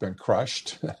since been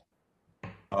crushed.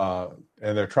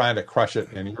 And they're trying to crush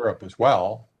it in Europe as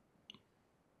well.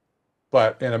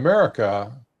 But in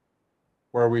America,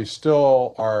 where we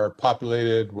still are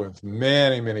populated with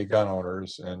many, many gun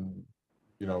owners, and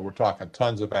we're talking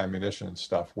tons of ammunition and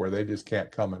stuff, where they just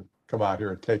can't come out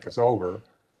here and take us over.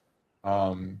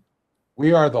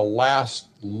 We are the last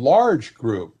large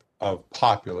group of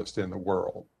populists in the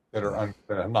world that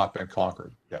have not been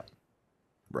conquered yet.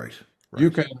 Right. You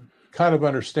can kind of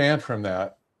understand from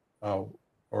that,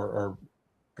 or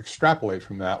extrapolate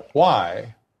from that,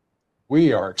 why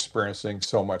we are experiencing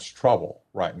so much trouble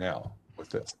right now with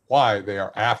this, why they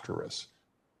are after us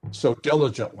so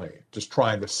diligently, just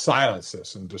trying to silence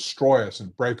us and destroy us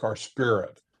and break our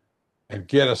spirit and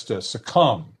get us to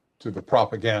succumb to the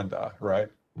propaganda, right?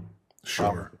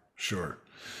 Sure.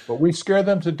 But we scare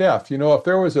them to death. You know, if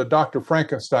there was a Dr.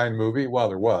 Frankenstein movie, well,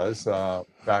 there was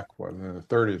back in the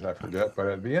 30s, I forget. But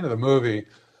at the end of the movie,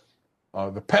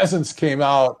 the peasants came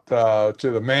out to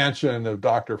the mansion of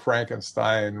Dr.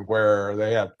 Frankenstein where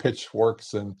they had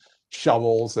pitchforks and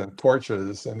shovels and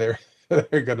torches, and they're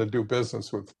going to do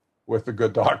business with the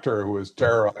good doctor who was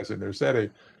terrorizing their city.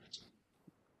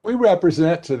 We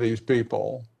represent to these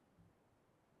people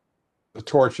the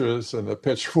torches and the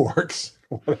pitchforks,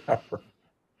 whatever.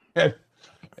 And,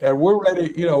 and we're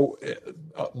ready, you know,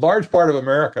 a large part of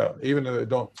America, even though they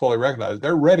don't fully recognize it,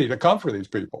 they're ready to come for these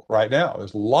people right now.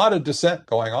 There's a lot of dissent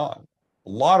going on, a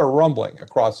lot of rumbling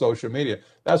across social media.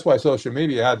 That's why social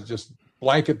media had to just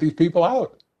blanket these people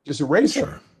out, just erase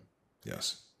them.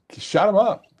 Yes. Shut them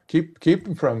up. Keep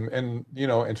them from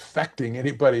infecting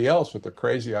anybody else with the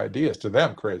crazy ideas. To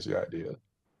them, crazy ideas.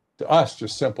 To us,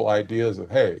 just simple ideas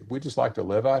of, hey, we just like to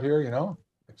live out here, you know?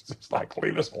 It's just like,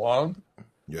 leave us alone.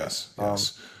 Yes,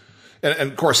 yes.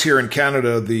 And of course, here in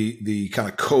Canada, the kind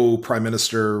of co-prime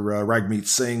minister, Ragmeet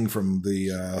Singh from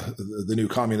the new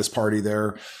Communist Party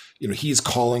there, you know, he's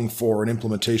calling for an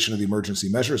implementation of the Emergency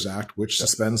Measures Act, which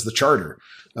suspends the charter,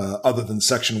 other than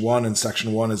Section 1. And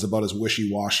Section 1 is about as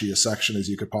wishy-washy a section as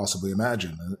you could possibly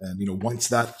imagine. And you know, once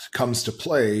that comes to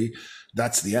play,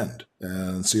 that's the end.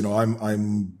 And so, you know,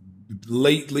 I'm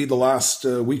lately, the last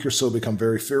week or so, become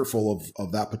very fearful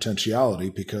of that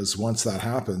potentiality, because once that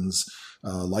happens,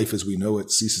 life as we know it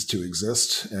ceases to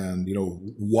exist. And, you know,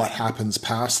 what happens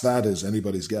past that is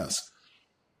anybody's guess.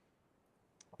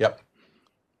 Yep.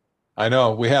 I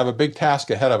know we have a big task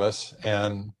ahead of us,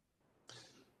 and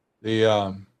the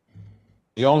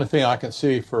only thing I can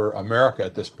see for America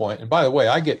at this point, and by the way,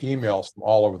 I get emails from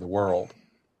all over the world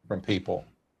from people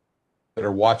that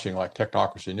are watching like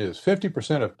Technocracy News.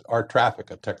 50% of our traffic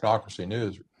at Technocracy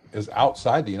News is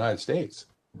outside the United States.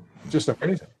 Just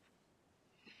amazing.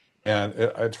 And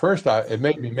at first, it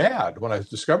made me mad when I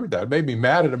discovered that. It made me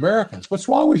mad at Americans. What's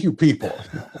wrong with you people?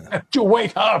 You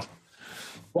wake up.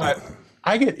 But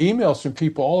I get emails from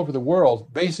people all over the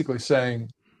world basically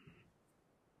saying,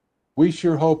 we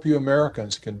sure hope you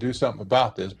Americans can do something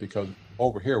about this, because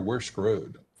over here, we're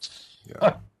screwed.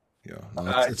 Yeah. Yeah.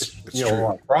 No, it's you true. know,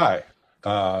 I cry.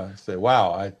 Say,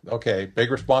 wow, okay,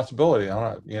 big responsibility.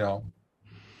 You know,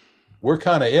 we're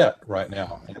kind of it right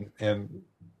now. And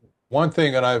one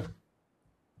thing that I've,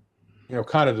 you know,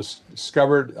 kind of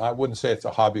discovered, I wouldn't say it's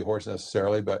a hobby horse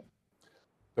necessarily, but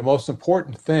the most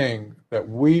important thing that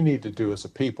we need to do as a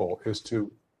people is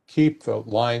to keep the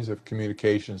lines of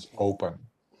communications open,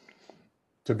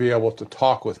 to be able to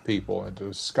talk with people and to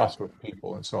discuss with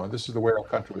people and so on. This is the way our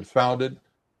country was founded.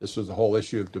 This was the whole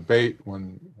issue of debate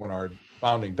when our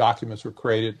founding documents were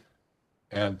created.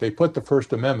 And they put the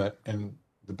First Amendment in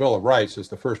the Bill of Rights as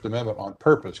the First Amendment on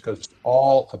purpose, because it's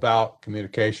all about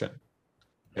communication.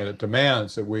 And it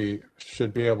demands that we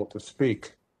should be able to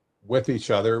speak with each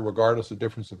other, regardless of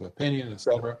difference of opinion,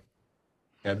 etc.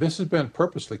 And this has been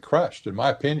purposely crushed, in my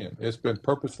opinion. It's been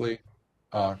purposely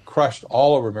crushed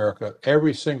all over America.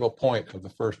 Every single point of the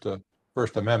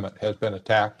First Amendment has been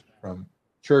attacked, from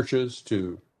churches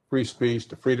to free speech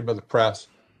to freedom of the press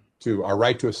to our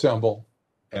right to assemble.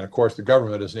 And of course, the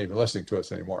government isn't even listening to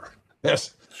us anymore.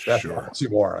 That's Sure. an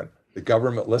oxymoron. The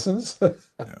government listens?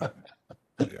 Yeah.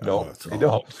 No, they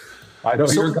don't. I know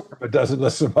your government doesn't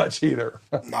listen much either.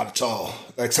 Not at all,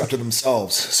 except to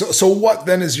themselves. So what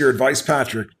then is your advice,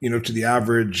 Patrick, you know, to the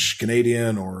average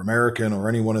Canadian or American or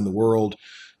anyone in the world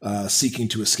seeking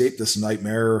to escape this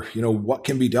nightmare? You know, what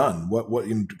can be done? What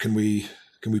can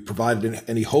we provide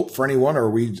any hope for anyone? Or are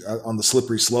we on the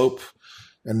slippery slope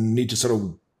and need to sort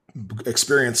of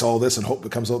experience all this and hope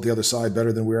it comes out the other side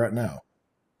better than we're at now?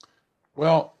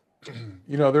 Well,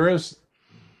 you know, there is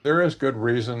good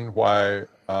reason why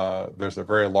there's a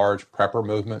very large prepper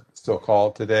movement still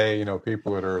called today. You know,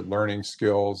 people that are learning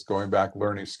skills, going back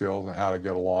learning skills and how to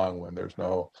get along when there's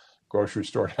no grocery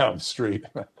store down the street.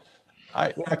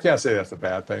 I can't say that's a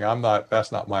bad thing.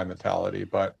 That's not my mentality,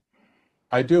 but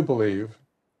I do believe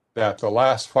that the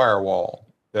last firewall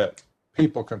that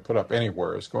people can put up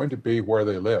anywhere is going to be where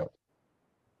they live.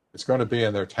 It's going to be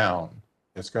in their town.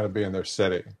 It's going to be in their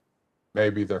city,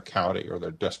 maybe their county or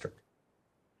their district.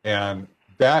 And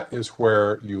that is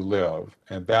where you live.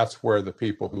 And that's where the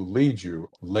people who lead you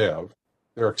live.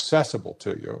 They're accessible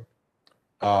to you.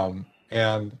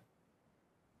 And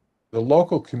the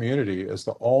local community is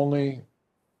the only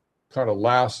kind of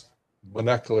last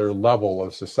molecular level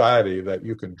of society that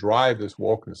you can drive this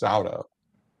wokeness out of,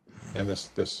 and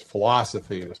this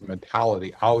philosophy, this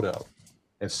mentality out of,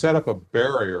 and set up a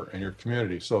barrier in your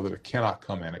community so that it cannot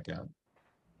come in again.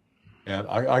 And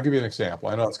I'll give you an example.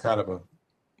 I know it's kind of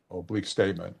oblique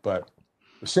statement, but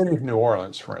the city of New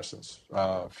Orleans, for instance,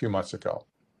 a few months ago,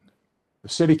 the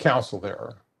city council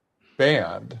there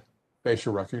banned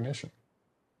facial recognition.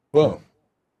 Boom.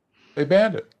 They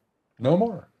banned it. No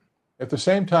more. At the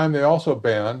same time, they also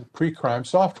banned pre-crime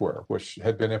software, which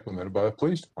had been implemented by the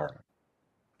police department.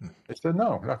 They said,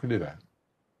 no, we're not going to do that.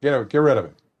 Get rid of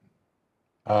it.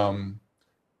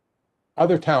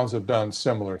 Other towns have done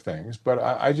similar things, but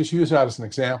I just use that as an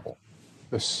example.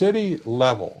 The city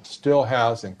level still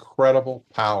has incredible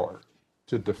power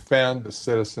to defend the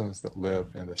citizens that live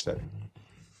in the city.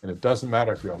 And it doesn't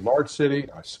matter if you're a large city,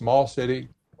 a small city,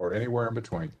 or anywhere in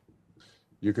between.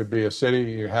 You could be a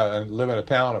city, live in a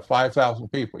town of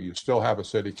 5,000 people. You still have a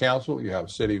city council, you have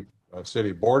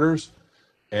city borders,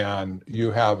 and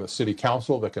you have a city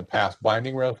council that can pass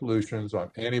binding resolutions on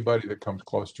anybody that comes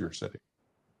close to your city.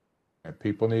 And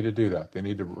people need to do that. They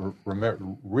need to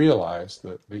realize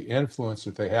that the influence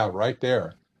that they have right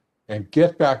there and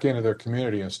get back into their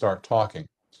community and start talking.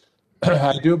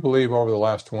 I do believe over the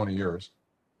last 20 years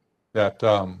that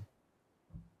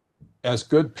as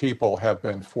good people have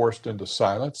been forced into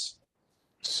silence,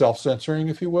 self-censoring,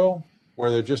 if you will, where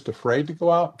they're just afraid to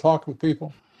go out and talk with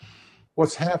people.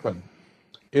 What's happened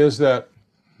is that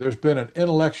there's been an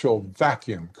intellectual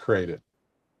vacuum created.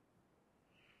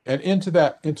 And into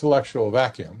that intellectual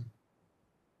vacuum,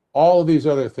 all of these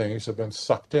other things have been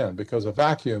sucked in because a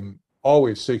vacuum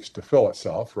always seeks to fill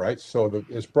itself, right? So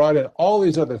it's brought in all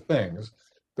these other things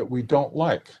that we don't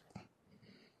like.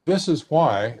 This is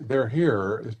why they're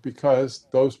here, is because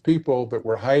those people that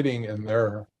were hiding in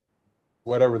their,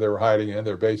 whatever they were hiding in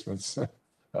their basements,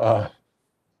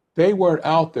 they weren't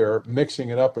out there mixing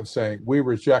it up and saying, we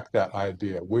reject that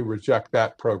idea, we reject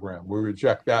that program, we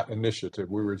reject that initiative,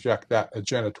 we reject that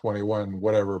Agenda 21,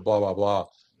 whatever, blah, blah, blah.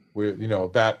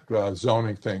 That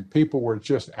zoning thing. People were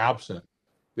just absent.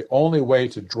 The only way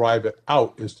to drive it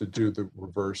out is to do the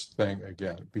reverse thing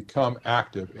again, become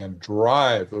active and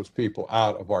drive those people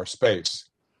out of our space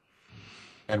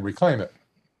and reclaim it.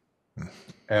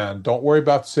 And don't worry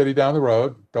about the city down the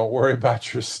road. Don't worry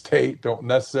about your state. Don't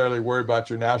necessarily worry about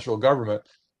your national government.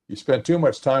 You spend too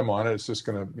much time on it, it's just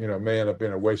going to, may end up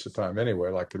being a waste of time anyway,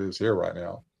 like it is here right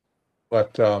now.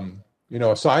 But,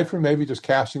 aside from maybe just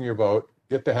casting your vote,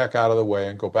 get the heck out of the way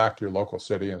and go back to your local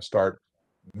city and start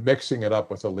mixing it up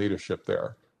with the leadership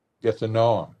there. Get to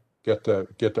know them, get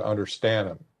to understand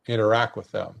them, interact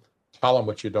with them, tell them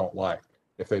what you don't like.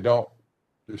 If they don't,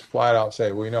 just flat out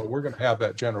say, well, we're going to have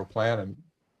that general plan, and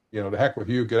the heck with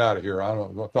you, get out of here. I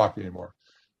don't want to talk to you anymore.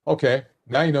 Okay,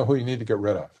 now you know who you need to get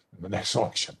rid of in the next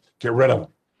election. Get rid of them,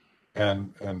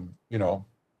 and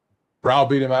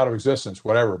browbeat them out of existence,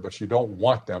 whatever. But you don't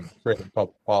want them creating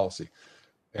public policy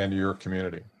in your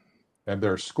community. And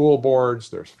there's school boards,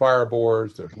 there's fire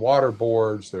boards, there's water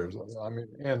boards,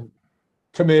 and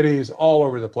committees all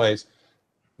over the place.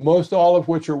 Most all of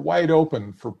which are wide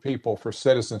open for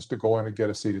citizens to go in and get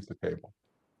a seat at the table.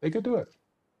 They could do it.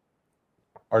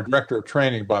 Our director of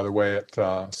training, by the way, at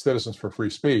Citizens for Free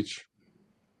Speech,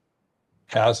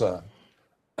 has a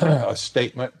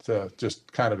statement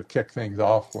just kind of to kick things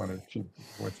off when she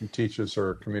teaches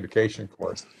her communication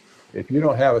course. If you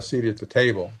don't have a seat at the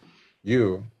table,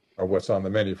 you are what's on the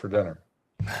menu for dinner.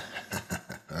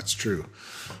 That's true.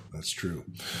 Yeah.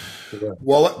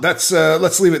 Well, let's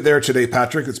leave it there today,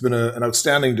 Patrick. It's been an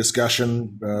outstanding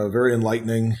discussion, very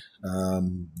enlightening.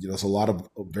 There's a lot of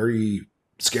very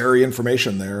scary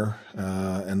information there,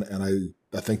 and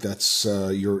I think that's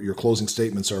your closing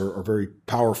statements are very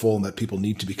powerful, and that people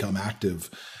need to become active,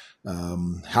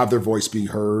 have their voice be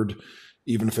heard,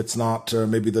 even if it's not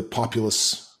maybe the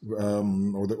populace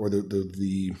or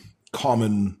the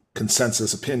common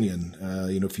consensus opinion.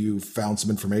 If you found some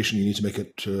information, you need to make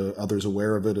it others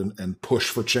aware of it and push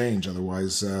for change.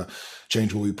 Otherwise,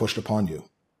 change will be pushed upon you.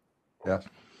 Yes,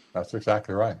 that's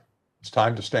exactly right. It's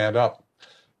time to stand up.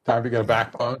 Time to get a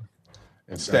backbone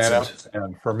and stand up.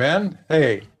 And for men,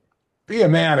 hey, be a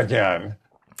man again.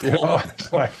 Don't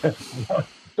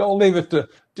leave it to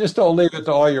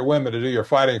all your women to do your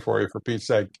fighting for you, for Pete's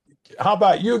sake. How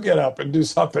about you get up and do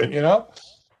something, And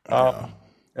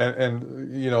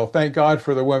thank God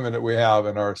for the women that we have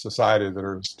in our society that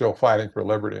are still fighting for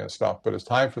liberty and stuff. But it's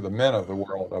time for the men of the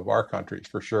world, of our country,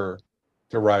 for sure,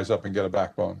 to rise up and get a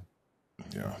backbone.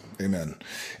 Yeah, amen.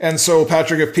 And so,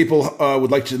 Patrick, if people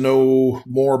would like to know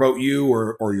more about you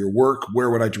or your work, where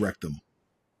would I direct them?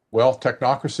 Well,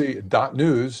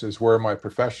 technocracy.news is where my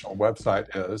professional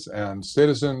website is, and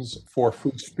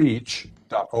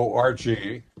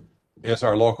citizensforfreespeech.org is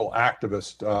our local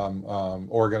activist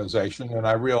organization. And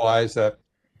I realize that,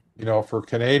 for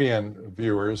Canadian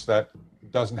viewers, that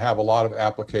doesn't have a lot of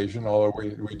application, although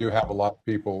we do have a lot of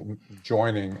people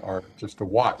joining or just to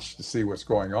watch to see what's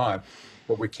going on,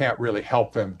 but we can't really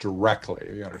help them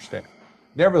directly, you understand.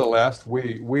 Nevertheless,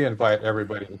 we invite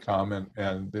everybody to come,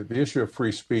 and the issue of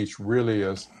free speech really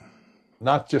is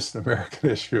not just an American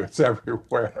issue, it's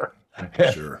everywhere.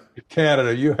 Sure. In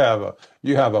Canada, you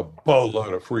have a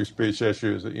boatload of free speech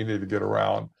issues that you need to get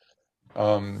around.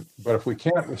 But if we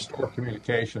can't restore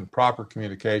communication, proper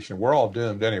communication, we're all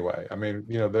doomed anyway. I mean,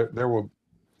 there will.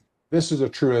 This is a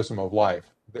truism of life.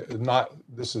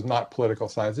 This is not political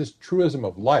science. This is truism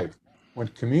of life. When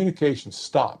communication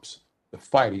stops, the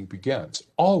fighting begins.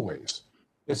 Always.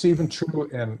 It's even true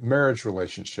in marriage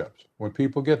relationships. When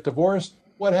people get divorced,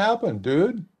 what happened,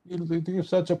 dude? You're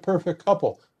such a perfect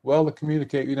couple. Well, to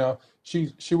communicate,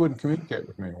 she wouldn't communicate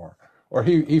with me anymore, or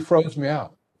he froze me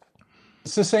out.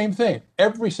 It's the same thing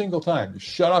every single time. You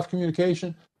shut off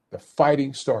communication, the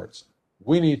fighting starts.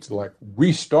 We need to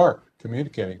restart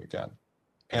communicating again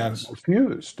and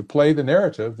refuse to play the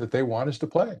narrative that they want us to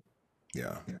play.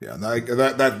 Yeah. And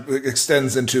that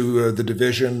extends into the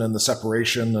division and the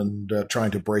separation and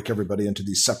trying to break everybody into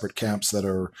these separate camps that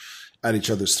are at each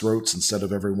other's throats instead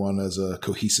of everyone as a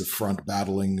cohesive front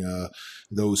battling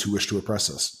those who wish to oppress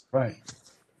us. Right.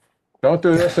 Don't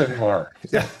do this anymore.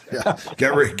 Yeah.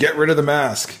 Get rid of the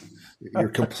mask. You're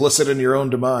complicit in your own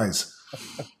demise.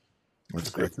 That's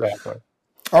great. Exactly.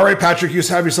 All right, Patrick, you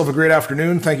have yourself a great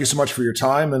afternoon. Thank you so much for your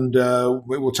time. And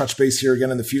we'll touch base here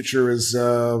again in the future as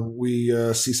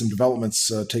we see some developments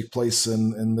take place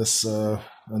in this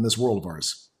world of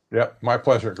ours. Yep, my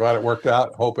pleasure. Glad it worked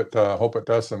out. Hope it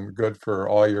does some good for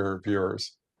all your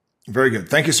viewers. Very good.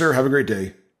 Thank you, sir. Have a great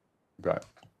day. Bye.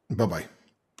 Bye-bye.